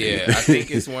understand. Yeah, I think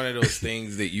it's one of those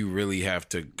things that you really have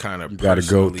to kind of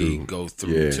personally go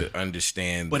through to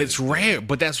understand. But it's rare.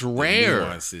 But that's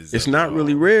rare. It's not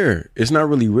really rare. It's not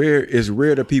really rare. It's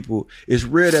rare that people.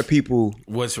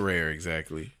 What's rare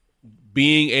exactly?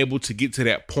 Being able to get to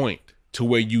that point to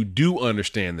where you do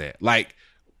understand that. Like,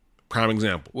 prime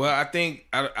example. Well, I think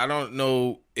I don't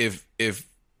know if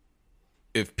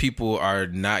people are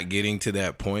not getting to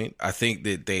that point. I think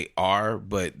that they are,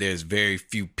 but there's very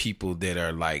few people that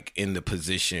are like in the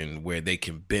position where they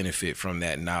can benefit from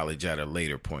that knowledge at a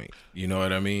later point. You know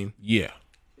what I mean? Yeah.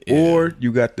 Or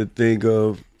you got to think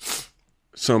of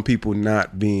some people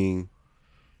not being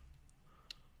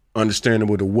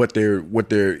understandable to what they're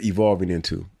evolving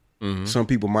into. Mm-hmm. Some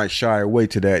people might shy away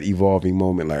to that evolving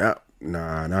moment, like,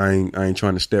 I ain't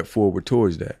trying to step forward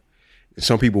towards that. And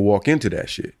some people walk into that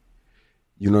shit.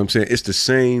 You know what I'm saying? It's the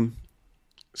same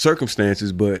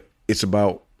circumstances, but it's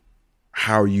about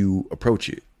how you approach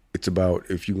it. It's about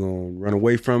if you're going to run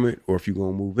away from it or if you're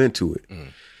going to move into it. Mm.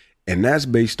 And that's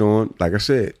based on, like I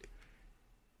said,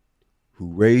 who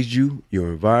raised you, your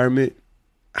environment,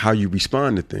 how you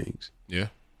respond to things. Yeah.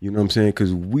 You know what I'm saying?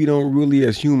 Because we don't really,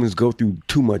 as humans, go through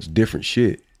too much different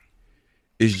shit.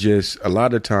 It's just a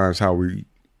lot of times how we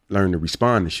learn to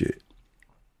respond to shit.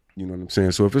 You know what I'm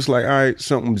saying? So if it's like, all right,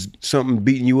 something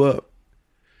beating you up,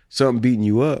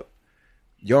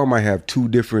 y'all might have two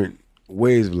different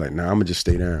ways of like, nah, I'm gonna just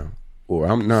stay down, or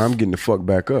I'm getting the fuck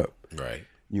back up. Right.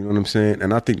 You know what I'm saying?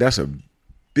 And I think that's a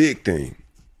big thing.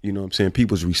 You know what I'm saying?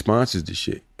 People's responses to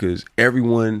shit, because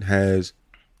everyone has,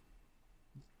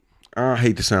 I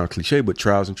hate to sound cliche, but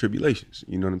trials and tribulations.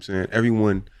 You know what I'm saying?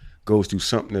 Everyone goes through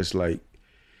something that's like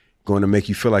going to make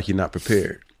you feel like you're not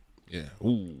prepared. Yeah.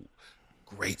 Ooh.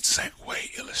 Great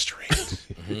segue, Illustrate.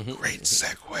 Great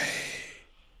segue.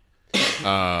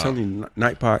 Tell me,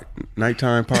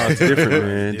 nighttime pod's different,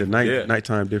 man. The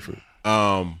nighttime different.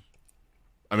 I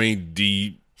mean,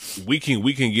 we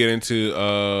can get into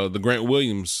the Grant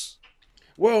Williams.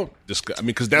 Well, I mean,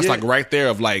 because that's like right there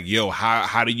of like, yo,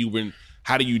 how do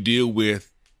you deal with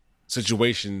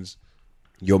situations?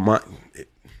 Your mind.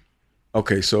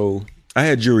 Okay, so I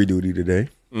had jury duty today,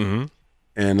 and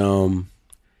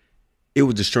it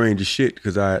was the strangest shit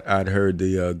because I'd heard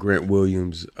the Grant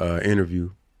Williams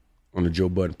interview on the Joe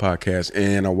Budden podcast,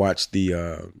 and I watched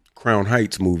the Crown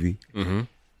Heights movie. Mm-hmm.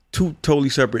 Two totally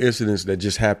separate incidents that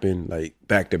just happened like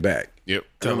back to back. Yep.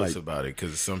 Tell us about it,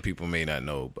 because some people may not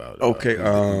know about who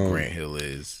Grant Hill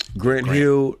is. Grant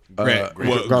Hill. Grant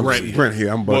Hill.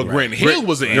 I'm bugging. Grant Hill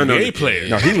was an NBA player.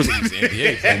 No, he was an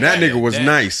NBA player. And that nigga was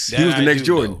nice. He was the next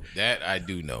Jordan. That I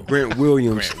do know. Grant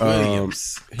Williams.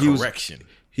 Correction.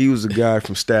 He was a guy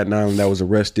from Staten Island that was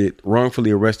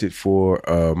wrongfully arrested for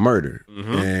murder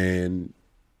and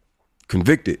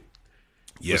convicted.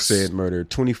 Yes. For said murder,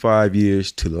 25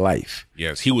 years to life.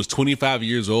 Yes, he was 25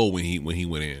 years old when he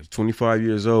went in. 25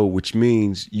 years old, which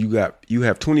means you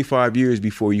have 25 years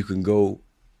before you can go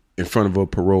in front of a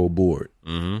parole board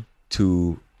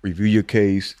to review your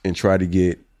case and try to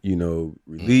get,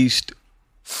 released,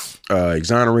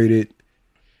 exonerated.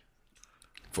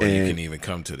 Before you can even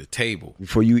come to the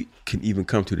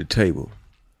table.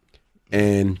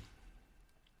 And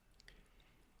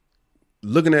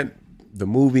looking at the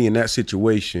movie in that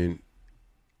situation,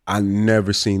 I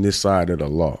never seen this side of the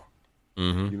law.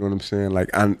 You know what I'm saying? Like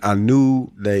I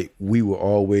knew that we were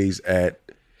always at,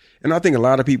 and I think a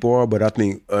lot of people are, but I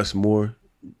think us more,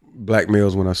 black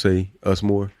males, when I say us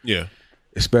more,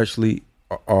 especially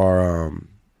are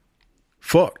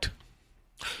fucked.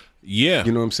 Yeah.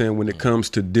 You know what I'm saying? When it comes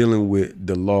to dealing with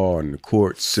the law and the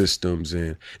court systems,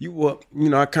 and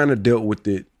I kind of dealt with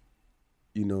it,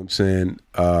 you know what I'm saying,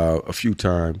 a few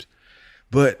times,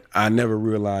 but I never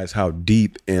realized how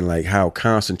deep and like how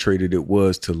concentrated it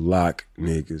was to lock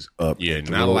niggas up. Yeah,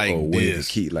 not like this.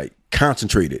 The key, like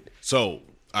concentrated. So, all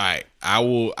right, I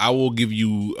will give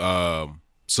you.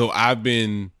 So I've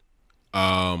been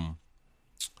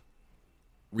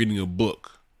reading a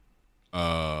book,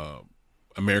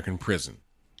 American Prison.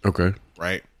 Okay.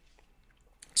 Right.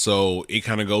 So it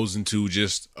kind of goes into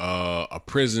just a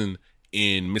prison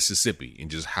in Mississippi and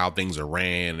just how things are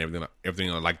ran and everything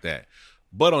like that.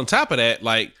 But on top of that,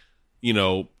 like,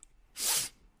 if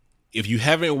you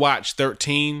haven't watched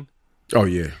 13, oh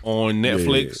yeah, on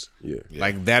Netflix, yeah.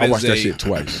 like that I is watched that shit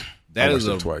twice. That is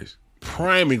twice.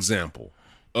 Prime example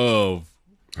of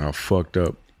how fucked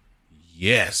up.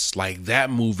 Yes, like that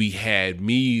movie had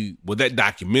me, that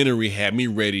documentary had me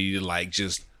ready to like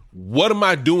just, what am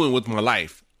I doing with my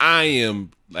life? I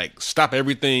am like, stop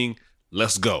everything,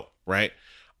 let's go, right?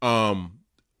 But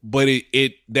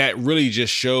it that really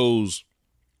just shows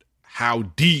how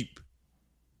deep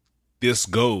this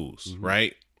goes,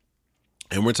 right?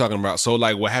 And we're talking about, so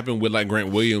like what happened with like Grant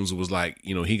Williams was like,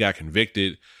 he got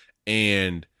convicted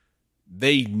and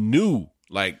they knew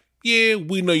like, yeah,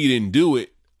 we know you didn't do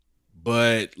it,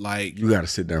 but like you got to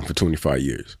sit down for 25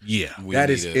 years. Yeah. That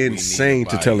is insane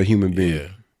to tell a human being.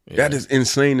 Yeah. That is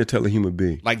insane to tell a human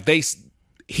being. Like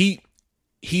he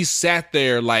sat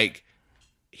there, like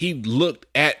he looked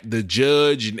at the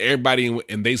judge and everybody,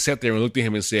 and they sat there and looked at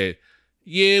him and said,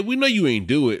 yeah, we know you ain't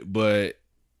do it, but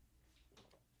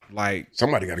like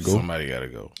somebody got to go. Somebody got to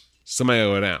go. Somebody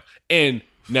go down. And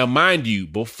now, mind you,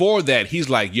 before that, he's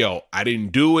like, yo, I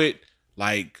didn't do it.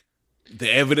 Like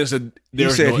the evidence of he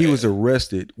said he was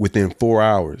arrested within 4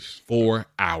 hours. 4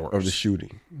 hours of the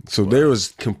shooting. So there was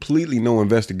completely no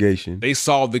investigation. They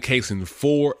solved the case in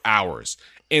 4 hours.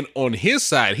 And on his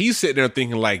side, he's sitting there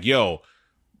thinking like, yo,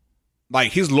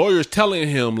 like his lawyer's telling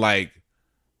him like,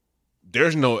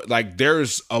 there's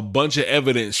a bunch of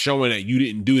evidence showing that you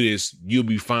didn't do this. You'll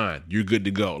be fine. You're good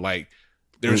to go. Like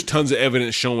there's tons of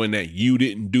evidence showing that you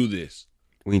didn't do this.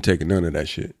 We ain't taking none of that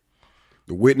shit.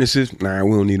 The witnesses, nah,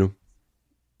 we don't need them.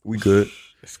 We good.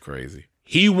 It's crazy.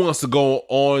 He wants to go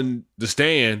on the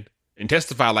stand and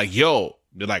testify like, yo,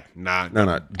 they're like, nah.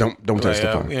 No, don't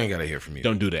testify. We ain't got to hear from you.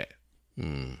 Don't do that.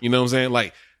 You know what I'm saying?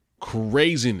 Like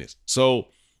craziness. So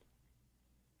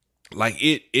like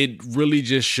it really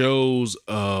just shows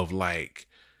of like,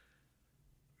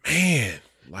 man.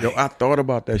 Like, yo, I thought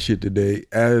about that shit today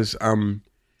as I'm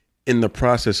in the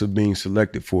process of being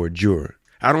selected for a juror.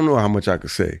 I don't know how much I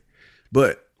could say,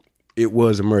 but it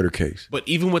was a murder case. But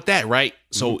even with that, right?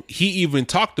 So he even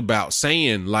talked about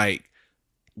saying like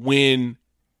when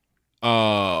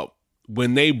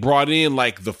they brought in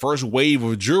like the first wave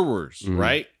of jurors,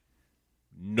 right?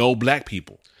 No black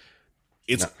people.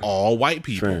 It's all white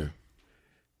people. Fam,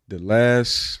 the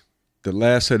last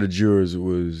set of jurors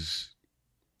was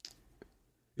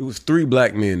 3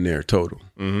 black men there total.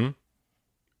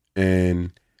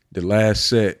 And the last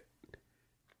set,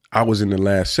 I was in the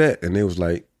last set, and they was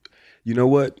like, you know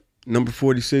what? Number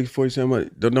 46,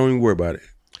 47, don't even worry about it.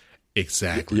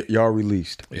 Exactly. Y'all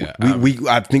released. Yeah,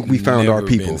 I think we found our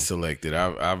people. Been selected.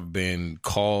 I've been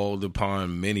called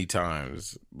upon many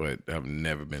times, but I've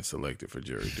never been selected for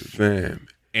jury duty. Fam.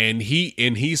 And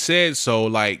he said so.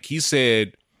 Like he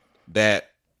said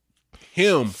that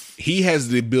he has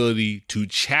the ability to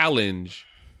challenge.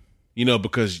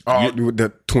 Because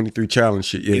the 23 challenge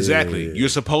shit. Yeah, exactly. Yeah. You're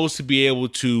supposed to be able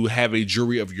to have a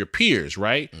jury of your peers,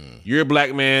 right? You're a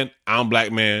black man. I'm a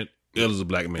black man. Ill is a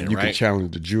black man, you right? can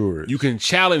challenge the jurors. You can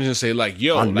challenge and say like,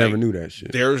 yo, I never knew that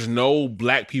shit. There's no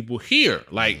black people here.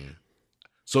 Like,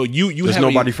 so you there's have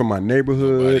nobody from my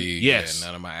neighborhood. Yes.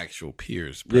 None of my actual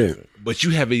peers. Yeah. But you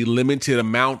have a limited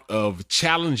amount of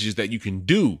challenges that you can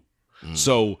do.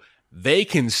 So they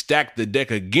can stack the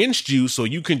deck against you, so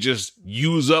you can just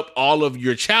use up all of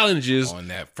your challenges on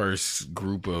that first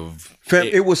group of Fam,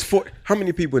 it was how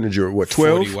many people in the jury? What,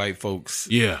 12? 40 white folks.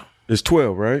 Yeah. There's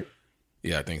 12, right?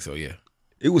 Yeah, I think so. Yeah,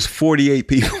 It was 48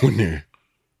 people in there.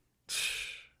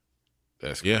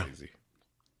 that's Yeah. crazy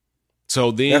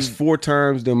So then, That's 4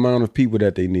 times the amount of people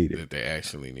that they needed. that they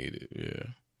actually needed. Yeah,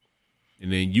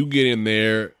 and then you get in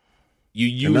there,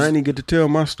 you And I use didn't get to tell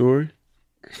my story.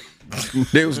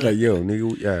 They was like, yo,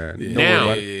 nigga, yeah. don't worry Now-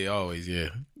 about it. yeah, always, yeah.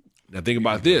 now think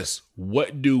about this.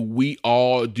 What do we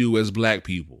all do as black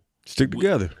people? Stick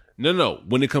together. No.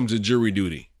 When it comes to jury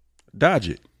duty, Dodge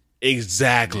it.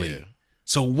 exactly. Yeah.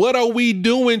 So what are we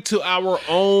doing to our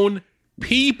own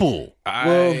people?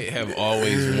 I have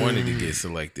always wanted to get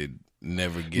selected,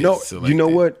 never get No, selected. you know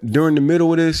what? During the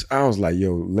middle of this, I was like,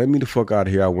 yo, let me the fuck out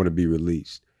of here. I want to be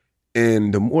released.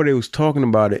 And the more they was talking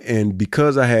about it, and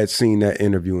because I had seen that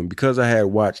interview and because I had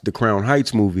watched the Crown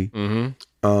Heights movie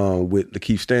with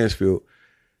Lakeith Stansfield,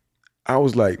 I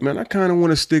was like, man, I kind of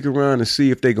want to stick around and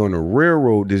see if they're going to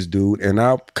railroad this dude. And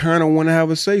I kind of want to have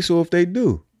a say-so if they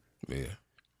do. Yeah.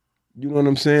 You know what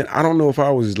I'm saying? I don't know if I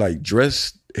was like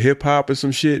dressed hip hop or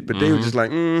some shit, but they were just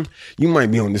like, you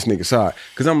might be on this nigga's side.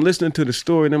 Because I'm listening to the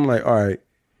story and I'm like, all right.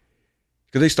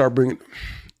 Because they start bringing,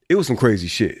 it was some crazy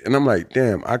shit. And I'm like,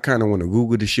 damn, I kind of want to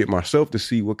Google this shit myself to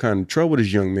see what kind of trouble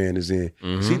this young man is in.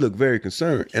 'Cause he looked very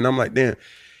concerned. And I'm like, damn,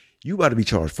 you about to be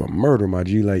charged for murder, my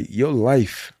G. Like, your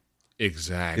life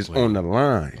Exactly. is on the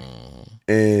line.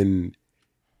 And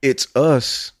it's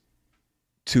us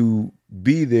to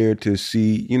be there to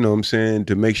see, you know what I'm saying,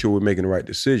 to make sure we're making the right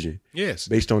decision Yes.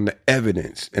 based on the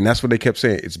evidence. And that's what they kept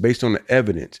saying. It's based on the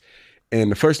evidence.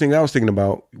 And the first thing I was thinking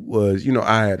about was, you know,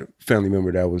 I had a family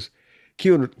member that was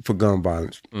killed for gun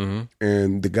violence.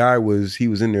 And the guy he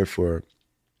was in there for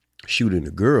shooting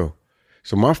a girl.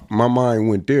 So my mind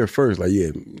went there first, like,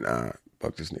 yeah, nah,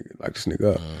 fuck this nigga, lock this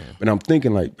nigga up. But I'm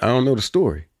thinking, like, I don't know the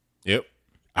story. Yep.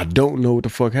 I don't know what the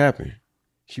fuck happened.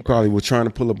 She probably was trying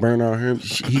to pull a burn out on him.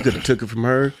 He could have took it from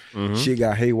her. She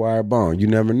got haywire bond. You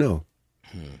never know.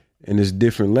 And it's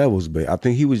different levels, but I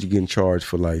think he was getting charged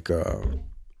for like a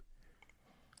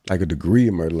degree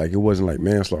of murder. Like, it wasn't like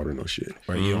manslaughter, no shit.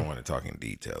 But you don't want to talk in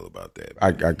detail about that.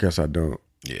 I guess I don't.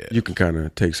 Yeah. You can kind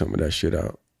of take some of that shit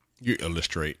out. You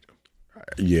illustrate.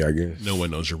 Yeah, I guess. No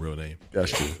one knows your real name.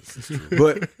 That's true.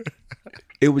 But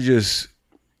it was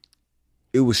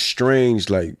strange,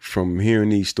 like, from hearing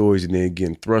these stories and then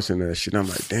getting thrust into that shit. I'm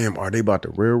like, damn, are they about to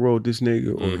railroad this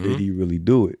nigga or did he really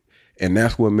do it? And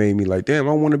that's what made me like, damn,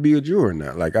 I want to be a juror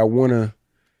now. Like, I want to.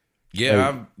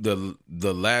 Yeah,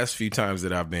 the last few times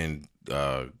that I've been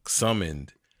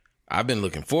summoned, I've been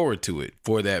looking forward to it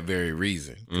for that very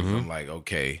reason. 'Cause I'm like,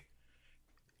 okay,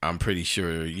 I'm pretty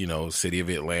sure, you know, city of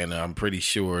Atlanta, I'm pretty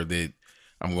sure that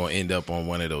I'm going to end up on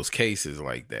one of those cases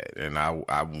like that. And I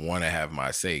want to have my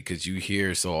say, because you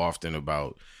hear so often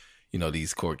about, you know,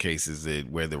 these court cases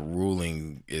where the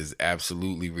ruling is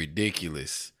absolutely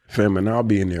ridiculous. Fam, and I'll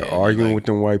be in there arguing like- with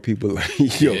them white people.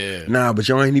 Like, yo, Yeah. nah, but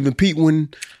y'all ain't even peep when,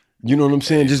 you know what I'm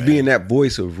saying? Just being that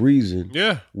voice of reason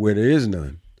Yeah. where there is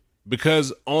none.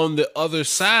 Because on the other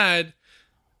side,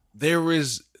 there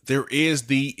is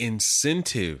the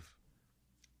incentive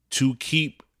to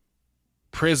keep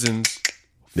prisons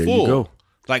There full. you go.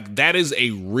 Like, that is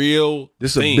a real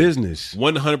This is a thing. business.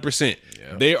 100%.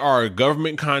 There are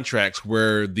government contracts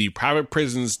where the private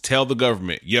prisons tell the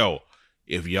government, yo,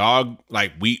 if y'all,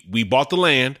 like, we bought the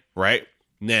land, right?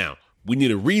 Now, we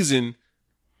need a reason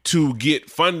to get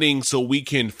funding so we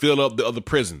can fill up the other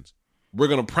prisons. We're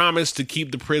going to promise to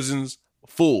keep the prisons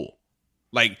full.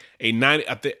 Like a 90,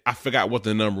 I forgot what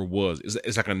the number was.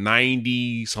 It's like a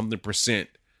 90-something%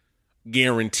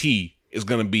 guarantee is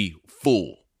going to be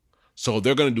full. So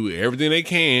they're going to do everything they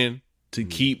can to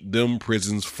keep them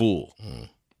prisons full.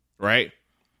 Right?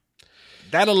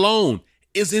 That alone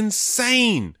is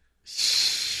insane.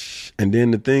 And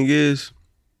then the thing is,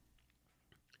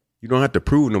 you don't have to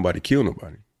prove nobody killed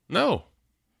nobody. No.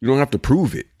 You don't have to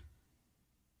prove it.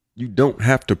 You don't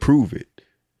have to prove it.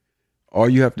 All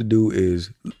you have to do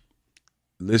is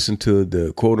listen to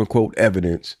the quote unquote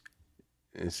evidence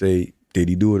and say, did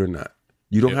he do it or not?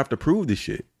 You don't have to prove this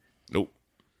shit. Nope.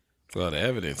 Well, the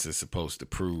evidence is supposed to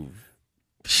prove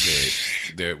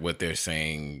that what they're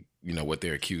saying, you know, what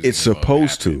they're accusing. It's them of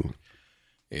supposed happened. to.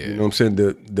 Yeah. You know what I'm saying?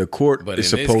 The court But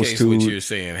is in this supposed case, to. what you're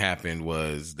saying happened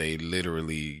was they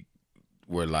literally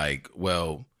were like,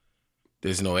 well,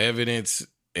 there's no evidence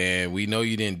and we know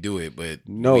you didn't do it, but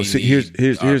No, we see, need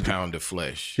here's our the- pound of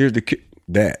flesh. Here's the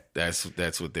that. That's what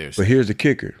they're But saying. here's the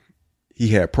kicker. He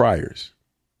had priors.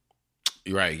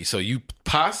 Right. So you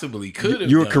possibly could have.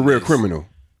 You're a done career this. criminal.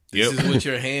 This is what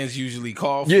your hands usually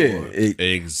call for. Yeah.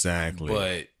 Exactly.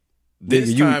 But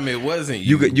This Nigga, time it wasn't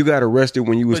you. You got arrested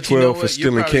when you was But you know 12 what? for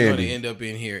stealing You're probably candy. gonna end up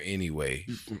in here anyway.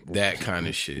 That kind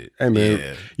of shit. Hey man,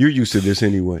 Yeah, you're used to this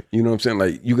anyway. You know what I'm saying?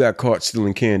 Like you got caught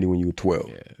stealing candy when you were 12.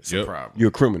 yeah, it's Yep. a problem. You're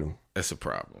a criminal. That's a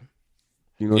problem.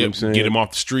 You know what Yep, I'm saying? get him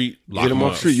off the street. Lock Get him off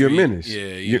up. the street. You're a menace.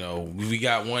 Yeah, you know, we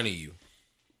got one of you.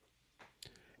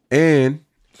 And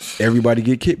everybody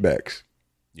get kickbacks.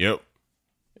 Yep.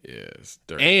 Yeah, it's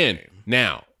dirty. And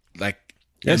now, like,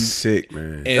 That's sick,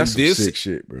 man. and That's some this- sick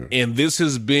shit, bro. and this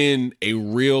has been a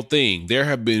real thing. There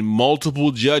have been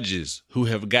multiple judges who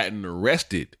have gotten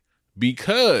arrested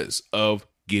because of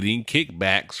getting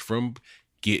kickbacks from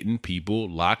getting people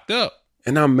locked up.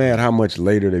 And I'm mad how much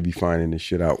later they be finding this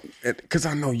shit out. Because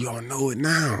I know y'all know it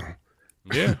now.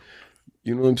 Yeah.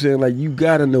 You know what I'm saying? Like, you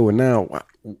got to know it now.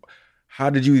 How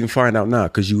did you even find out now?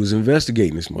 Because you was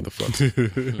investigating this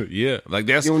motherfucker. Yeah. Like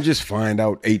that's You don't just find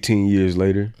out 18 years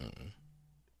later.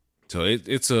 so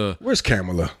it's a Where's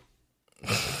Kamala?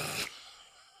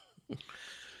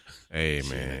 hey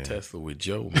man. Tesla with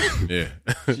Joe. Man. Yeah.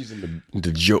 She's in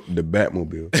the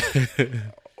Batmobile.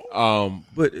 But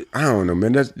But I don't know,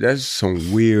 man. That's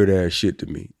some weird ass shit to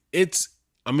me. it's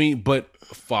I mean, but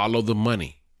follow the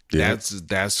money. Yeah.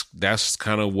 That's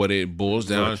kind of what it boils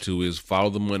down to is follow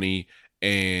the money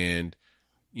and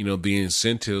you know the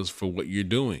incentives for what you're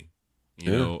doing.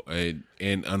 You Yeah. know,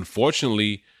 and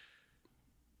unfortunately,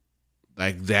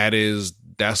 like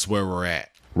that's where we're at.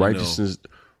 you know.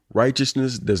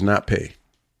 Righteousness does not pay.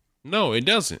 No, it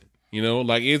doesn't. You know,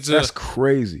 like That's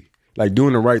crazy. Like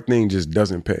doing the right thing just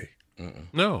doesn't pay.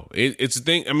 it's a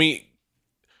thing. I mean,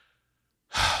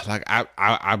 like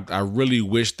I really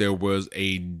wish there was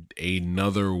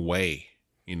another way.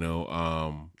 You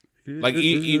know, like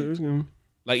even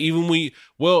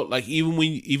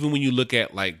when you look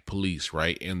at like police,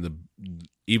 right, and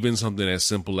even something as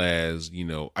simple as you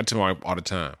know, I tell my wife all the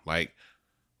time, like,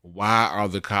 why are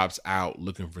the cops out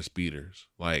looking for speeders?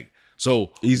 Like,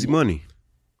 so Easy money.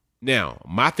 now,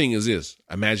 my thing is this.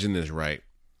 Imagine this, right?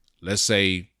 Let's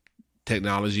say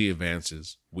technology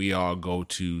advances. We all go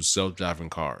to self-driving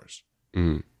cars.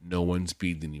 Mhm. No one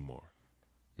speeds anymore.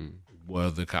 What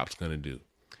are the cops going to do?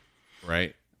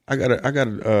 Right? I got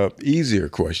a easier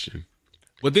question.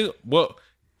 But then, well,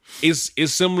 it's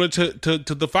similar to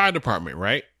the fire department,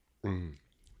 right?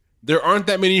 There aren't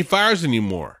that many fires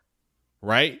anymore,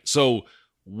 right? So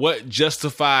what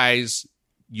justifies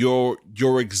your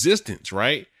existence,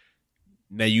 right?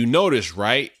 Now you notice,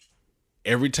 right?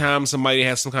 Every time somebody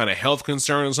has some kind of health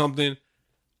concern or something,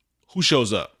 who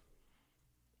shows up?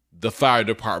 The fire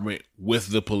department with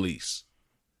the police.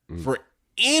 For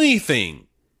anything,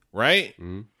 right?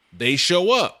 They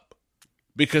show up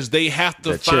because they have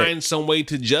to That check. find some way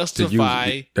to To use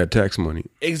justify that tax money.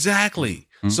 exactly.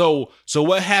 So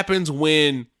what happens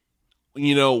when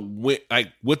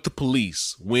like with the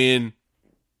police when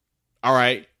all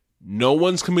right, no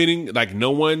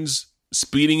one's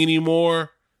speeding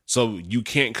anymore, so you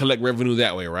can't collect revenue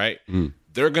that way, right?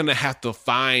 They're going to have to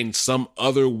find some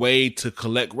other way to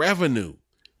collect revenue.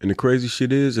 And the crazy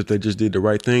shit is, if they just did the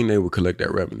right thing, they would collect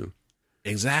that revenue.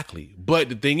 Exactly. But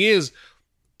the thing is,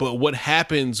 but what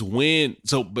happens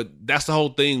but that's the whole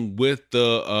thing with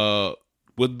the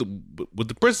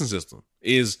prison system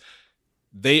is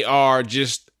they are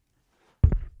just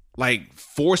like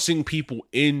forcing people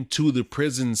into the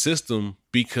prison system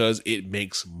because it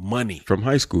makes money. From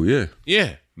high school, yeah.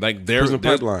 Yeah. Like there's Prison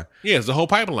pipeline. Yeah, it's the whole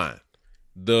pipeline.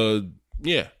 Now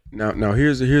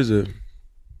here's a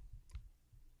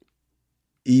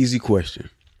easy question.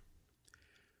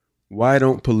 Why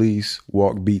don't police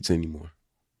walk beats anymore?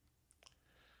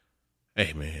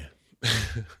 Hey man.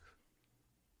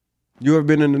 You ever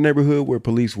been in a neighborhood where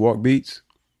police walk beats?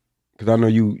 Because I know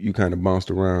you kind of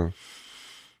bounced around.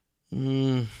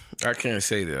 I can't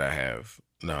say that I have.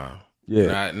 No.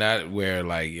 Yeah. Not where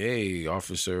like, hey,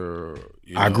 officer.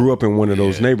 I grew up in one of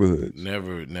those neighborhoods.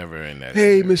 Never in that.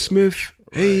 Hey, area. Miss Smith.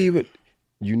 Hey, but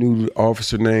you knew the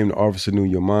officer name. The officer knew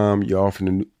your mom. Your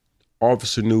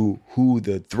officer knew who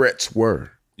the threats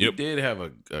were. We did have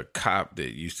a cop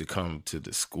that used to come to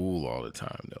the school all the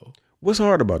time, though. What's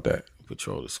hard about that?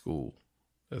 Patrol the school.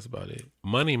 That's about it.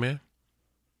 Money, man.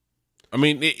 I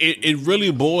mean, it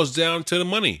really boils down to the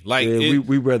money. Like Yeah,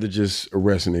 we rather just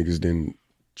arrest niggas than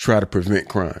try to prevent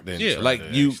crime. Then Yeah, try like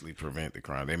to you- actually prevent the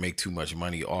crime. They make too much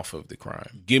money off of the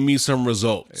crime. give me some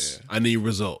results. I need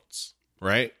results,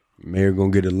 right? Mayor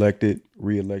gonna get elected,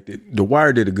 reelected. The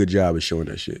Wire did a good job of showing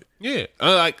that shit. Yeah.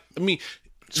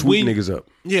 Sweep niggas up.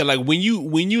 Yeah, like when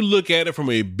you look at it from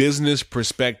a business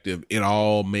perspective, it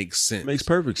all makes sense. Makes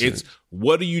perfect sense. It's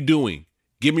what are you doing?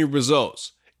 Give me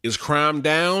results. Is crime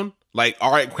down? Like,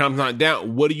 all right, crime's not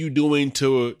down. What are you doing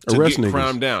to Arrest get niggas.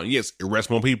 crime down? Yes, arrest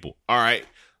more people. All right.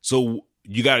 So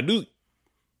you got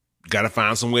to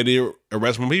find some way to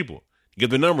arrest more people. Get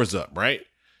the numbers up, right?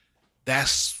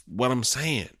 That's what I'm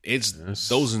saying. It's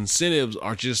those incentives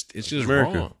are just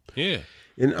America. wrong. Yeah.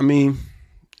 And I mean,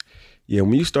 yeah,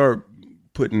 when you start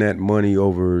putting that money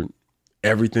over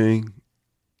everything,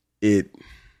 it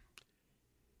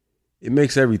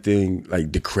makes everything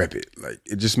like decrepit. Like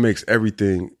it just makes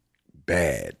everything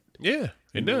bad. Yeah,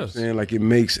 it does. And like it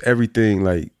makes everything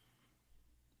like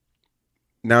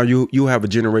now you have a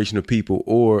generation of people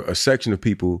or a section of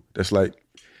people that's like,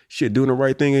 shit, doing the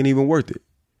right thing ain't even worth it.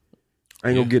 I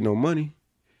ain't gonna get no money.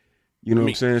 You know what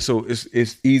I'm saying? So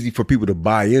it's easy for people to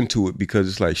buy into it because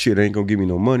it's like, shit, ain't gonna give me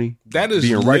no money. That is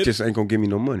being righteous ain't gonna give me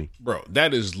no money. Bro,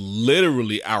 that is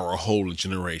literally our whole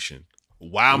generation.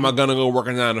 Why am I gonna go work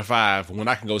a 9 to 5 when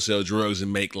I can go sell drugs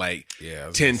and make like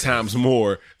 10 times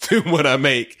more than what I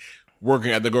make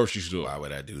working at the grocery store? Why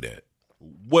would I do that?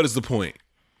 What is the point?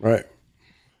 Right.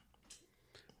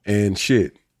 And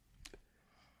shit,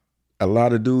 a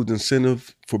lot of dudes'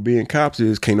 incentive for being cops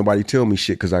is can't nobody tell me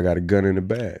shit because I got a gun and a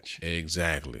badge.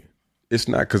 Exactly. It's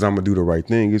not because I'm gonna do the right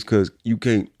thing. It's because you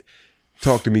can't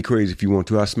talk to me crazy if you want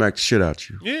to. I'll smack the shit out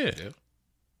you. Yeah.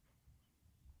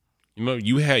 You know,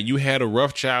 you had a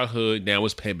rough childhood. Now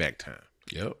it's payback time.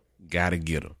 Yep. Gotta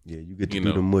get them. Yeah, you get to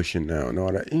do the mushing now and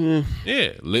all that.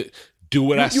 Yeah. Do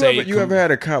what I say. You ever had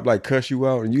a cop like cuss you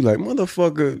out and you like,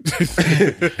 motherfucker,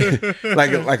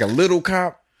 like a little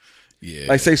cop? Yeah.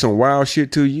 Like say some wild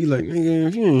shit to you, like, nigga,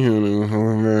 if you ain't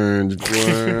hear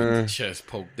no chest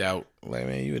poked out. Like,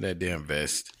 man, you in that damn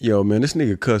vest. Yo, man, this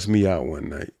nigga cussed me out one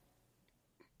night.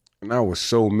 And I was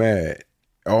so mad.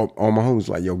 All my homies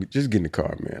like, yo, just get in the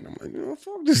car, man. I'm like, no,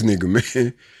 fuck this nigga,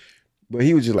 man. But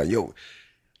he was just like, yo,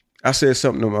 I said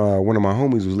something to one of my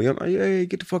homies was like, hey,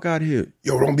 get the fuck out of here.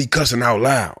 Yo, don't be cussing out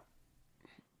loud.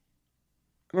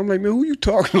 And I'm like, man, who you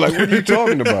talking? Like, what are you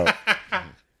talking about?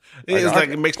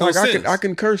 It makes no sense. I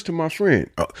can curse to my friend.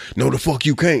 No, the fuck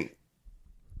you can't.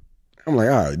 I'm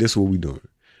like, all right, this is what we doing.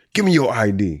 Give me your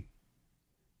ID.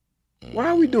 Why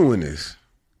are we doing this?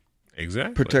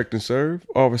 Exactly. Protect and serve,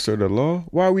 officer of the law.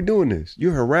 Why are we doing this?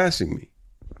 You're harassing me.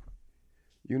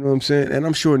 You know what I'm saying? And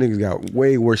I'm sure niggas got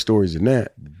way worse stories than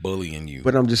that. Bullying you.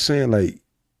 But I'm just saying, like,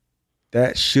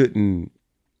 that shouldn't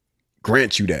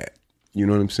grant you that. You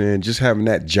know what I'm saying? Just having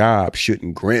that job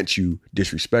shouldn't grant you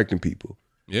disrespecting people.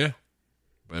 Yeah.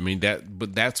 I mean,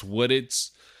 that's what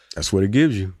it's. That's what it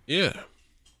gives you. Yeah.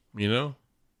 You know?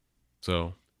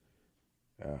 So.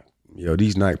 Yo,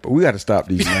 these night, but we got to stop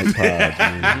these night pods.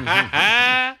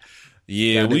 Man.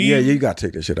 Yeah, you got to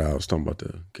take that shit out. I was talking about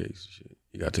the case shit.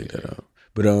 You got to take that out.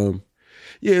 But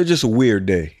yeah, it's just a weird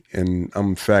day, and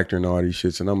I'm factoring all these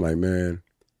shits, and I'm like, man,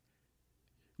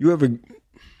 you ever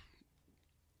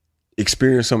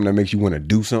experience something that makes you want to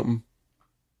do something?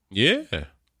 Yeah.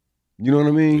 You know what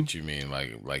I mean? What you mean,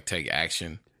 like take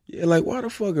action? Yeah, like why the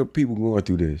fuck are people going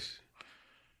through this?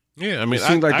 Yeah, I mean, it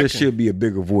seems like there should be a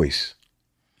bigger voice.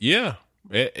 Yeah,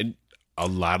 a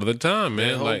lot of the time,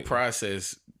 man. The whole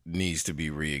process needs to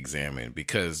be re-examined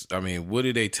because, I mean, what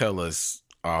do they tell us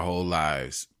our whole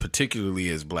lives, particularly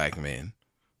as black men?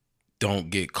 Don't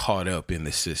get caught up in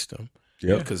the system.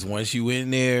 Yeah. Because once you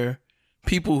in there,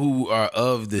 people who are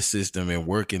of the system and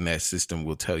work in that system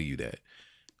will tell you that.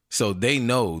 So they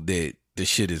know that the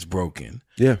shit is broken.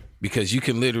 Yeah. Because you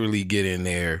can literally get in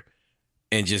there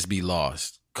and just be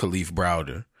lost. Khalif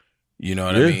Browder. You know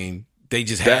what I mean? They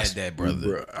just had that,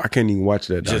 brother. I can't even watch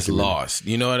that. Just lost.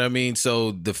 You know what I mean?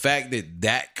 So the fact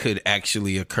that could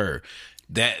actually occur,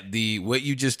 what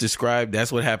you just described,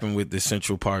 that's what happened with the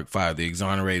Central Park 5, the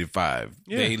exonerated 5.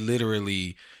 Yeah. They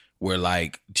literally were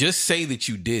like, just say that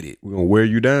you did it. We're gonna wear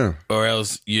you down, or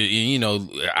else you know.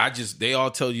 They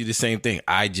all tell you the same thing.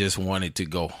 I just wanted to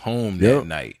go home that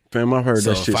night. Fam, I've heard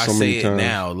that shit so many times. If I say it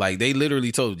now, like they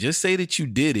literally told, just say that you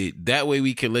did it. That way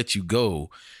we can let you go.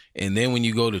 And then when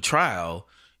you go to trial,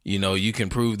 you know, you can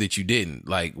prove that you didn't.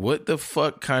 Like, what the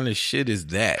fuck kind of shit is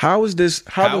that? How is this?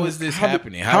 How is this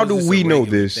happening? How do we know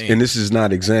this? Thing? And this is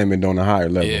not examined on a higher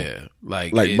level. Yeah,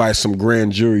 like by some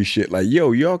grand jury shit. Like,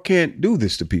 yo, y'all can't do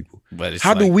this to people. But it's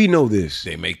how do we know this?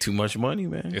 They make too much money,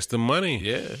 man. It's the money.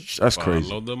 Yeah, that's crazy.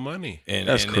 Follow the money. And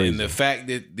that's crazy. And the fact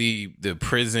that the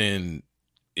prison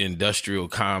industrial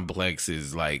complex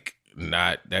is like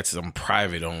that's some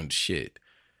private owned shit.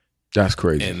 That's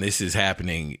crazy. And this is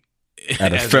happening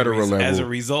at a federal level as a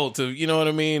result of, you know what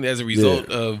I mean? As a result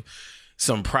of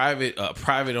some private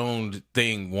owned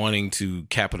thing wanting to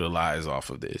capitalize off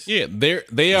of this. Yeah,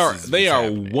 they are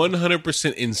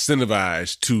 100%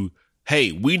 incentivized to,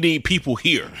 hey, we need people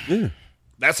here. Yeah.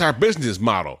 That's our business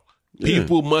model.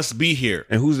 People must be here.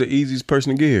 And who's the easiest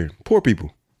person to get here? Poor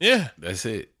people. Yeah. That's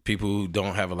it. People who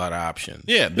don't have a lot of options.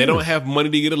 Yeah. They don't have money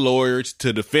to get a lawyer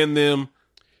to defend them.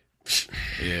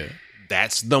 Yeah.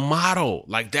 That's the model.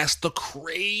 Like, that's the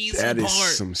crazy That part.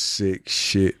 is some sick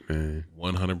shit, man.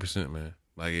 100%, man.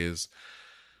 Like, it's...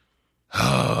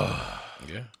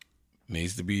 Yeah.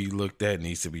 Needs to be looked at,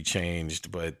 needs to be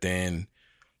changed. But then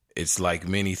it's like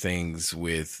many things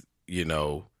with,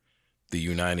 the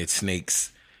United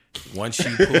Snakes. Once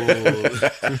you pull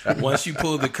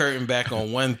the curtain back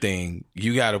on one thing,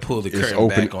 you got to pull the curtain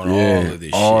back on all of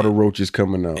this all shit. the roaches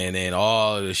coming out. And then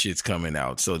all of the shit's coming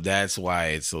out. So that's why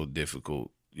it's so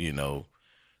difficult, I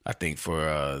think,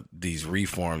 for these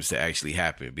reforms to actually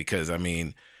happen. Because, I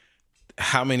mean,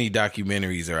 how many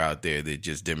documentaries are out there that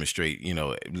just demonstrate,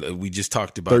 we just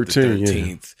talked about 13, the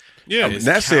 13th. Yeah.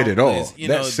 That said it all.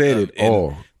 That said it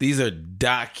all. These are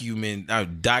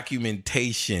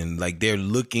documentation. Like, they're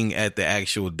looking at the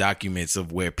actual documents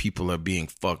of where people are being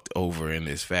fucked over in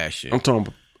this fashion. I'm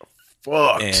talking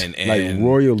fucked. And like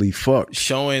royally fucked.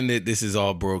 Showing that this is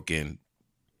all broken,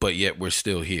 but yet we're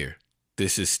still here.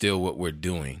 This is still what we're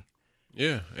doing.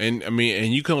 Yeah. And I mean,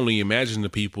 and you can only imagine the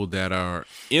people that are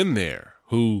in there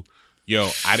who,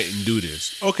 I didn't do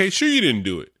this. Okay, sure you didn't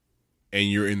do it. And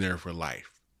you're in there for life.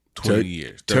 20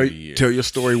 years, 30 years. Tell your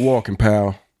story walking,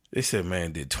 pal. They said,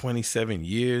 man, did 27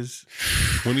 years?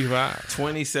 25.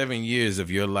 27 years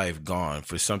of your life gone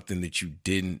for something that you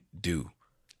didn't do.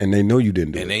 And they know you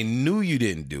didn't do it. And they knew you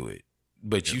didn't do it.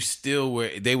 But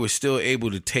they were still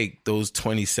able to take those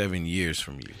 27 years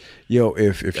from you. Yo,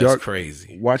 if That's y'all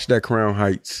crazy. Watch that Crown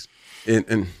Heights,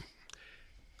 and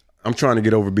I'm trying to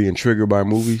get over being triggered by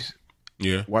movies.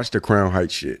 Yeah. Watch the Crown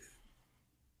Heights shit.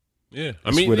 Yeah.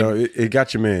 I mean, it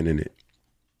got your man in it,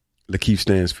 Lakeith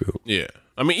Stanfield. Yeah.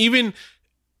 I mean, even,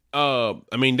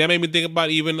 that made me think about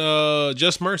even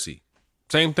Just Mercy.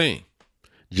 Same thing.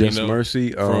 Just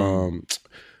Mercy.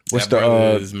 What's that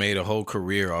brother has made a whole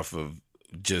career off of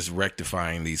just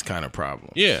rectifying these kind of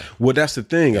problems. Yeah. Well, that's the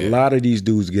thing. A lot of these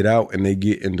dudes get out and they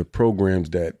get into programs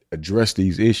that address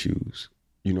these issues,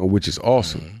 which is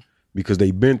awesome because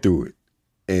they've been through it.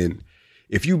 And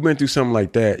if you've been through something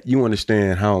like that, you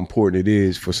understand how important it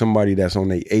is for somebody that's on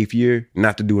their 8th year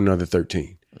not to do another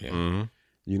 13. Yeah. Mm-hmm.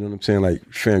 You know what I'm saying?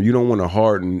 Like, fam, you don't want to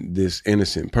harden this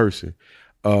innocent person.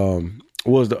 What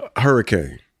was the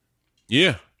hurricane?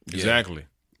 Yeah, exactly.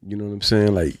 You know what I'm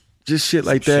saying? Like, just shit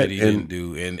like Some that. shit he And didn't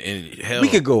do. And hell, we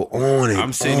could go on and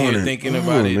I'm sitting on here and thinking on,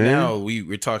 about it man. now.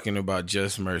 We're talking about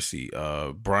Just Mercy.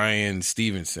 Brian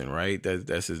Stevenson, right?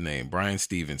 That's his name. Brian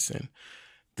Stevenson.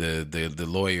 The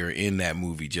lawyer in that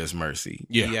movie, Just Mercy.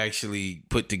 Yeah. He actually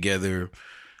put together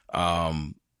a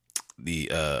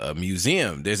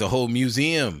museum. There's a whole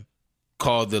museum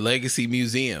called the Legacy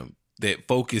Museum that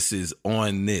focuses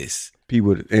on this.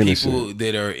 People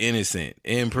that are innocent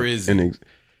in prison.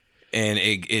 And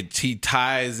he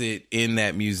ties it in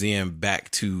that museum back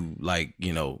to, like,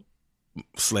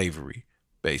 slavery,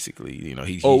 basically.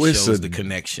 He shows the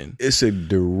connection. It's a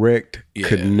direct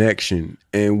connection.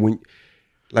 And when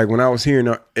I was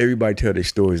hearing everybody tell their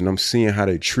stories and I'm seeing how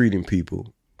they're treating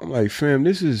people, I'm like, fam,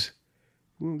 we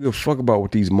don't give a fuck about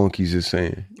what these monkeys are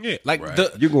saying. Yeah, like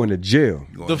you're going to jail.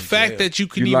 The fact that you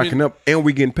can You're locking up and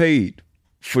we getting paid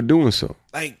for doing so.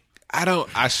 Like,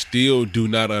 I still do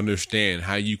not understand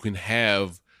how you can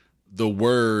have the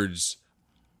words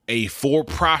a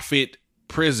for-profit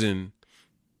prison,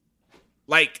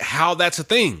 like how that's a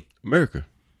thing. America.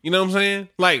 You know what I'm saying?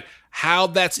 Like how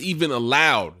that's even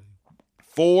allowed.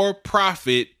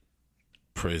 For-profit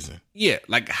prison. Yeah,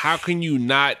 like how can you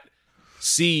not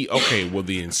see, okay, well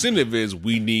the incentive is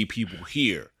we need people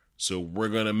here. So we're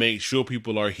going to make sure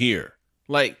people are here.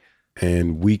 Like,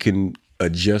 and we can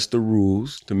adjust the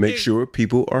rules to make sure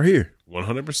people are here.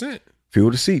 100%. Fill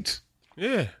the seats.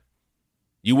 Yeah.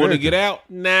 You want to get out?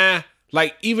 Nah.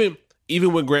 Like even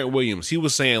with Grant Williams, he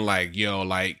was saying like,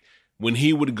 like when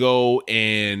he would go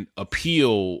and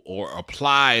appeal or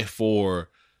apply for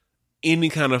any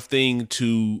kind of thing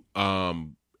to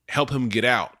help him get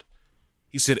out,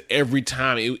 he said every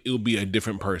time it would be a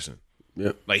different person.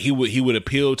 Yep. Like he would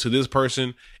appeal to this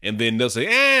person and then they'll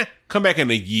say, come back in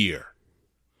a year.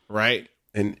 Right?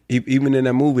 And even in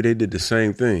that movie, they did the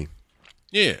same thing.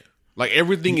 Yeah. Like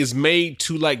everything is made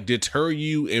to like deter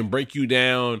you and break you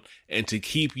down and to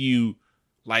keep you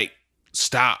like,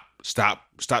 stop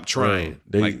trying.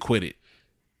 Like quit it.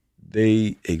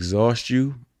 They exhaust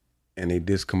you and they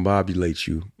discombobulate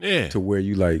you to where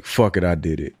you like, fuck it, I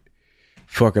did it.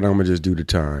 Fuck it, I'm going to just do the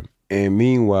time. And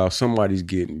meanwhile, somebody's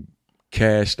getting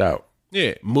cashed out.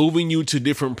 Yeah. Moving you to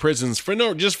different prisons for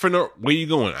no, where you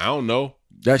going? I don't know.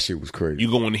 That shit was crazy. You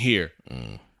going here.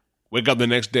 Wake up the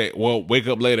next day. Well, wake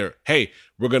up later. Hey,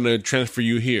 we're going to transfer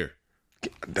you here.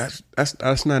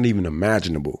 That's not even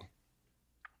imaginable.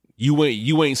 You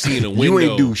ain't seeing a window. You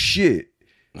ain't do shit.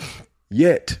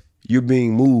 Yet you're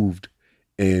being moved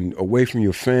and away from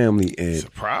your family and It's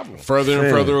a problem. further and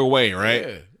further away, right?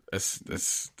 Yeah.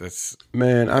 That's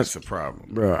man, that's a problem.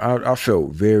 bro, I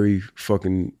felt very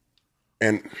fucking,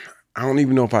 and I don't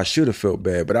even know if I should have felt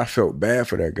bad, but I felt bad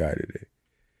for that guy today.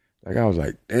 Like I was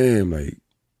like, damn, like.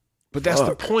 But that's the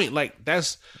Fuck. point. Like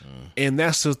and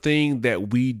that's the thing that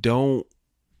we don't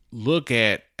look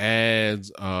at as,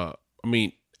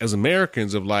 as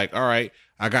Americans of like, all right,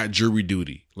 I got jury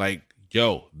duty. Like,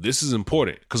 yo, this is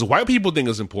important because white people think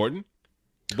it's important.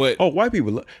 But Oh, white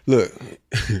people look.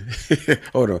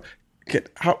 Hold on.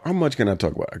 How much can I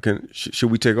talk about? Should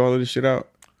we take all of this shit out?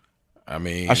 I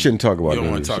mean, I shouldn't talk about You don't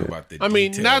none want of to this talk shit. about the. I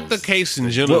mean, details. not the case in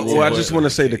general. Well, I but- just want to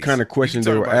say the kind of questions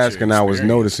they were asking. I was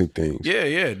noticing things.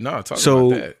 Yeah. No, talk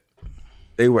So- about that.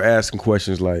 They were asking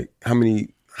questions like, how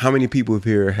many people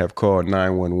here have called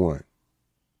 911?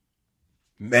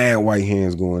 Mad white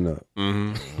hands going up.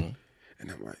 Mm-hmm.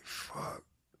 And I'm like, fuck.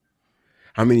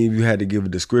 How many of you had to give a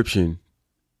description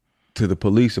to the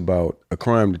police about a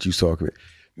crime that you saw commit?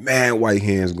 Mad white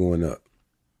hands going up.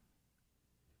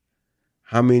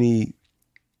 How many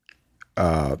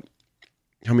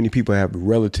people have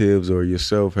relatives or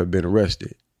yourself have been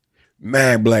arrested?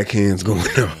 Mad black hands going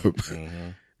up.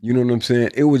 You know what I'm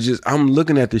saying? It was just, I'm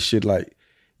looking at this shit like,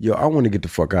 yo, I want to get the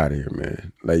fuck out of here,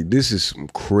 man. Like, this is some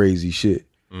crazy shit.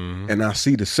 And I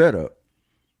see the setup.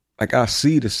 Like, I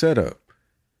see the setup.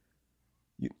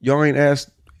 Y'all ain't asked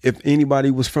if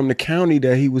anybody was from the county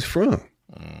that he was from.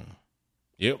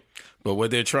 Yep. But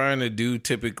what they're trying to do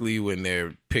typically when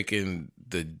they're picking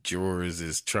the jurors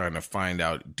is trying to find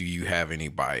out, do you have any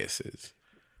biases?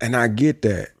 And I get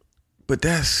that. But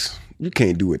you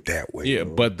can't do it that way. Yeah,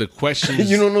 bro. but the question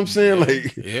you know what I'm saying?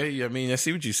 Like, Yeah, I mean, I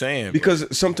see what you're saying.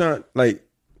 because sometimes, like,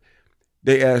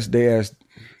 they asked,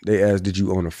 did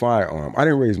you own a firearm? I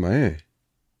didn't raise my hand.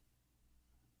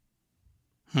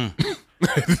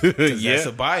 That's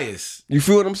a bias. You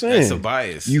feel what I'm saying? That's a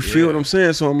bias. You feel what I'm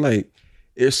saying? So I'm like,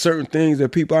 there's certain things that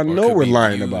people I know were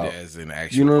lying about. As an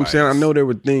actual You know what I'm saying? I bias. know there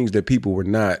were things that people were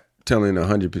not telling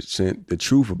 100% the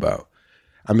truth about.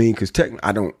 I mean, because technically, I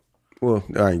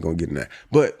ain't going to get in that.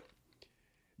 But,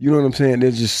 you know what I'm saying?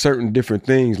 There's just certain different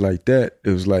things like that. It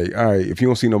was like, all right, if you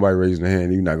don't see nobody raising their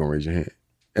hand, you're not going to raise your hand.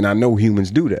 And I know humans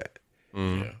do that.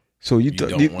 Yeah. So You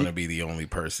don't want to be the only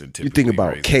person to. You think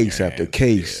about case after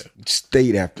case,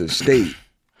 state after state,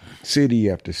 city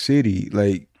after city.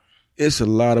 Like, it's a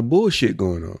lot of bullshit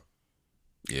going on.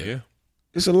 Yeah.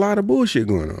 It's a lot of bullshit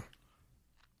going on.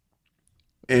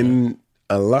 And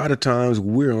a lot of times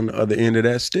we're on the other end of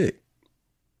that stick.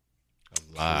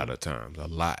 a lot of times, a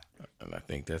lot. And I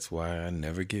think that's why I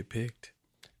never get picked.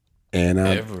 And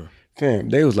Ever. fam,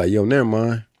 they was like, yo, never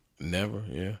mind. Never,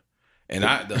 yeah. And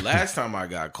the last time I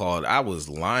got called, I was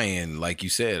lying, like you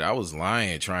said. I was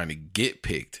lying, trying to get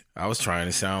picked. I was trying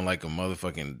to sound like a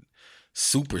motherfucking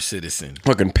super citizen.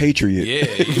 Fucking patriot.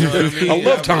 Yeah, you know what I mean. I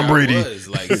love Tom Brady. I was,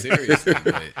 like, seriously,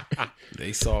 but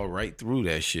they saw right through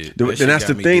that shit. And that's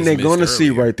the thing, they're going to see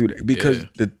right through that. Because Yeah.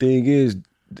 the thing is,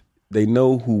 they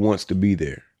know who wants to be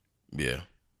there. Yeah,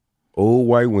 Old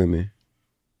white women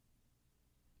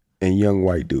and young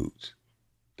white dudes.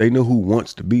 They know who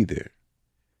wants to be there.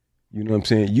 You know what I'm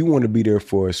saying? You want to be there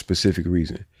for a specific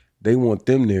reason. They want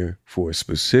them there for a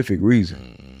specific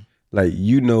reason. Like,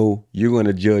 you know, you're going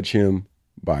to judge him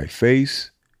by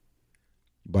face,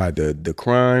 by the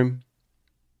crime,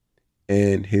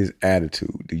 and his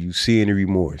attitude. Do you see any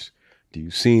remorse? Do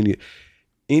you see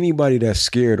anybody that's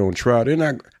scared on trial? They're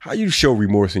not. How you show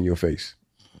remorse in your face?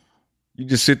 You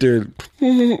just sit there.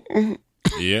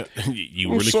 Yeah, you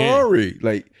I'm really can. sorry.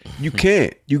 Like, you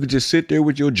can't. You could just sit there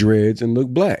with your dreads and look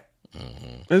black.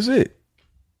 That's it.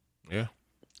 Yeah.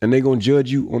 And they gonna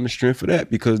judge you on the strength of that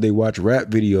because they watch rap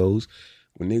videos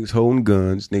when niggas holding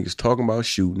guns, niggas talking about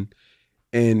shooting,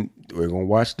 and they're gonna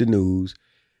watch the news.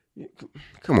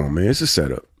 Come on, man. It's a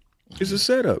setup. It's a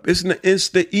setup. It's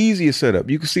the easiest setup.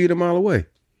 You can see it a mile away.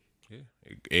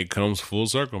 It comes full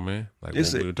circle, man. Like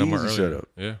It's what we an were talking about easy earlier. setup.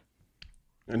 Yeah.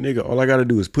 And nigga, all I gotta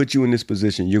do is put you in this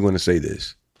position. You're gonna say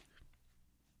this.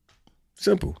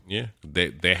 Simple. Yeah.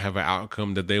 They have an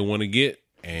outcome that they want to get,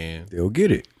 and They'll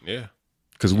get it. yeah.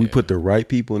 Because we put the right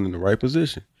people in the right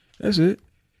position. That's it.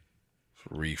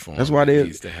 reform. That's why they-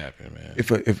 needs to happen, man.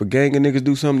 If a gang of niggas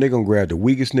do something, they gonna grab the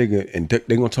weakest nigga and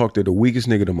they gonna talk to the weakest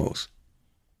nigga the most.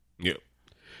 Yep.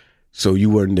 So you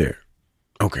weren't there.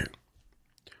 Okay.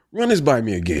 Run this by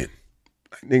me again.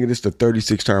 Nigga, this is the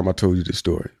 36th time I told you this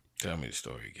story. Tell me the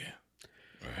story again.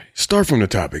 All right. Start from the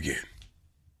top again.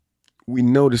 We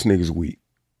know this nigga's weak.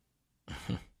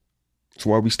 That's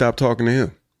why we stopped talking to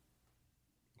him.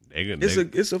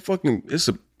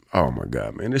 Oh my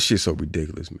God, man. This shit's so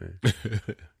ridiculous, man.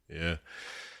 Yeah.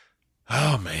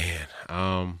 Oh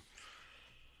man.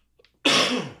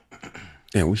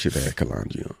 Damn, we should have had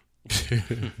Kalonji on.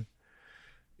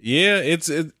 Yeah,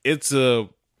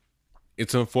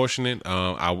 it's unfortunate.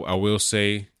 I will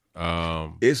say,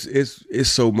 It's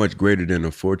so much greater than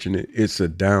unfortunate. It's a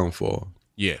downfall.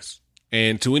 yes.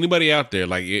 And to anybody out there,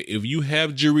 like if you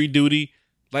have jury duty,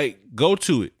 like go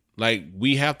to it. Like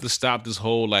we have to stop this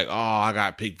whole like, oh, I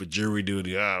got picked for jury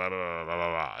duty.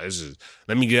 This is,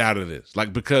 let me get out of this.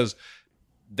 Like, because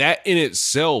that in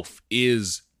itself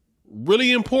is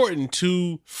really important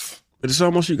to. But it's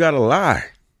almost you gotta lie.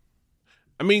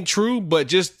 I mean, true, but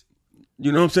just,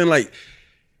 you know what I'm saying? Like,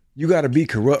 you gotta be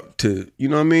corrupt to, you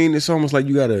know what I mean? It's almost like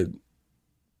you gotta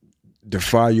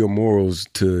defy your morals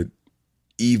to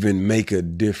even make a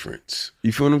difference.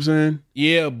 You feel what I'm saying?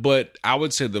 yeah. But I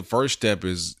would say the first step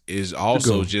is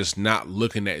also just not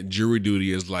looking at jury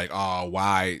duty as like, oh,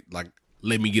 why? Like,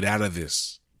 let me get out of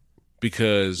this,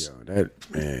 because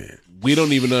we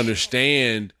don't even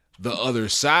understand the other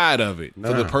side of it.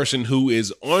 For the person who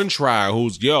is on trial,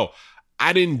 who's,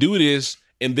 I didn't do this.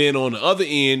 And then on the other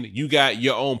end, you got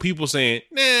your own people saying,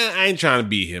 nah, I ain't trying to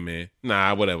be here, man.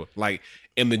 Nah, whatever. Like,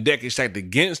 and the deck is stacked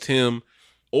against him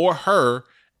or her.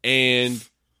 And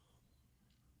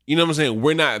you know what I'm saying?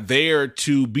 We're not there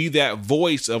to be that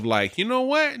voice of like, you know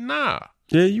what? Nah.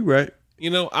 Yeah, you right. You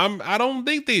know, I don't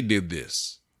think they did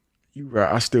this. You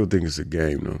right. I still think it's a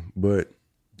game though. But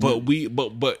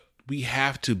we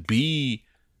have to be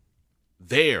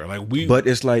there. Like But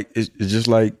it's just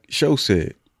like Show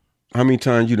said. How many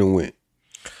times you done went?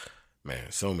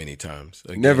 Man, so many times.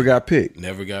 Again, never got picked.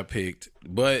 Never got picked.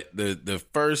 But the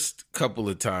first couple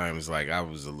of times, like, I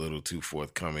was a little too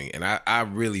forthcoming. And I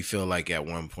really feel like at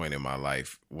one point in my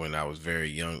life, when I was very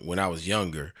young, when I was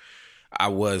younger, I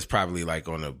was probably like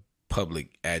on a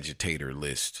public agitator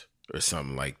list or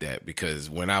something like that. Because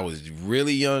when I was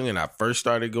really young and I first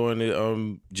started going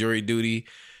to jury duty,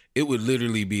 it would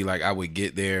literally be like I would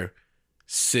get there,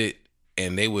 sit,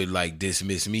 and they would like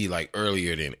dismiss me like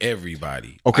earlier than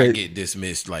everybody. Okay. I get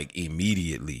dismissed like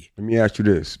immediately. Let me ask you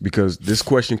this, because this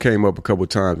question came up a couple of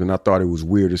times and I thought it was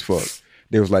weird as fuck.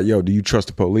 They was like, yo, do you trust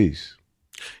the police?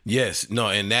 Yes. No,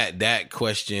 and that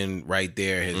question right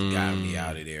there has gotten me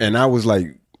out of there. And I was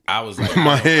like,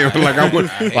 my hand,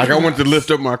 I went to lift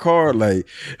up my car, like,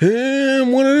 hey,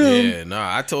 I'm one of them. Yeah, no,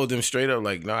 I told them straight up,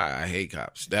 like, no, I hate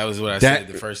cops. That was what I said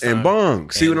the first time. And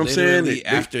bong, see what I'm saying?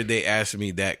 After they asked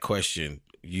me that question,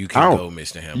 you can go,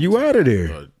 Mr. Hamilton. You out of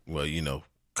there. Well, you know,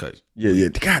 cut. Yeah.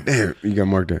 God damn, you got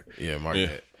marked that. Yeah, mark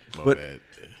that. My bad.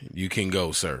 You can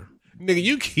go, sir. Nigga,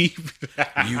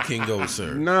 you can go,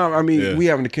 sir. No, I mean, we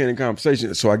having a candid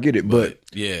conversation, so I get it. But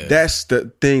yeah, that's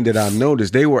the thing that I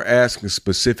noticed. They were asking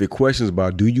specific questions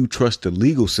about, do you trust the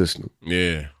legal system?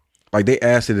 Yeah. Like they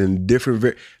asked it in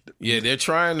different. They're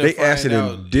trying to. They asked it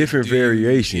in different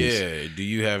variations. Yeah. Do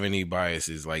you have any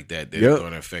biases like that are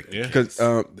going to affect you? Because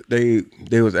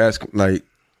they was asking like,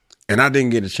 and I didn't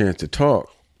get a chance to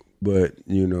talk, but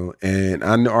you know, and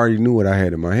I already knew what I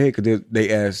had in my head because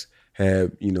they asked,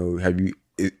 have you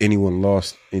anyone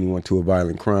lost anyone to a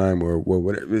violent crime or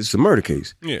whatever? It's a murder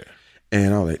case. Yeah.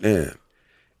 And I was like, damn.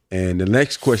 And the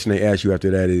next question they asked you after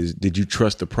that is, did you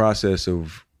trust the process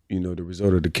of, the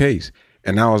result of the case?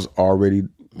 And I was already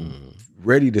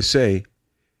ready to say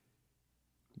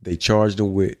they charged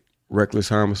him with reckless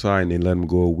homicide and they let him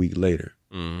go a week later.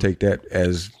 Mm-hmm. Take that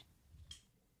as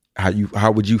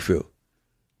how would you feel?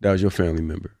 That was your family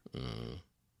member.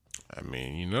 I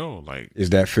mean, like, is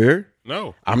that fair?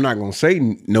 No. I'm not going to say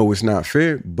no, it's not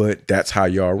fair, but that's how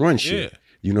y'all run shit. Yeah.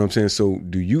 You know what I'm saying? So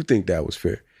do you think that was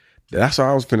fair? That's how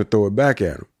I was finna throw it back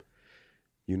at him.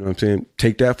 You know what I'm saying?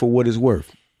 Take that for what it's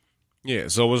worth. Yeah.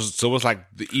 So it's like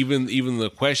even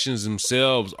the questions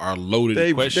themselves are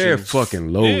loaded questions. They're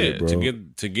fucking loaded, bro.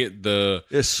 To get the,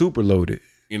 they're super loaded.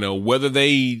 Whether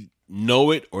they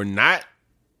know it or not.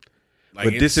 Like,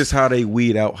 but this is how they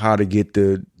weed out how to get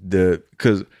the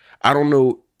because I don't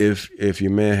know if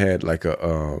your man had like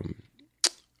a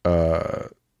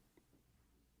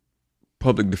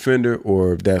public defender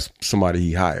or if that's somebody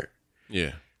he hired.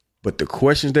 Yeah. But the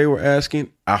questions they were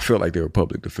asking, I felt like they were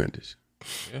public defenders.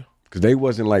 Yeah. Because they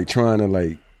wasn't like trying to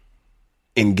like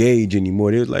engage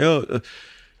anymore. They was like, oh,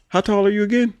 how tall are you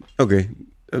again? Okay.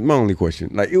 That's my only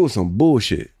question. Like, it was some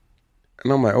bullshit.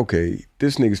 And I'm like, okay,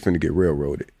 this nigga's finna get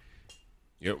railroaded.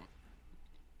 Yep.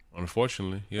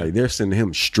 Unfortunately, yeah. Like they're sending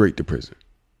him straight to prison.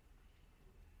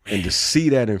 And to see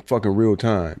that in fucking real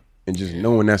time and just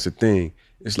knowing that's a thing,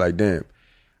 it's like, damn,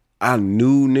 I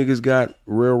knew niggas got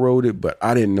railroaded, but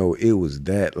I didn't know it was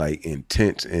that like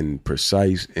intense and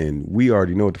precise. And we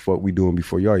already know what the fuck we doing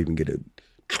before y'all even get a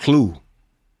clue.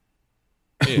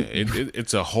 Yeah,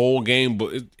 it's a whole game,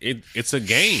 but it's a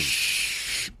game.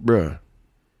 Bruh,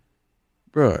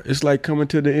 it's like coming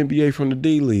to the NBA from the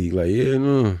D League. Like, yeah,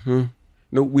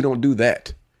 no, we don't do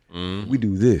that. We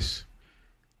do this.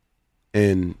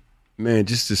 And man,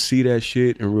 just to see that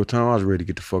shit in real time, I was ready to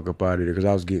get the fuck up out of there because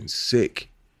I was getting sick.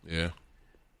 Yeah.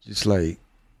 Just like,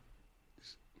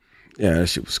 yeah, that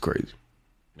shit was crazy.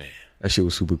 Man. That shit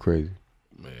was super crazy.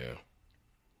 Man.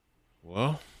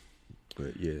 Well.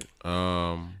 But yeah.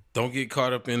 Don't get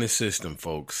caught up in the system,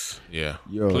 folks. Yeah.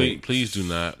 Yo. Please do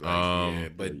not. Yeah,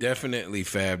 but definitely,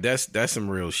 Fab, that's some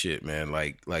real shit, man.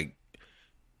 Like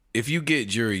if you get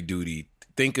jury duty,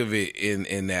 think of it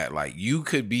in that, like, you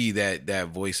could be that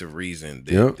voice of reason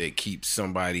that keeps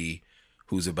somebody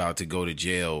who's about to go to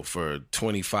jail for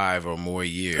 25 or more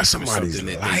years. That's for somebody's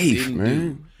something that life, they didn't man.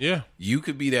 do. Yeah. You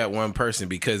could be that one person,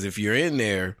 because if you're in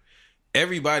there,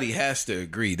 everybody has to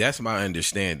agree. That's my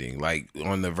understanding. Like,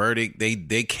 on the verdict,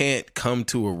 they can't come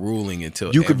to a ruling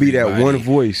until You could be that everybody one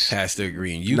voice. has to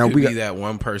agree. And you Now could we be got- that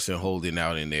one person holding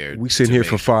out in there. We sitting to here make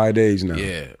for 5 days now.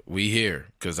 Yeah, we here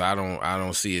because I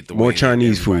don't see it the More way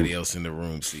Chinese that everybody food. else in the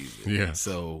room sees it. Yeah.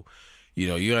 So, you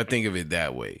gotta think of it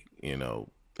that way. And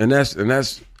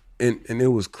it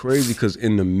was crazy because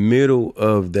in the middle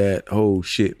of that whole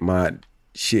shit, my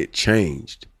shit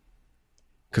changed.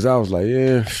 Cause I was like,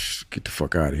 yeah, get the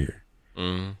fuck out of here.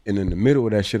 Mm-hmm. And in the middle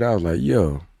of that shit, I was like,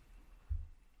 yo,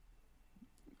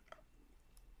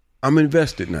 I'm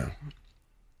invested now.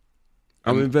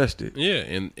 I'm invested. Yeah,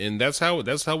 and that's how it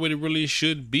really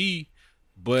should be,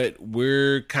 but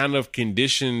we're kind of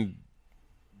conditioned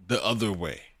the other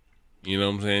way. You know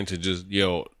what I'm saying? To just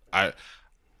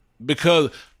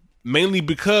mainly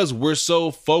because we're so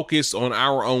focused on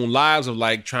our own lives of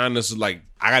like trying to like,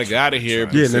 I gotta get out of here.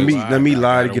 Yeah, let me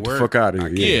lie to gotta get the work. fuck out of I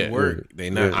here. can't Yeah, work. yeah. They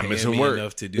not I'm paying missing me work.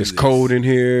 enough to do It's this. cold in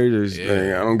here.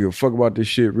 Yeah. I don't give a fuck about this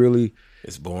shit, really.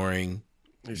 It's boring.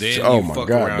 Then oh you my fuck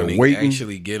God, around the and waiting.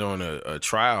 actually get on a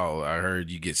trial. I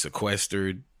heard you get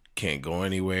sequestered, can't go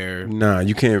anywhere, Nah,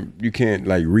 you can't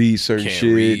like read certain can't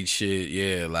shit. read shit.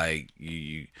 Yeah, like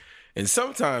you. And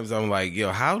sometimes I'm like,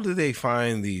 yo, how do they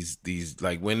find these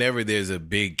like, whenever there's a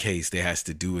big case that has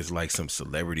to do with like some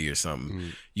celebrity or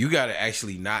something, you got to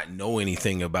actually not know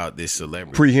anything about this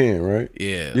celebrity. Pre-hand, right?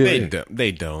 Yeah.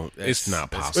 They don't. It's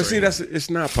not possible. But see, it's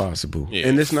not possible. Yeah.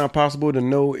 And it's not possible to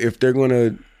know if they're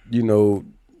gonna,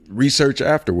 research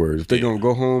afterwards. If they're gonna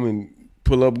go home and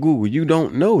pull up Google. You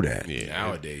don't know that. Yeah.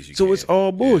 Nowadays, you So can't. it's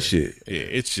all bullshit. Yeah.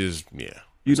 It's just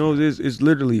It's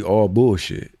literally all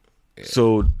bullshit.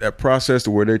 So that process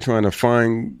to where they're trying to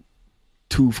fine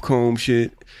tooth comb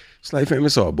shit, it's like, fam,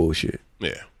 it's all bullshit.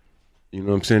 yeah. You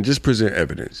know what I'm saying? Just present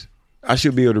evidence. I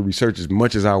should be able to research as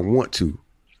much as I want to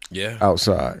Yeah.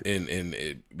 outside. And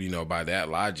it, by that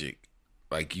logic,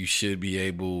 like, you should be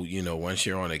able, once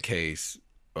you're on a case,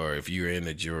 or if you're in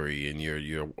a jury and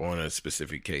you're on a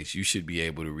specific case, you should be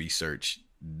able to research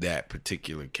that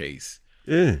particular case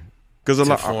Yeah. Because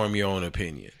to form your own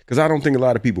opinion. I don't think a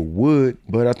lot of people would,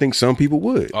 but I think some people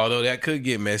would. Although that could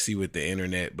get messy with the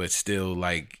internet, but still,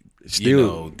 like,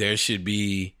 there should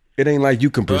be. It ain't like you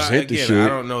can But present the again, shit. I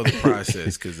don't know the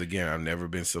process because, again, I've never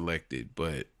been selected.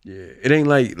 But Yeah, it ain't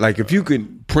like if you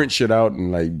could print shit out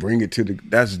and like bring it to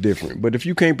that's different. But if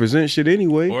you can't present shit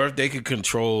anyway, or if they could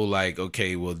control, like,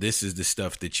 okay, well, this is the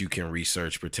stuff that you can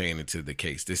research pertaining to the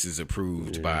case. This is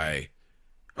approved by.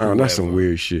 that's some whoever.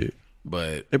 weird shit.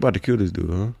 But They about to kill this dude,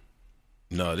 huh?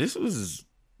 no, this was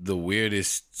the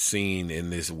weirdest scene in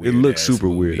this weird. It looks ass super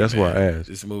movie, weird. That's why man. I asked.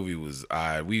 This movie was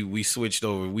odd. We switched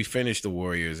over. We finished The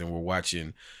Warriors and we're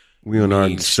watching. We on our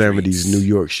Mean 70s Streets. New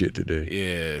York shit today.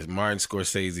 Yeah, Martin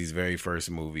Scorsese's very first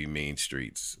movie, Mean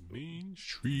Streets. Mean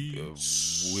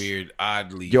Streets. Weird,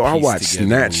 oddly. Yo, I pieced watched together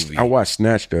Snatch. movie. I watched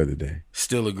Snatch the other day.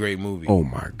 Still a great movie. Oh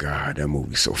my God, that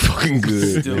movie's so fucking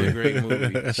good. Still a great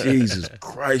movie. Jesus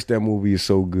Christ, that movie is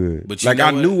so good. But you like know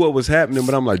I what? knew what was happening,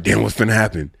 but I'm like, damn, what's finna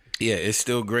happen? Yeah, it's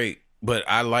still great. But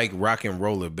I like Rock and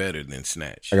Roller better than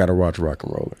Snatch. I gotta watch Rock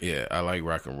and Roller. Yeah, I like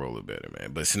Rock and Roller better, man.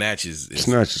 But Snatch is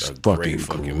Snatch is a fucking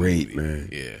fucking great, movie. man.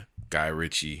 Yeah, Guy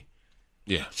Ritchie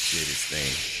Yeah. did his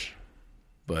thing.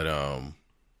 But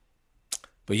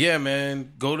But yeah,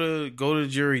 man, go to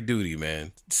jury duty,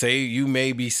 man. Say you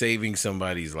may be saving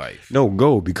somebody's life. No,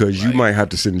 go, because you might have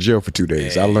to sit in jail for 2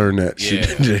 days. I learned that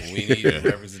shit. We need a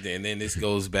representative. And then this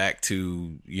goes back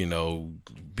to,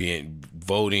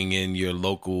 voting in your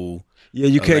local. Yeah,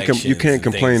 you can't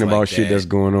complain about shit that's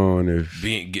going on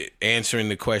if answering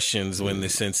the questions when the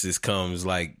census comes.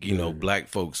 Like, black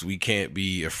folks, we can't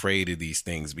be afraid of these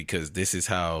things, because this is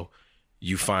how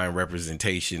you find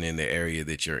representation in the area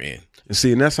that you're in. And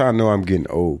see, and that's how I know I'm getting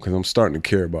old, because I'm starting to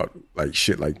care about like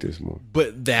shit like this more.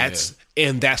 But that's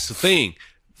the thing.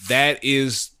 That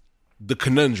is the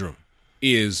conundrum.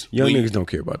 Is young niggas don't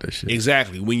care about that shit.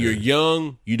 Exactly. When you're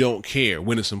young, you don't care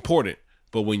when it's important.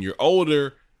 But when you're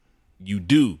older, you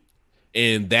do.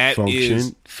 And that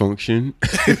function.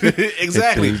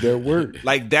 Exactly. Things that work.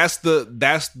 Like that's the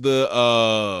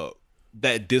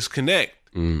that disconnect.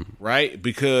 Right?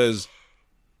 Because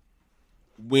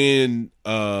when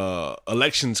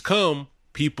elections come,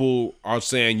 people are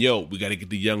saying, yo, we got to get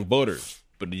the young voters.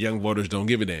 But the young voters don't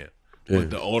give a damn. Yeah.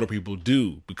 But the older people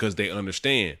do, because they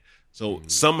understand. So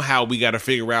somehow we got to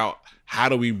figure out, how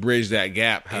do we bridge that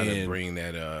gap? How to bring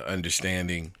that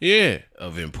understanding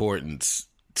of importance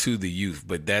to the youth.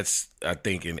 But that's, I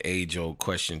think, an age-old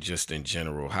question just in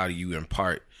general. How do you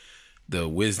impart the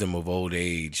wisdom of old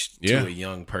age to a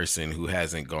young person who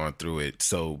hasn't gone through it?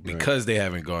 So because they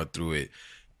haven't gone through it,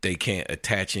 they can't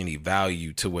attach any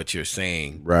value to what you're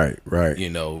saying. Right.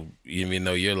 Even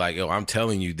though you're like, oh, I'm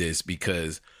telling you this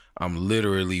because I'm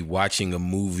literally watching a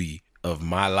movie of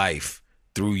my life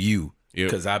through you.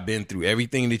 Because I've been through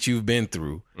everything that you've been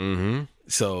through. Mm-hmm.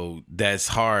 So that's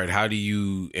hard. How do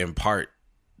you impart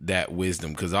that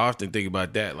wisdom? Because I often think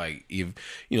about that. Like, if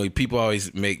people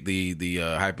always make the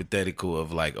hypothetical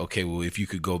of like, okay, well, if you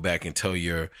could go back and tell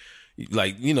your,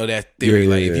 that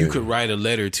theory, if you could write a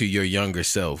letter to your younger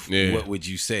self, what would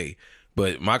you say?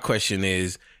 But my question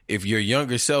is, if your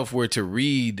younger self were to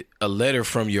read a letter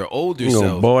from your older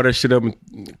self, ball that shit up,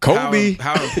 Kobe.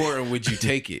 How important would you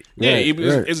take it?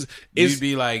 You'd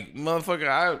be like,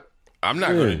 motherfucker, I'm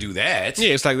not going to do that. Yeah,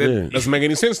 it's like that doesn't make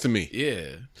any sense to me.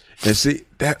 Yeah, and see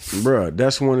that, bruh,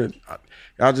 that's one of.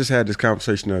 I just had this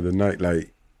conversation the other night.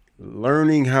 Like,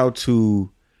 learning how to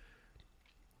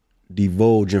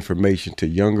divulge information to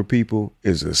younger people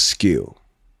is a skill.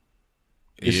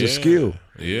 It's a skill.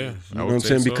 Yeah. You know what I'm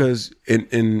saying? So. Because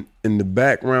in the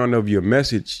background of your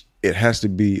message, it has to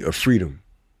be a freedom.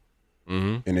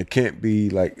 Mm-hmm. And it can't be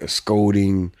like a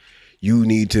scolding.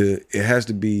 It has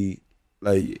to be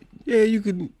like, yeah, you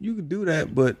could do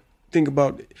that, but think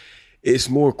about it. It's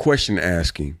more question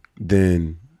asking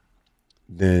than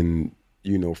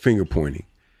finger pointing.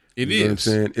 It you know what I'm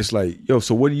saying? It's like, yo,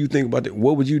 so what do you think about that?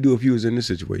 What would you do if you was in this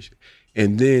situation?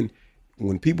 And then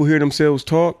when people hear themselves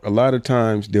talk, a lot of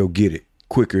times they'll get it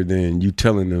quicker than you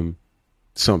telling them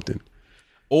something.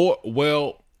 Or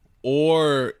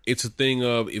it's a thing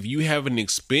of, if you haven't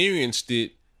experienced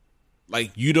it,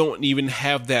 like, you don't even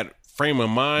have that frame of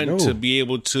mind to be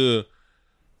able to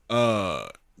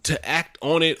act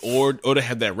on it, or to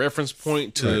have that reference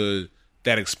point to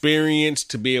that experience,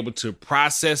 to be able to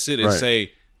process it and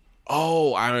say,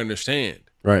 oh, I understand.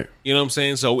 Right. You know what I'm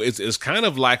saying? So it's kind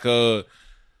of like I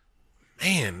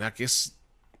guess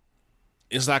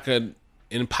it's like an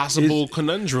impossible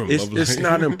conundrum. It's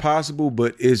not impossible,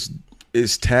 but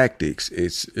it's tactics.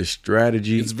 It's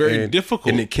strategy. It's very difficult.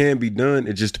 And it can be done.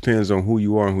 It just depends on who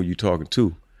you are and who you're talking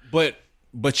to.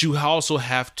 But you also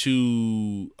have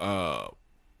to, I'll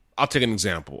take an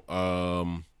example.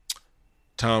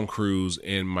 Tom Cruise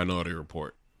in Minority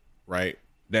Report, right?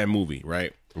 That movie,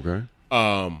 right? Okay.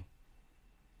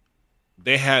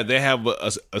 They have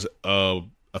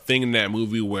a thing in that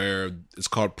movie where it's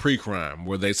called pre-crime,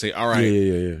 where they say, all right,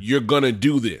 you're going to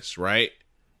do this, right?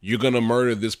 You're going to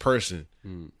murder this person.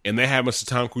 And they have Mr.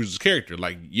 Tom Cruise's character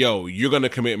like, yo, you're going to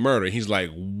commit murder. He's like,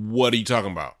 what are you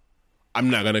talking about? I'm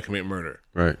not going to commit murder.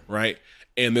 Right. Right.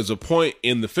 And there's a point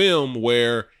in the film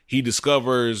where he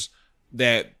discovers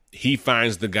that he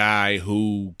finds the guy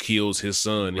who kills his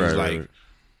son. He's like,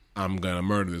 I'm going to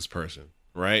murder this person.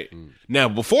 Right. Now,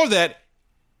 before that,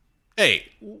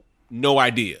 hey, no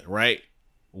idea. Right.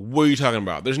 What are you talking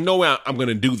about? There's no way I'm going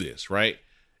to do this. Right.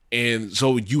 And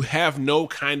so you have no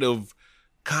kind of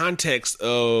context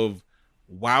of,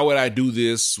 why would I do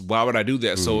this? Why would I do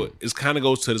that? So it kind of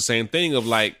goes to the same thing of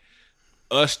like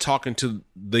us talking to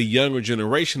the younger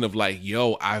generation of like,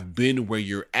 yo, I've been where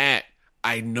you're at.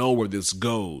 I know where this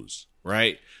goes.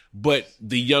 Right. But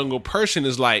the younger person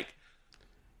is like,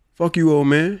 fuck you, old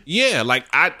man. Yeah. Like,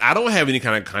 I don't have any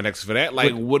kind of context for that.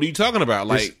 Like, what are you talking about?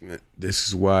 Like, this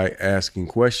is why asking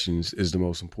questions is the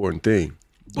most important thing.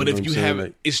 But You know if what you I'm saying? haven't,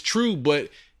 Like, it's true. But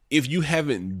if you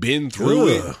haven't been through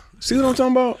it, see what I'm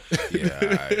talking about? I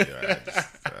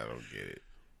don't get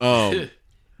it.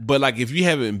 but like if you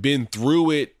haven't been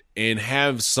through it and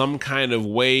have some kind of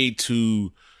way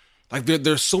to, like,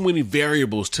 there's so many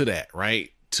variables to that,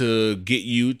 right? To get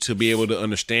you to be able to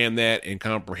understand that and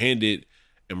comprehend it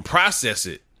and process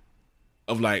it.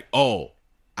 Of like, oh,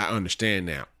 I understand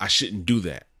now. I shouldn't do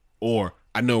that, or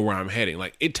I know where I'm heading.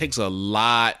 Like, it takes a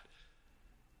lot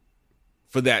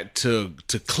for that to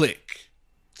click.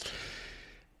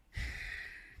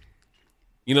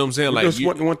 You know what I'm saying? Like, Just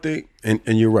one thing, and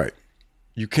you're right.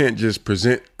 You can't just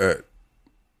present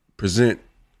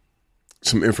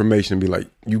some information and be like,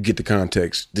 you get the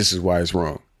context. This is why it's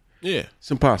wrong. yeah,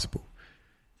 It's impossible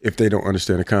if they don't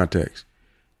understand the context.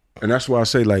 And that's why I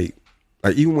say, like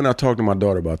even when I talk to my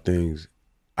daughter about things,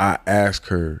 I ask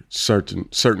her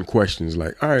certain questions,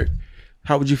 like, all right,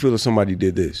 how would you feel if somebody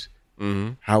did this?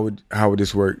 Mm-hmm. How would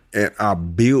this work? And I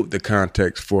build the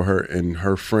context for her in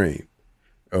her frame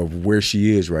of where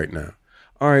she is right now.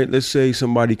 All right, let's say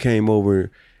somebody came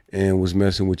over and was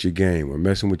messing with your game or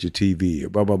messing with your TV or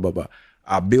blah, blah, blah, blah.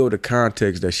 I build a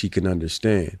context that she can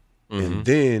understand. And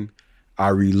then I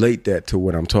relate that to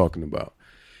what I'm talking about.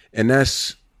 And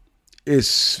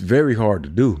it's very hard to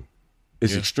do.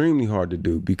 It's extremely hard to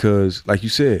do because, like you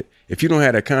said, if you don't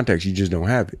have that context, you just don't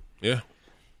have it. yeah,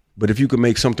 But if you can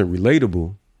make something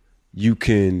relatable, you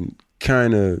can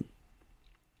kind of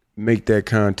make that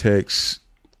context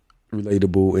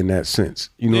relatable in that sense.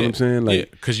 You know what I'm saying?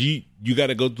 Like, because you got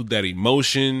to go through that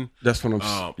emotion. that's what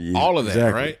I'm saying. All of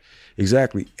that, right?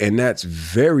 Exactly. And that's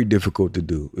very difficult to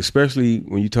do, especially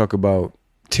when you talk about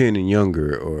 10 and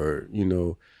younger or,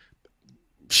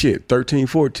 13,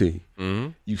 14. Mm-hmm.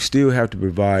 You still have to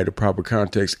provide a proper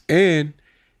context and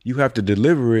you have to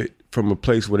deliver it from a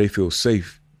place where they feel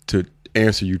safe to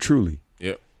answer you truly.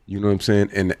 Yep. You know what I'm saying?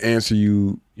 And to answer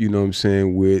you, you know what I'm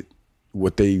saying, with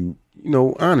what they,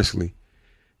 honestly.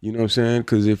 You know what I'm saying?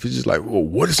 Because if it's just like, well,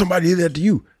 what if somebody did that to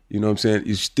you? You know what I'm saying?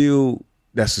 It's still,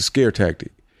 that's a scare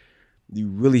tactic. You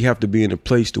really have to be in a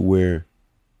place to where,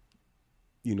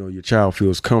 your child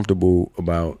feels comfortable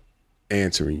about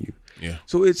answering you. Yeah.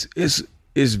 So it's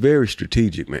very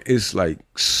strategic, man. It's like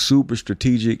super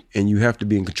strategic, and you have to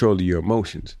be in control of your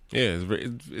emotions. Yeah, it's very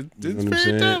what I'm very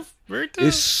saying? tough. Very tough.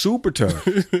 It's super tough.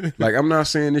 Like, I'm not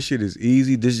saying this shit is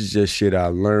easy. This is just shit I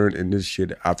learned, and this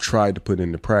shit I've tried to put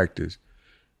into practice.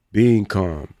 Being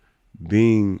calm,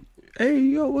 being, hey,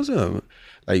 yo, what's up?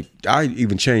 Like, I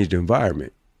even changed the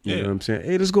environment. You know what I'm saying?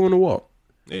 Hey, let's go on a walk.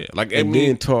 Yeah, like, And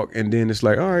then talk, and then it's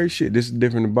like, all right, shit, this is a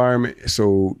different environment,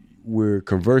 so we're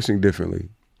conversing differently.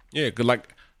 Yeah, because,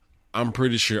 like, I'm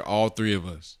pretty sure all three of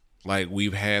us, like,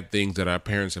 we've had things that our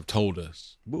parents have told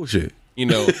us. Bullshit.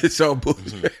 It's all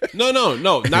bullshit. No,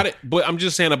 not it. But I'm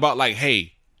just saying about, like,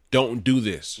 hey, don't do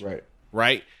this.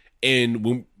 Right? And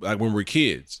when we're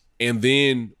kids, and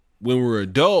then when we're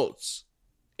adults,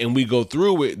 and we go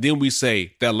through it, then we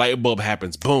say that light bulb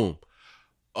happens. Boom.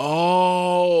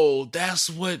 Oh, that's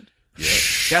what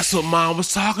mom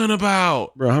was talking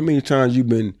about. Bro, how many times you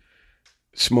been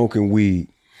smoking weed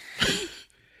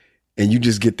and you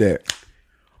just get that,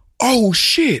 oh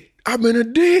shit, I've been a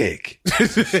dick.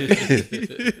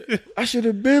 I should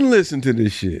have been listening to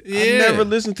this shit. I never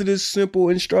listened to this simple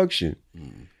instruction.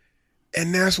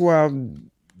 And that's why I've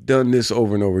done this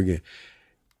over and over again.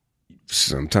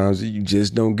 Sometimes you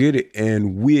just don't get it,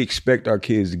 and we expect our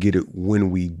kids to get it when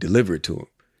we deliver it to them.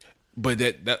 But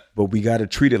but we got to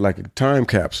treat it like a time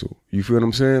capsule. You feel what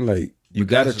I'm saying? Like, you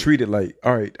got to treat it like,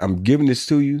 all right, I'm giving this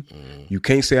to you. You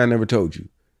can't say I never told you.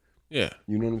 Yeah.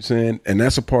 You know what I'm saying? And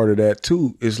that's a part of that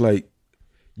too. It's like,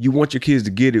 you want your kids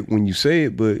to get it when you say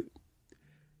it, but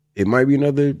it might be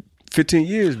another 15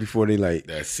 years before they like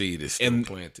that seed is still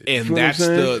planted. And that's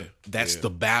that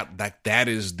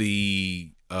is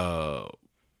the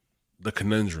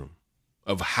conundrum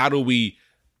of how do we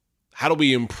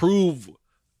improve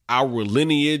our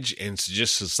lineage and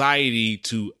just society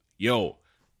to,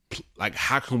 like,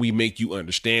 how can we make you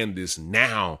understand this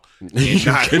now? And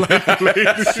not, you know what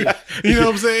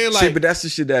I'm saying? Like, see, but that's the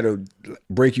shit that'll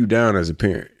break you down as a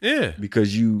parent. Yeah.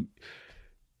 Because you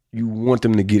want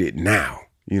them to get it now.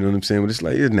 You know what I'm saying? But it's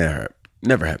like, it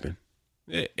never happened.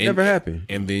 Yeah, never happened.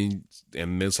 And then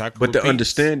cycle but the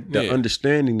repeats.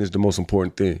 understanding is the most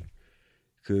important thing.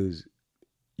 Because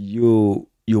you'll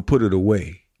put it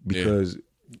away. Because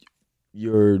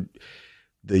the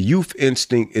youth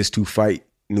instinct is to fight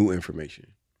new information,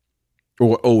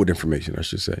 or old information, I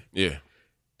should say. Yeah,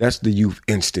 that's the youth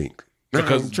instinct.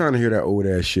 Because I'm trying to hear that old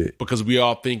ass shit. Because we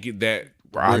all think that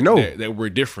I know that we're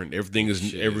different. Everything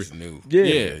is new. Yeah.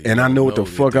 Yeah. And I know what the that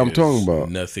fuck I'm there's talking about.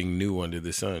 Nothing new under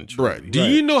the sun. Right. truly. Do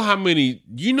you know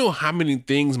how many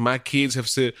things my kids have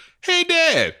said, "Hey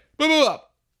dad, blah, blah, blah."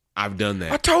 I've done I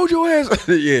that. told your ass.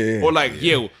 yeah. Or like,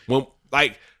 when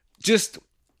like just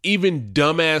even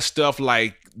dumbass stuff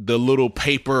like the little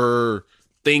paper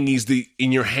thingies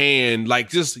in your hand, like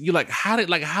just you're like,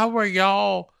 how are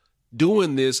y'all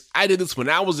doing this? I did this when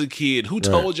I was a kid. Who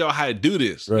told y'all how to do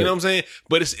this? Right. You know what I'm saying?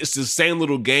 But it's the same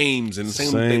little games and the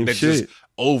same Same thing that shit. just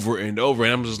over and over.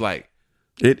 And I'm just like,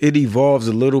 It evolves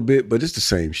a little bit, but it's the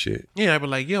same shit. yeah, I'd be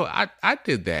like, yo, I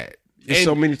did that. It's And-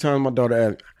 so many times my daughter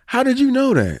asked, "How did you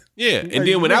know that?" Yeah. And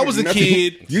then when I was a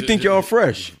kid, You think y'all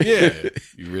fresh? yeah.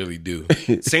 You really do.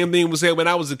 Same thing was said when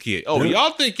I was a kid. Oh,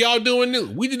 y'all think y'all doing this?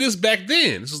 We did this back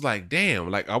then. This is like,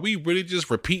 damn, like, are we really just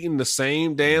repeating the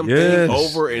same damn Yes. thing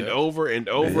over and over and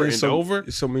over and over?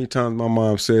 So many times my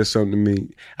mom says something to me.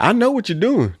 I know what you're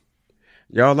doing.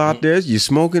 Y'all out there, you're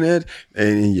smoking it,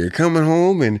 and you're coming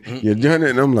home, and you're doing it.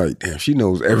 And I'm like, damn, she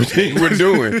knows everything we're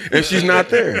doing, and she's not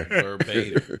there.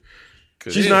 Verbatim.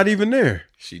 'Cause She's not even there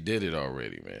She did it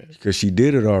already, man. because she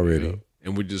did it already.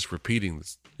 And we're just repeating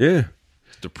this. Yeah,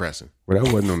 It's depressing. but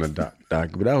that wasn't on the doc,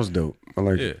 but that was dope. I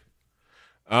like Yeah. it.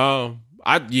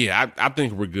 I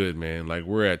think we're good, man. Like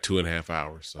we're at 2.5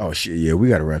 hours. So. Oh shit, yeah, we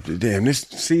gotta wrap this. Damn,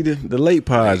 the late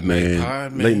pods, man.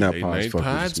 pod, man. Late night Late pods, night fuck with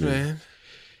pods, us, man.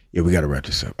 Yeah, we gotta wrap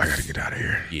this up. I gotta get out of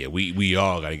here. Yeah, we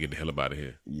all gotta get the hell up out of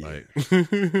here. Yeah. Like,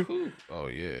 Oh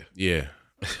yeah. yeah.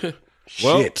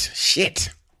 Well, Shit.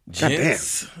 Goddamn.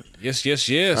 Gents,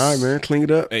 yes. All right, man, clean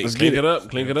it up. Hey, Let's clink get it up,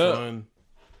 clink it up. fun.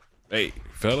 Hey,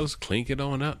 fellas, clink it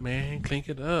on up, man. Clink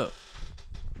it up.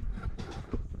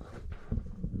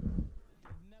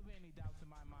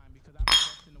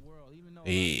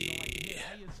 Yeah.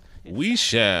 We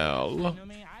shall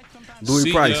Louis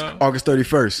see Price, ya. August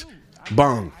 31st.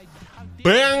 Bong.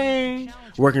 Bang.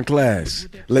 Working Class.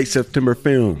 Late September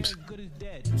Films.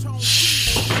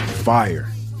 Fire.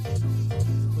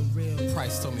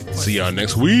 See y'all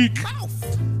next week. But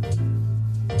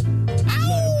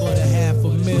a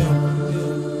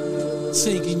 $500,000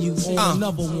 taking you on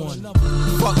another one.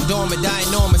 Fuck dormant,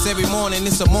 ginormous. Every morning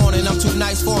it's a morning. I'm too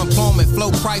nice for employment.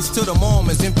 Flow price to the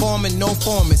Mormons. Informing, no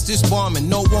formants. Just bombing,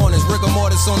 no warnings. Rigor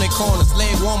mortis on their corners. Leg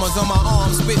warmers on my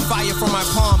arms. Spit fire from my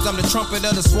palms. I'm the trumpet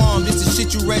of the swarm. This is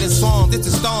shit you read as psalm. This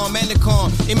is storm and the calm.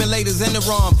 Emulators in the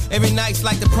ROM. Every night's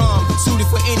like the prom. Suited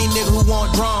for any nigga who want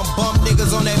drum. Bum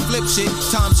niggas on that flip shit.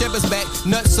 Tom Shepard's back.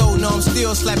 Nut so no, I'm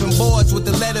still slapping boards with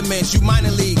the Lettermans. You minor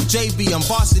league. JV, I'm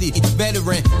varsity.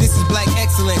 Veteran. This is black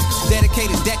excellence.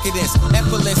 Dedicated decadence.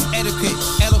 Epilence, etiquette,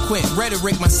 eloquent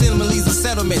rhetoric, my similes are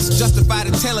settlements, justified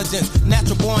intelligence,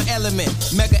 natural born element,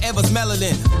 mega Evers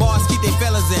melanin, bars keep they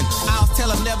fellas in, I'll tell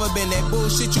them never been that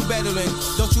bullshit you better than,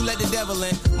 don't you let the devil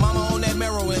in, mama on that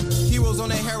Maryland, heroes on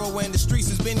that heroin, the streets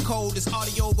has been cold, this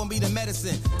audio gon' be the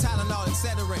medicine, Tylenol,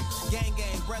 etc., gang,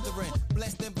 brethren,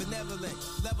 blessed and benevolent,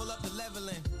 level up the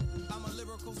leveling, I'm a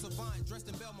lyrical savant, dressed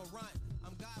in Belmont,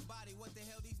 I'm God body, what the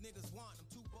hell these niggas want.